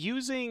 like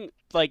using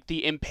like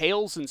the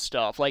impales and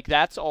stuff, like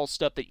that's all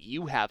stuff that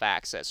you have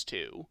access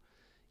to.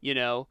 You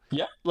know?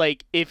 Yeah.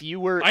 Like, if you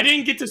were... I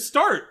didn't get to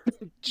start!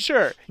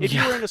 Sure. If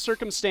you were in a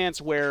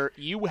circumstance where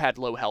you had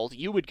low health,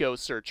 you would go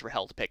search for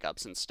health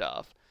pickups and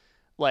stuff.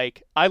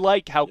 Like, I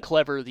like how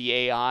clever the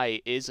AI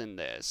is in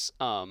this.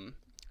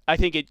 I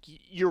think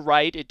you're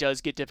right, it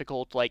does get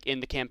difficult, like, in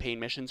the campaign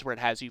missions where it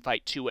has you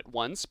fight two at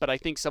once, but I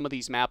think some of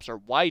these maps are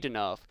wide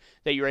enough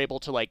that you're able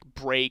to, like,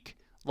 break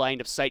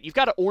line of sight. You've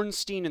got to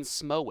Ornstein and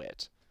Smo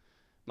it.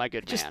 My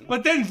good man.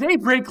 But then they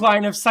break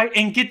line of sight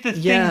and get the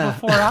thing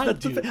before I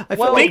do. I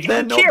feel like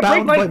they're not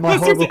bound by my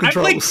horrible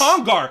controls. I played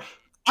Congar.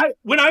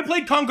 When I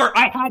played Congar,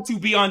 I had to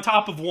be on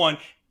top of one,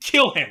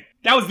 kill him.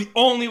 That was the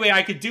only way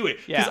I could do it.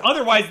 Because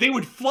otherwise they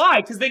would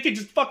fly, because they could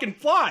just fucking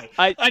fly.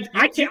 I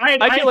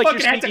feel like you're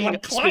speaking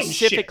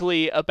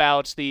specifically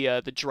about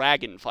the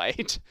dragon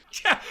fight.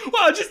 Yeah,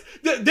 well, just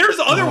there's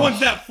other ones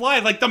that fly,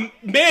 like the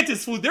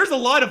mantis flew. There's a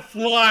lot of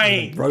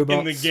flying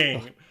in the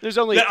game. There's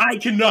only that I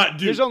cannot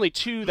do. There's only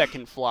two that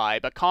can fly,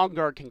 but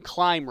Congar can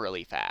climb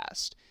really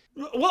fast.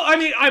 Well, I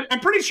mean, I'm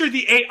pretty sure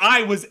the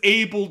AI was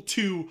able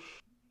to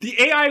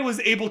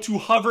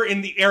hover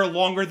in the air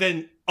longer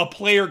than a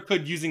player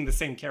could using the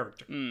same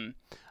character.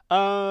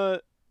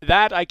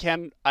 That I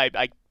can.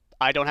 I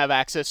don't have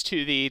access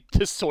to the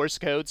source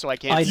code, so I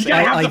can't say.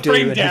 I do,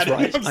 and he's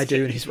right. I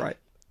do, and he's right.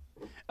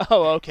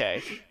 Oh,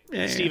 okay.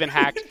 Yeah, Steven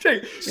hacked.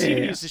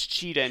 Steven used his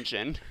cheat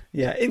engine.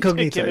 Yeah,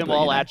 incognito. Give him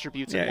all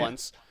attributes at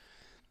once.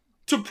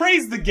 To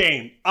praise the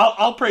game,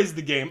 I'll praise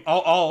the game.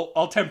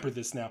 I'll temper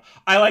this now.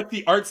 I like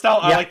the art style.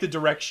 I like the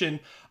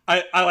direction.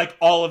 I like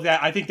all of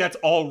that. I think that's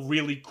all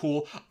really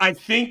cool. I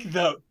think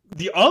the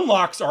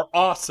unlocks are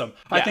awesome.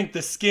 Yeah. I think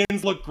the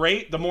skins look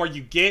great. The more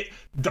you get,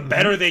 the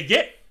better they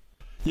get.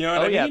 You know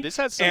what I mean? Oh yeah, this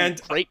has some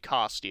great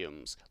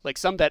costumes. Like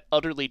some that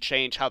utterly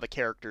change how the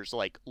characters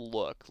like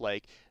look.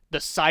 Like the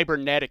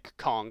cybernetic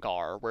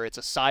Kongar, where it's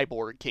a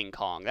cyborg King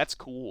Kong. That's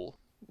cool.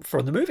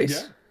 From the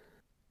movies.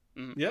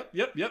 Yeah.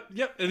 Yep.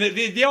 And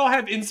they all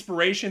have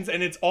inspirations,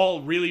 and it's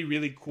all really,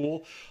 really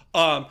cool.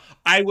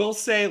 I will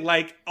say,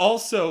 like,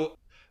 also,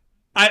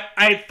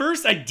 at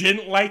first I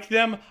didn't like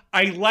them.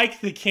 I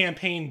like the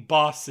campaign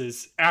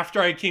bosses. After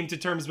I came to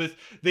terms with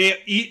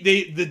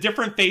the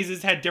different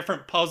phases had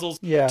different puzzles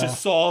to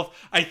solve.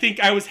 I think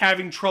I was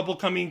having trouble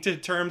coming to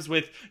terms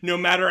with no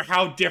matter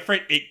how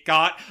different it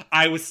got,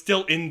 I was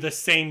still in the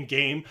same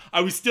game.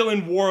 I was still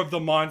in War of the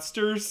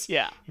Monsters.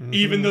 Yeah.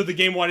 Even though the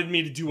game wanted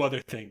me to do other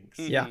things.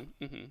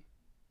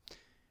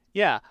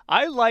 Yeah,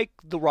 I like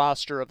the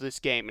roster of this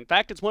game. In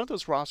fact, it's one of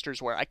those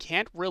rosters where I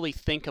can't really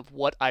think of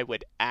what I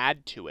would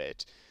add to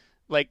it.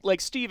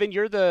 Like Steven,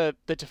 you're the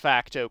de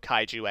facto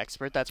kaiju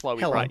expert. That's why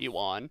we Hello. brought you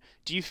on.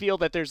 Do you feel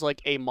that there's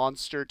like a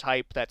monster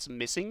type that's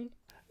missing?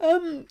 I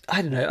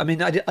don't know. I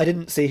mean, I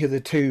didn't see who the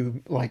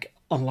two like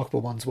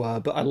unlockable ones were,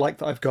 but I like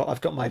that I've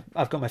got my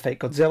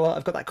fake Godzilla.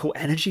 I've got that cool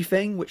energy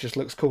thing, which just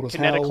looks cool as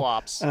hell.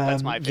 Kineticlops.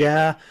 That's my favorite.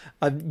 Yeah,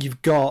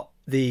 you've got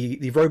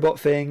the robot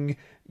thing.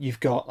 You've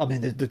got, I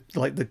mean,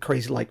 the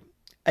crazy like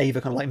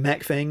Ava kind of like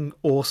mech thing.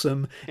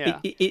 Awesome. Yeah.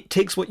 It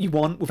ticks what you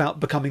want without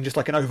becoming just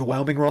like an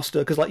overwhelming roster.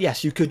 Because like,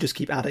 yes, you could just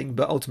keep adding,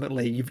 but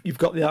ultimately you've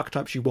got the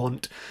archetypes you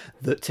want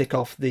that tick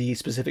off the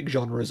specific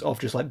genres of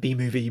just like B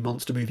movie,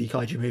 monster movie,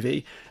 kaiju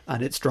movie,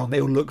 and it's strong.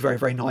 They all look very,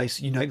 very nice.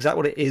 You know exactly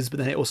what it is, but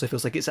then it also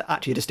feels like it's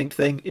actually a distinct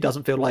thing. It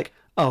doesn't feel like,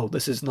 oh,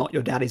 this is not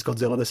your daddy's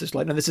Godzilla. This is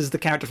like, no, this is the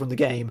character from the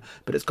game,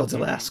 but it's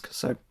Godzilla-esque.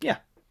 So yeah,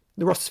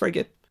 the roster's very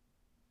good.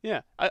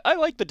 Yeah, I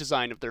like the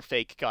design of their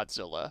fake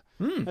Godzilla.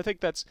 I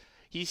think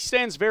he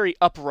stands very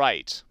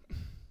upright,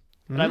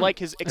 and I like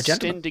his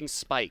extending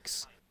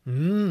spikes. I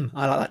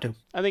like that too.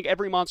 I think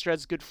every monster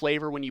has good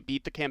flavor. When you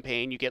beat the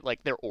campaign, you get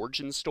like their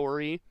origin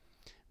story,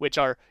 which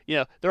are,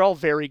 they're all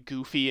very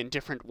goofy in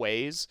different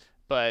ways,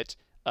 but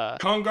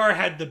Kongar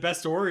had the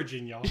best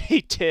origin, y'all.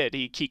 he did.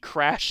 He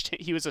crashed.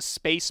 He was a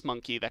space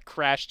monkey that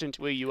crashed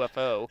into a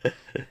UFO.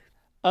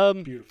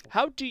 Beautiful.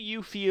 How do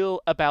you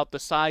feel about the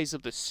size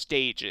of the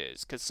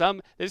stages? Because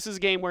this is a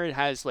game where it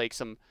has like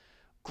some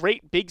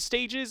great big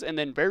stages and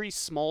then very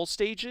small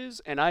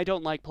stages, and I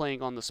don't like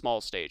playing on the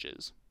small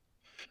stages.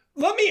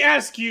 Let me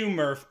ask you,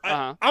 Murph.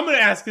 I'm going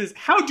to ask this.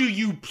 How do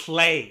you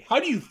play?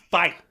 How do you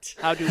fight?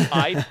 How do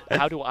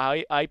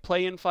I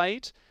play and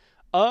fight?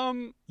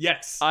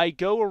 Yes. I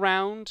go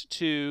around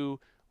to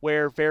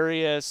where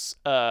various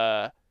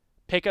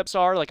pickups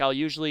are. Like I'll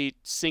usually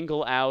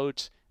single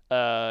out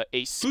a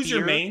spear. Who's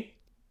your main?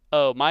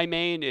 Oh, my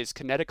main is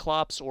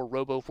Kineticlops or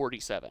Robo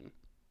 47.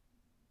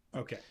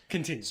 Okay,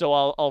 continue. So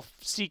I'll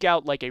seek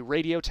out like a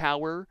radio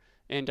tower,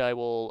 and I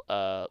will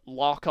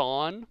lock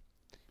on,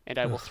 and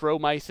I will throw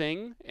my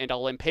thing, and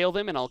I'll impale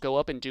them, and I'll go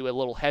up and do a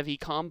little heavy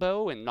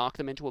combo and knock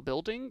them into a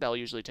building. That'll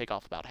usually take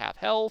off about half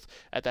health.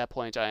 At that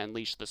point, I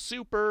unleash the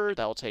super.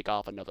 That'll take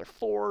off another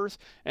fourth,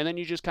 and then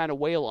you just kind of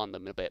wail on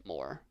them a bit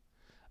more.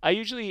 I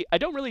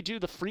don't really do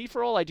the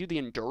free-for-all. I do the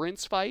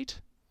endurance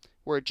fight,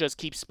 where it just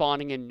keeps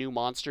spawning in new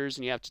monsters,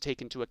 and you have to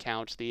take into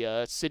account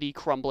the city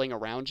crumbling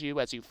around you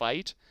as you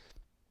fight.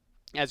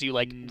 As you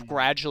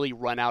gradually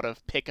run out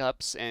of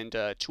pickups and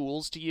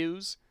tools to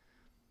use.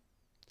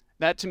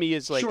 That to me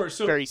is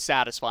very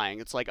satisfying.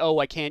 It's like, oh,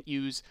 I can't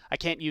use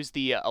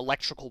the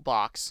electrical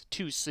box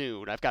too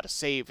soon. I've got to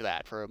save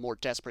that for a more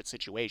desperate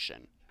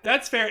situation.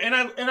 That's fair, and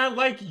I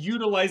like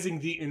utilizing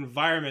the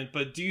environment.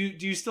 But do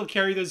you still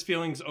carry those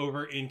feelings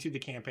over into the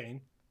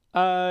campaign?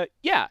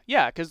 Yeah,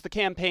 because the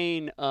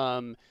campaign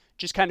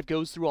just kind of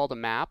goes through all the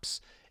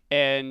maps,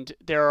 and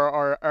there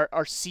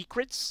are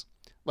secrets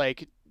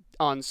like.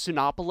 On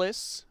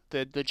Sunopolis,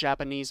 the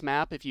Japanese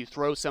map, if you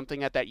throw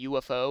something at that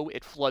UFO,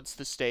 it floods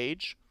the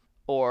stage.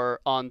 Or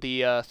on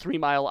the 3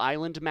 Mile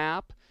Island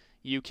map,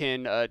 you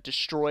can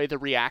destroy the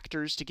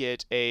reactors to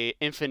get a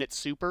infinite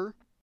super.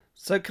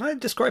 So can I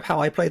describe how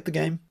I played the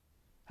game?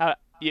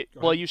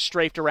 You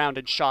strafed around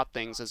and shot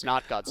things as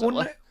not Godzilla.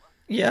 Well,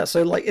 yeah,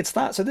 so like it's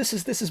that. So this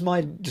is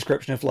my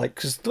description of like,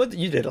 because what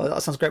you did,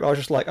 that sounds great. But I was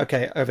just like,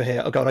 okay, over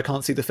here. Oh god, I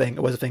can't see the thing.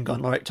 Where's the thing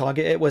gone? All right,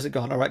 target it. Where's it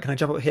gone? All right, can I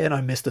jump up here? And I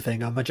missed the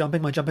thing. Am I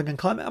jumping? Am I jumping and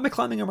climbing? Am I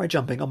climbing? Am I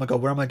jumping? Oh my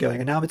god, where am I going?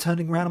 And now I'm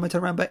turning around. Am I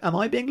turning around? But am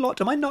I being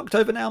locked? Am I knocked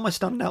over now? Am I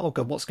stunned now? Oh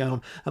god, what's going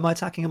on? Am I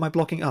attacking? Am I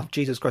blocking? Oh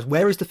Jesus Christ,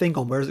 where is the thing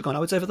gone? Where is it gone?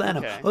 Oh, it's over there now.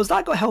 Okay. Oh, has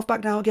that got health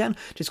back now again?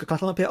 Just can I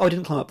climb up here? Oh, I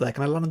didn't climb up there.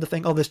 Can I land on the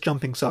thing? Oh, this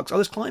jumping sucks. Oh,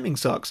 this climbing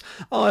sucks.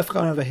 Oh, I've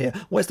gone over here.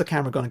 Where's the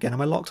camera gone again?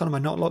 Am I locked on? Am I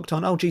not locked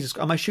on? Oh Jesus,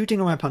 am I shooting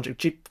or am I punching?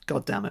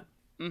 God damn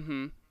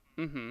it.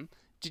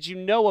 Did you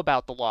know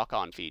about the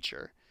lock-on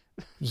feature?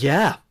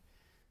 Yeah.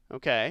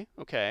 Okay.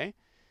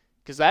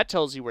 Because that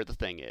tells you where the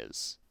thing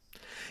is.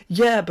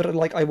 Yeah, but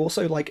like I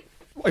also like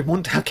I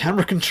want to have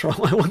camera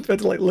control. I want to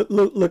like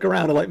look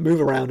around and like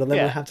move around, and then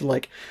I have to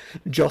like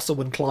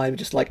jostle and climb.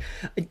 Just like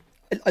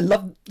I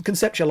love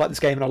conceptually. I like this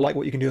game, and I like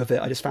what you can do with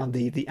it. I just found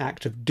the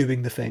act of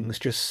doing the things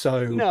just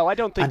so no. I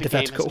don't think the game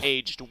antithetical. has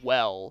aged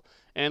well.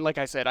 And like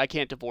I said, I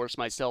can't divorce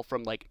myself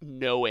from like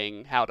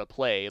knowing how to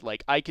play.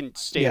 Like I can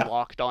stay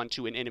locked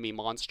onto an enemy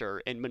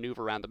monster and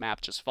maneuver around the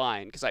map just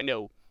fine because I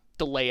know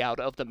the layout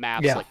of the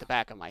maps like the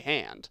back of my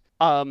hand.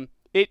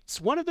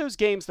 It's one of those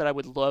games that I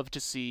would love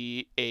to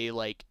see a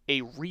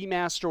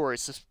remaster or a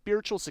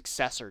spiritual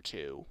successor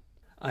to.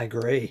 I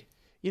agree.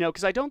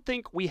 Because I don't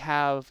think we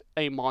have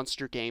a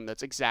monster game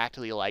that's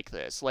exactly like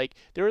this. Like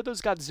there are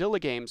those Godzilla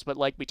games, but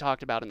like we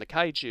talked about in the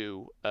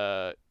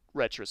Kaiju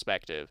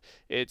retrospective,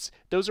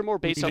 those are more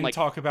based on like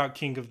talk about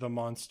King of the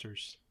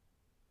Monsters.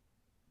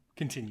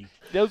 Continue.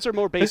 Those are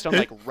more based on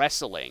like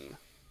wrestling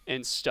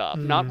and stuff,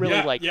 not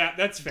really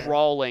that's fair.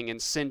 Brawling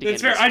and sending.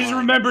 That's fair. I just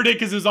remembered it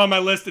because it was on my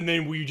list, and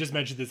then you just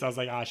mentioned this. I was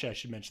like, I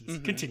should mention this.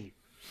 Continue.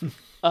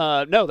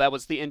 No, that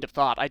was the end of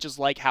thought. I just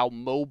like how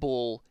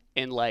mobile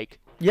and like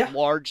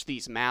large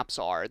these maps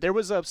are. There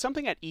was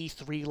something at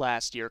E3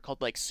 last year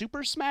called like Super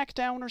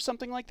Smackdown or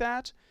something like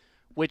that,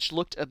 which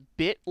looked a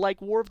bit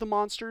like War of the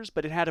Monsters,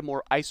 but it had a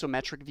more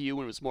isometric view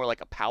and it was more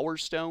like a Power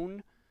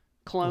Stone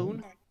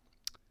clone.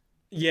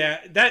 Yeah,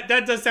 that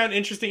does sound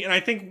interesting, and I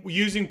think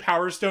using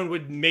Power Stone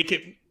would make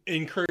it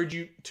encourage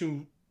you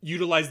to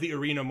utilize the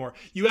arena more.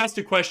 You asked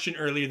a question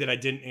earlier that I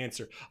didn't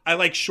answer. I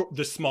like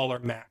the smaller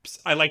maps.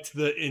 I liked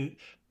the in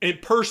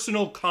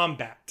personal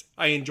combat.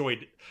 I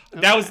enjoyed it.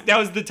 Okay. That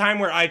was the time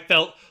where I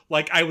felt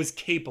like I was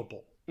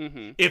capable.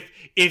 Mm-hmm.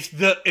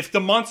 If the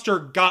monster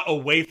got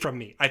away from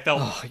me, I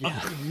felt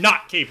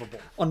not capable.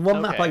 On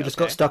one map, I just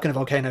got stuck in a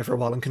volcano for a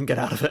while and couldn't get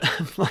out of it.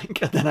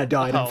 And then I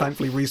died and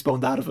thankfully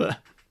respawned out of it.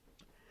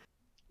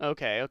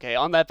 Okay.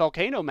 On that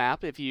volcano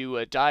map, if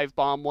you dive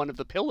bomb one of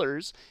the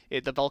pillars,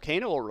 the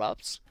volcano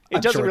erupts.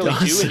 It doesn't really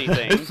do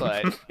anything,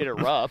 but it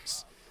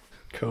erupts.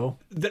 Cool.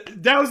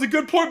 That was a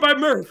good point by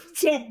Murph.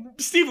 So,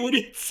 Steven, what do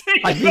you say?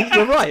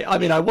 You're right. I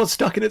mean, I was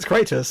stuck in its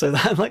crater, so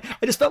that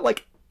I just felt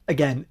like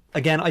again,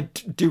 I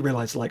do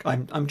realize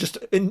I'm just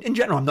in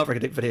general I'm not very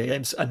good at video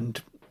games,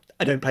 and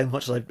I don't play them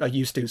much as I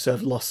used to, so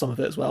I've lost some of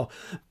it as well.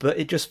 But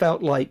it just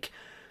felt like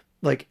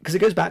because it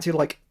goes back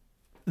to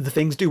the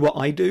things do what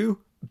I do,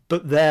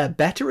 but they're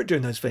better at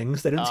doing those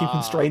things. They don't seem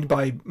constrained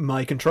by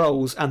my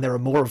controls, and there are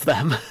more of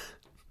them.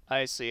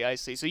 I see.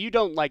 So you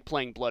don't like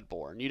playing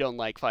Bloodborne. You don't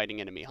like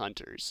fighting enemy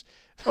hunters.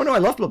 Oh no, I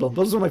love Bloodborne.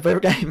 Those are my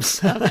favorite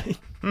games.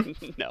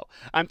 No,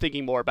 I'm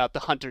thinking more about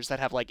the hunters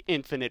that have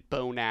infinite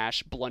bone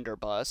ash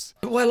blunderbuss.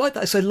 Well, I like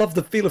that. So I love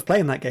the feel of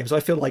playing that game. So I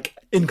feel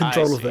in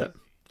control of it,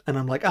 and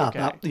I'm like, I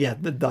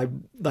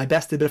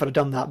bested. But if I'd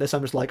done that, this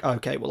I'm just like,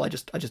 okay, well, I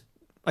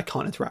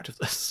can't interact with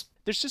this.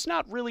 There's just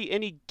not really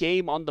any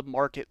game on the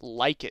market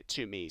like it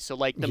to me. So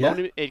the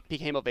moment it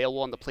became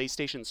available on the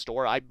PlayStation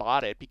Store, I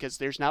bought it because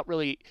there's not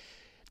really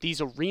these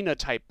arena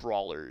type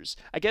brawlers.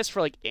 I guess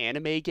for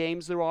anime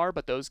games there are,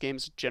 but those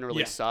games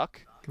generally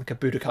suck. Like a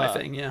Budokai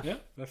thing, yeah. Yeah,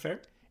 that's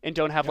fair. And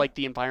don't have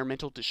the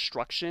environmental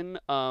destruction.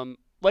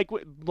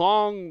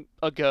 Long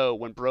ago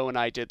when Bro and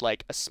I did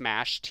a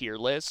Smash tier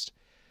list,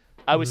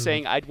 I was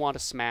saying I'd want to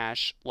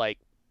Smash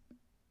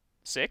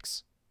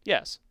 6.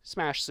 Yes,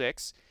 Smash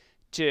 6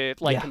 to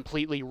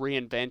completely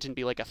reinvent and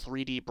be a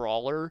 3D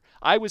brawler.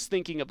 I was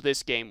thinking of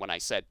this game when I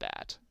said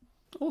that.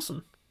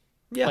 Awesome.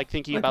 Yeah,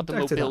 thinking about the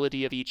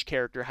mobility of each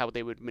character, how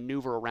they would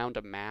maneuver around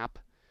a map.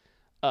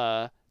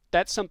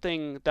 That's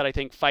something that I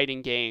think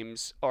fighting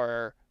games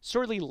are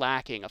sorely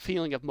lacking, a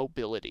feeling of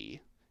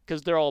mobility.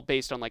 Because they're all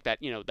based on that,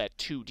 that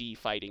 2D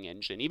fighting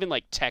engine. Even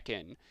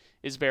Tekken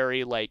is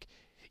very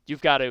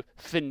you've got to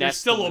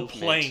finesse. There's still a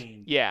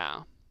plane.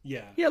 Yeah.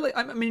 Yeah. Yeah,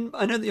 I mean,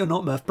 I know that you're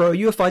not, Murph, bro. Are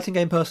you a fighting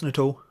game person at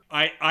all?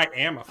 I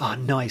am a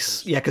fighting nice.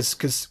 person. Yeah,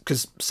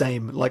 because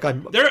same.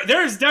 I'm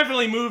there's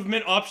definitely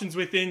movement options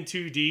within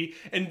 2D,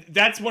 and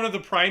that's one of the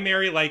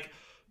primary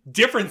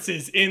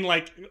differences in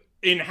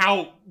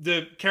how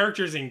the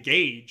characters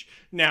engage.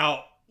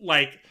 Now,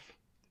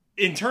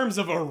 in terms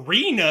of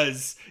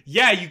arenas,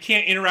 you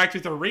can't interact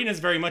with arenas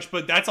very much,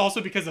 but that's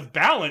also because of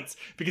balance,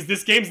 because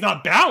this game's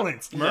not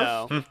balanced,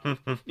 Murph. No.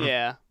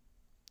 Yeah.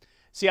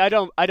 See, I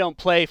don't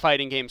play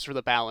fighting games for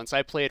the balance.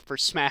 I play it for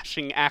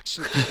smashing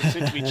action figures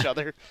into each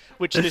other,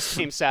 which this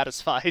game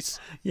satisfies.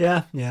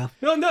 Yeah. No.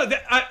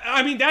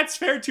 I mean, that's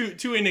fair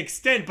to an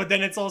extent, but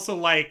then it's also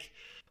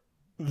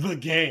the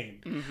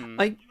game.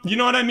 Mm-hmm. You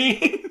know what I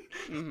mean?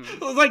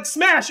 Mm-hmm.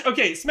 Smash.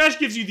 Okay, Smash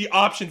gives you the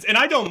options, and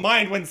I don't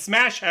mind when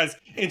Smash has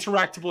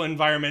interactable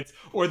environments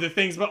or the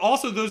things, but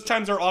also those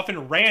times are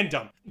often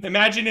random.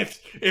 Imagine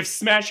if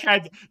Smash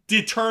had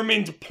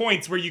determined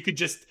points where you could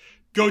just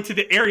go to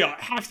the area.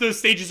 Half those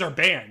stages are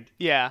banned.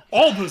 Yeah.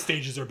 All those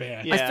stages are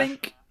banned. Yeah. I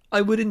think I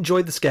would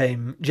enjoy this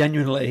game,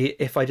 genuinely,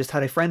 if I just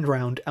had a friend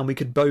around and we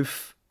could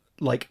both,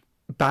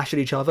 bash at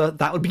each other.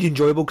 That would be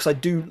enjoyable, because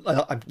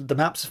the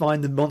map's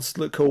fine, the monsters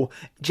look cool.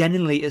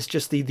 Genuinely, it's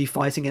just the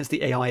fighting against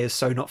the AI is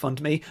so not fun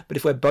to me. But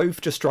if we're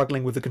both just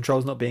struggling with the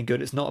controls not being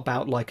good, it's not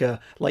about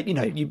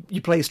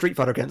you play Street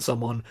Fighter against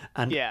someone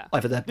and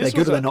either they're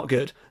good or they're not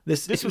good.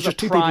 This was was just a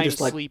two people prime just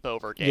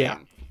sleepover game. Yeah.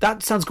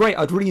 That sounds great.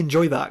 I'd really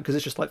enjoy that, because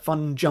it's just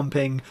fun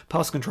jumping,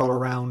 pass the controller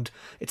around.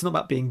 It's not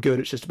about being good.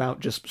 It's just about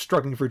just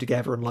struggling through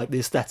together, and the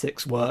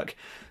aesthetics work.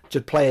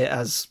 To play it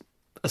as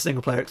a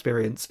single player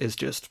experience is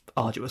just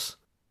arduous.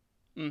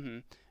 Mm-hmm.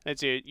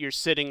 That's it. You're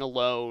sitting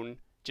alone,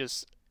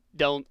 just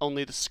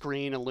only the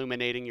screen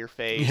illuminating your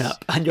face. Yeah,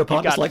 and your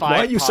partner's why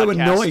are you so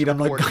annoyed? I'm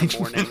like,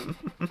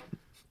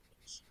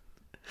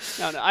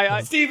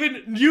 No,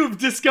 Steven, you've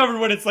discovered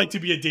what it's like to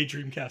be a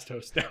Daydreamcast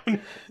host now.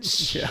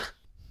 Yeah.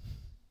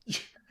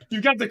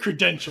 You've got the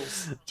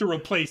credentials to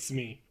replace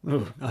me.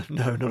 Oh,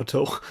 no, not at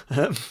all.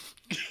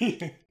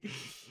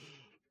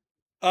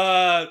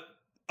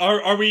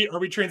 Are we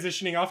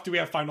transitioning off? Do we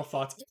have final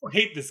thoughts? I don't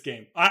hate this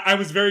game. I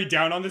was very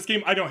down on this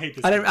game. I don't hate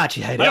this game. I don't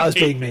actually hate it. I was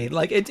being mean.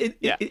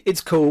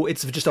 It's cool.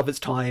 It's just of its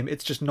time.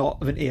 It's just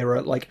not of an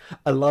era.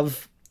 I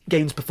love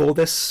games before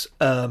this.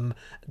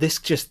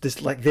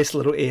 This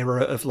little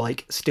era of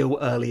still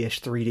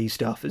early-ish 3D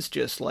stuff is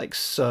just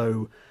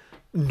so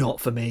not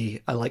for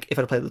me. I like if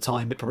I'd played at the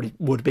time, it probably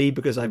would be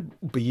because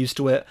I'd be used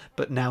to it.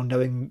 But now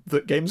knowing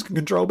that games can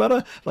control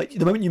better, like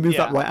the moment you move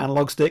that right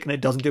analog stick and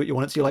it doesn't do what you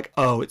want it to, you're like,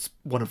 oh, it's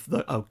one of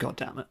the god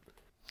damn it.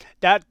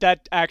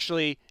 That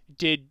actually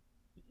did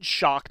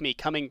shock me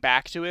coming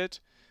back to it,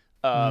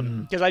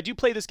 because I do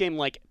play this game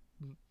like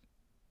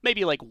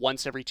maybe like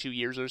once every 2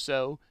 years or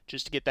so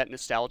just to get that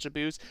nostalgia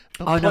boost.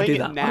 But I don't do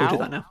playing that. I do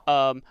that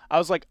now. I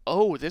was like,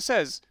 oh, this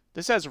has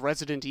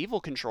Resident Evil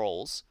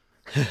controls.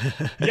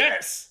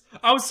 Yes,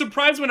 I was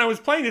surprised when I was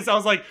playing this. I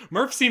was like,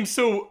 Murph seems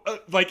so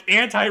like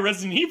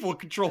anti-Resident Evil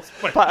controls.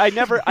 But I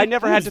never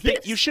had to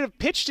think. You should have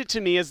pitched it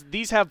to me as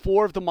these have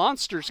War of the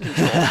Monsters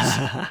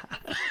controls.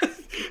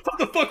 What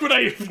the fuck would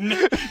I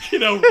even,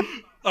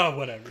 oh,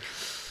 whatever.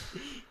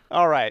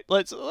 All right,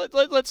 let's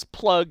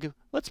plug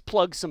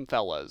some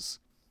fellas.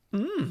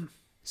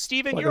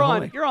 Steven, you're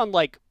on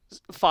like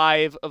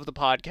 5 of the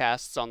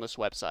podcasts on this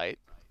website.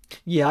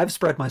 Yeah, I've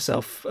spread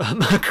myself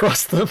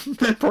across them,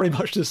 probably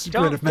much to the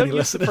chagrin of many don't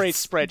use listeners. the phrase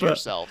 "spread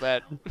yourself."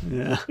 That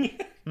yeah.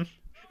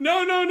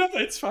 No,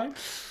 it's fine.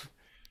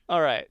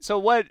 All right.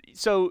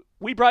 So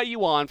we brought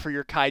you on for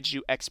your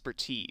kaiju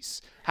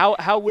expertise.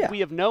 How would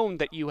we have known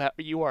that you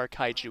are a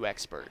kaiju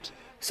expert?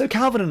 So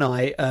Calvin and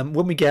I,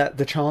 when we get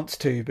the chance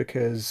to,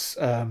 because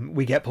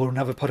we get pulled in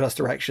other podcast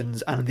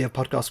directions, and the other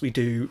podcasts we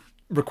do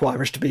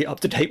require us to be up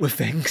to date with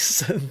things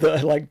that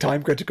are like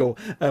time critical.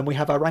 We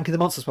have our Ranking the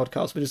Monsters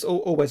podcast, which is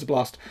always a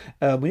blast.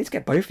 We need to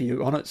get both of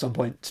you on at some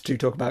point to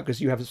talk about, because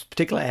you have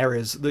particular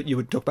areas that you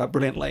would talk about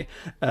brilliantly.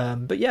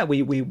 But yeah,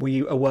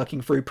 we are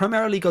working through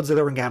primarily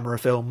Godzilla and Gamera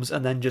films,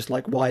 and then just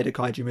like wider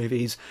kaiju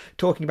movies,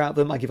 talking about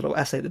them. I give a little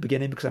essay at the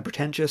beginning because I'm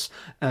pretentious.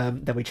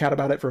 Then we chat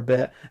about it for a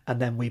bit,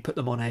 and then we put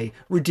them on a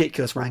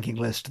ridiculous ranking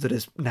list that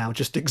is now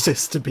just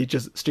exists to be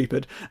just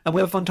stupid. And we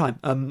have a fun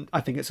time.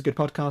 I think it's a good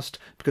podcast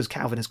because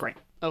Calvin is great.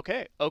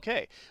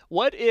 Okay.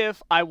 What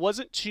if I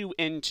wasn't too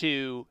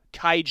into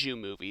kaiju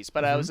movies,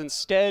 but I was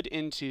instead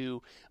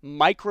into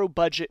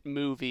micro-budget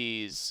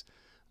movies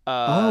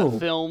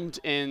filmed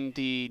in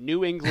the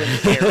New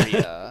England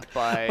area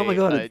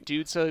by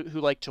dudes who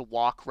like to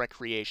walk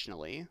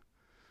recreationally?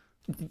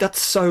 That's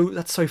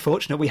so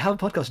fortunate. We have a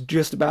podcast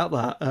just about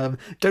that.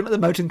 Don't Let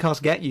the Motoncast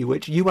Cast Get You,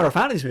 which you are a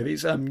fan of these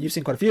movies. You've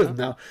seen quite a few of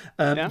them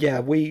now. Yeah,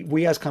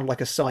 we as kind of like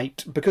a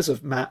site, because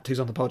of Matt, who's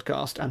on the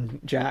podcast, and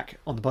Jack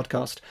on the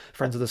podcast,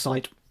 friends of the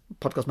site,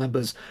 podcast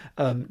members,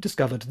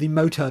 discovered the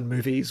Moturn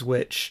movies,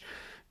 which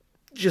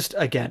just,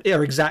 again,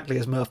 are exactly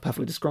as Murph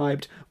perfectly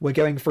described. We're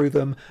going through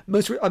them.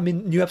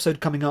 New episode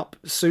coming up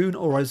soon,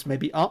 or as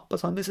maybe up by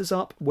the time this is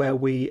up, where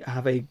we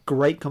have a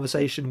great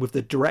conversation with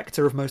the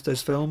director of most of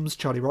those films,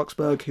 Charlie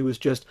Roxburgh, who was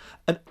just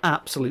an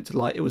absolute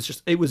delight.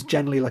 It was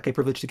generally like a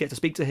privilege to get to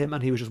speak to him,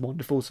 and he was just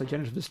wonderful, so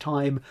generous of his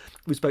time.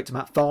 We spoke to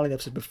Matt Farley the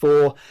episode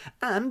before,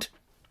 and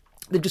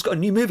they've just got a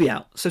new movie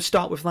out, so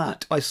start with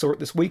that. I saw it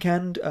this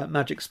weekend,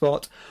 Magic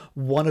Spot,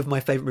 one of my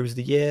favourite movies of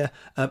the year.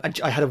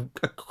 I had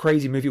a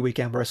crazy movie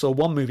weekend where I saw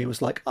one movie and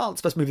was like, oh,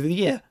 it's the best movie of the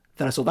year.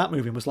 Then I saw that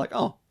movie and was like,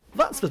 oh,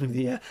 that's the best movie of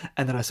the year.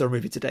 And then I saw a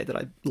movie today that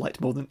I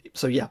liked more than...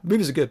 So yeah,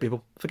 movies are good,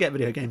 people. Forget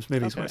video games,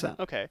 movies, where it's at.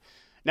 Okay.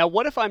 Now,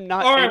 what if I'm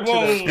not into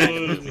those kind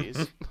of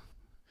movies?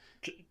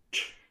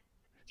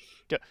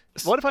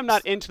 What if I'm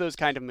not into those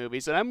kind of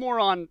movies, and I'm more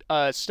on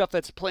stuff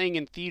that's playing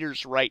in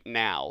theaters right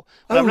now?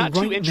 But I'm not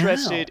too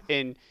interested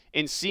in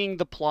seeing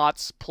the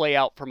plots play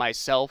out for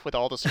myself with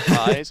all the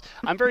surprise.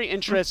 I'm very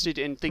interested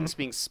in things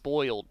being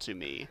spoiled to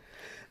me.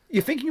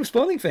 You're thinking of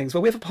spoiling things?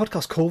 Well, we have a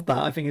podcast called that,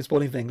 I think of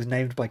spoiling things,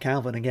 named by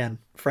Calvin, again,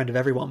 friend of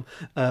everyone,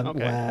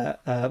 where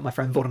my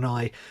friend Vaughn and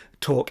I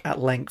talk at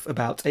length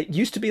about... It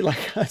used to be like...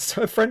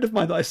 So a friend of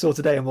mine that I saw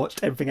today and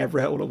watched Everything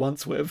Everywhere All at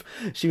Once with,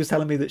 she was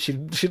telling me that she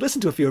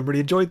listened to a few and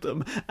really enjoyed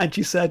them, and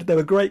she said they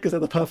were great because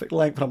they're the perfect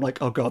length, and I'm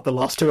like, oh god, the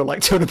last two are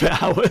like 2 and a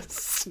bit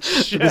hours.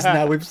 Because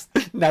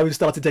now we've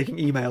started taking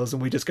emails,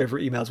 and we just go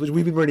through emails, which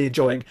we've been really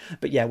enjoying.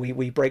 But yeah,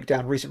 we break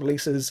down recent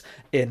releases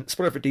in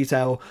spoiler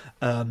detail,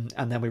 and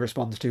then we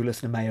respond to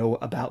listener mail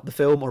about the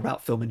film or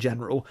about film in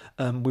general.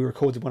 We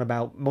recorded one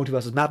about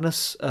Multiverse of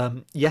Madness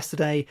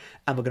yesterday,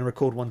 and we're going to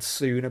record one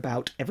soon about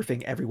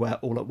Everything Everywhere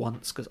All at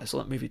Once, because I saw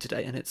that movie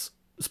today and it's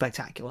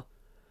spectacular.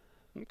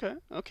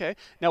 Okay.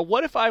 Now,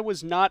 what if I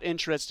was not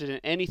interested in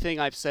anything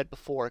I've said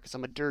before because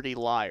I'm a dirty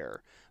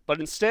liar, but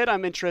instead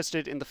I'm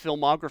interested in the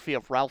filmography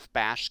of Ralph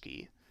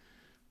Bakshi?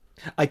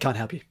 I can't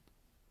help you.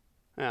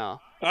 Oh.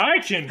 I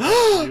can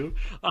help you.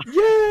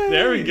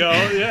 There we go.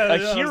 Yeah,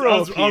 a hero I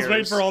was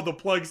waiting for all the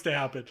plugs to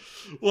happen.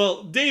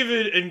 Well,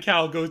 David and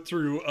Cal go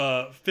through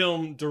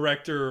film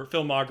director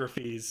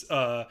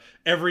filmographies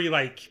every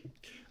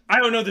I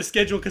don't know the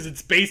schedule because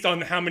it's based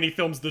on how many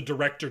films the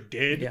director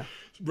did,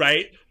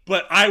 right?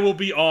 But I will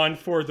be on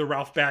for the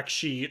Ralph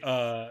Bakshi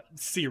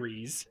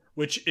series,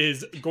 which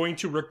is going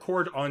to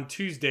record on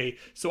Tuesday.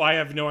 So I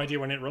have no idea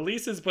when it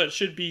releases, but it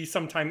should be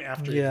sometime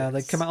after. Yeah,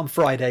 they come out on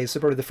Fridays, so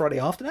probably the Friday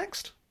after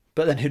next.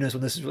 But then who knows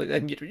when this is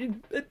released?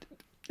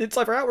 It's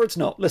either out or it's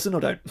not. Listen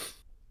or don't.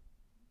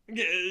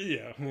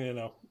 Yeah, you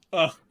know.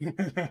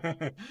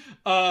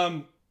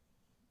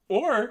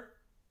 Or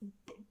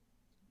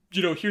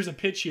here's a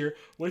pitch here.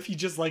 What if you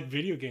just like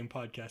video game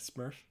podcasts,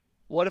 Smurf?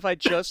 What if I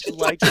just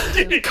liked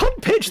You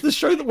can't pitch the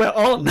show that we're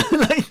on.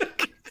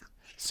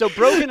 So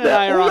Brogan and They're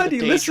I are on the already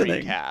Daydream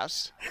listening.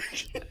 Cast,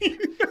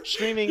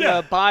 streaming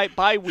Yeah.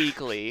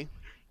 bi-weekly.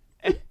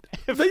 They're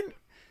really,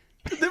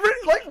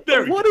 like,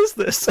 There we what is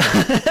this?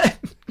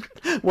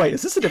 Wait,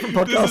 is this a different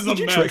podcast? This is a Did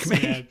you trick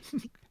mess, me?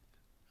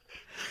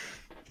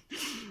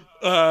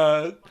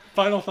 man.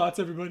 Final thoughts,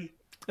 everybody.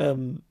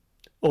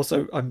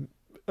 Also, I'm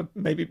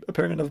maybe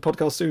appearing on another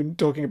podcast soon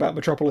talking about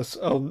Metropolis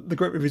on the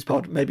Great Reviews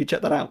Pod. Maybe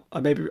check that out. I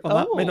may be on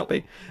that, may not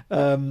be.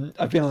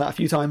 I've been on that a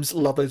few times.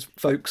 Love those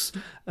folks.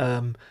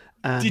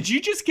 And Did you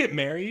just get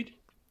married?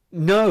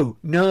 No,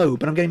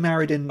 but I'm getting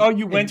married in. Oh,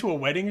 you went to a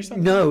wedding or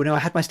something? No, I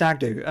had my stag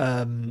do.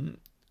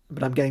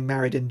 But I'm getting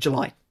married in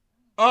July.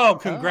 Oh,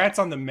 congrats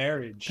on the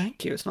marriage.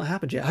 Thank you. It's not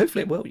happened yet.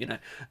 Hopefully it will,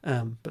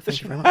 But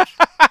thank you very much.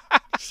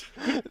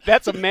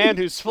 That's a man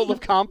who's full of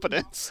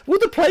confidence. Well,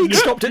 the plague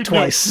stopped it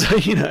twice, so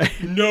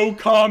No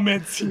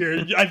comments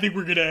here. I think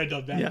we're gonna end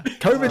on that. Yeah,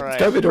 COVID All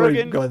right.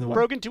 already going the way.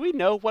 Brogan, do we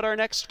know what our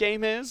next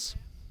game is?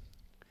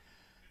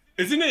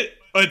 Isn't it?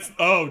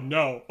 Oh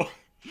no.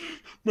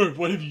 Murph,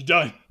 what have you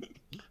done?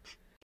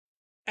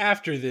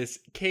 After this,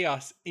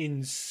 chaos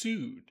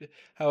ensued.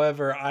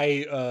 However,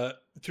 I,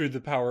 through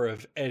the power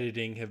of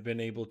editing, have been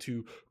able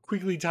to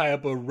quickly tie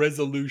up a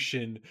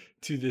resolution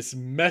to this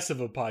mess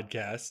of a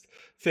podcast.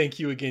 Thank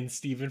you again,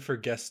 Stephen, for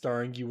guest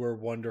starring. You were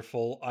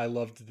wonderful. I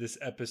loved this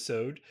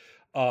episode.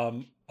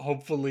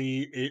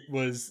 Hopefully it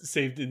was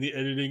saved in the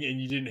editing and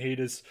you didn't hate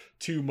us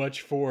too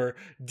much for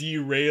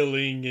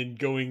derailing and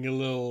going a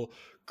little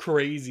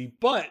crazy.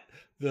 But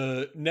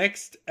the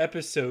next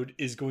episode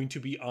is going to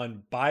be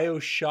on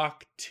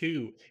BioShock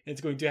 2.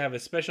 It's going to have a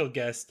special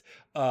guest,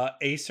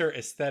 Acer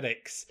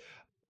Aesthetics,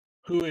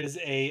 who is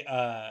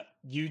a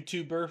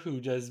YouTuber who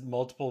does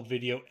multiple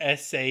video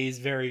essays,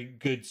 very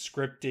good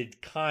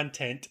scripted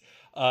content.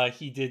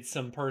 He did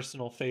some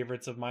personal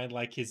favorites of mine,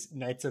 like his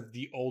Knights of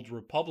the Old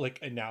Republic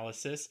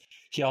analysis.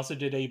 He also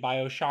did a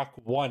BioShock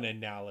 1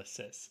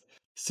 analysis.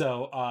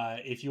 So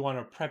if you want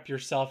to prep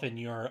yourself and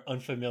you're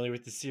unfamiliar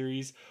with the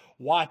series,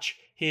 watch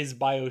his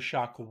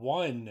BioShock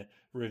 1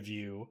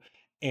 review,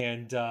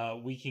 and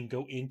we can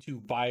go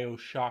into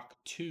BioShock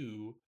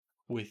 2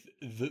 with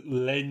the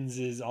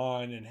lenses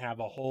on and have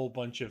a whole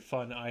bunch of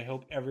fun. I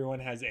hope everyone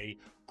has a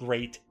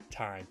great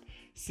time.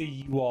 See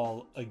you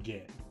all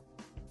again.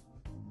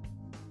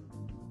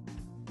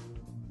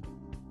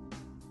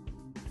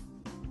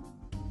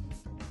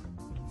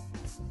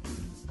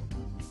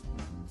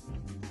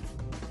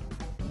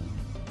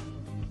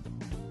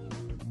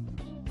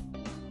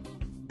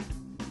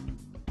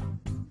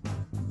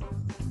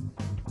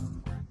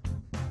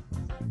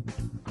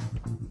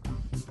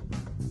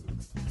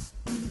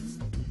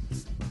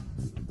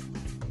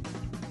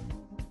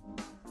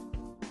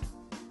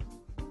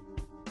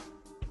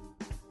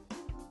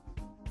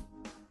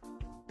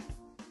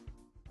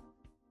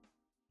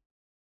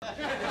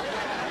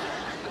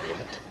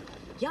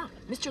 Yeah,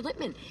 Mr.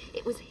 Lippman.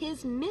 It was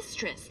his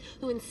mistress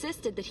who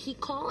insisted that he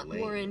call it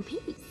War and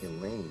Peace.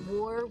 Elaine.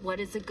 War, what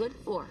is it good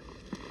for?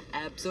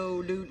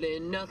 Absolutely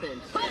nothing.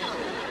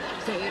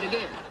 Say it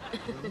again.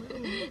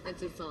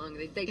 That's a song.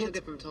 They took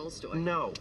it from Tolstoy. No.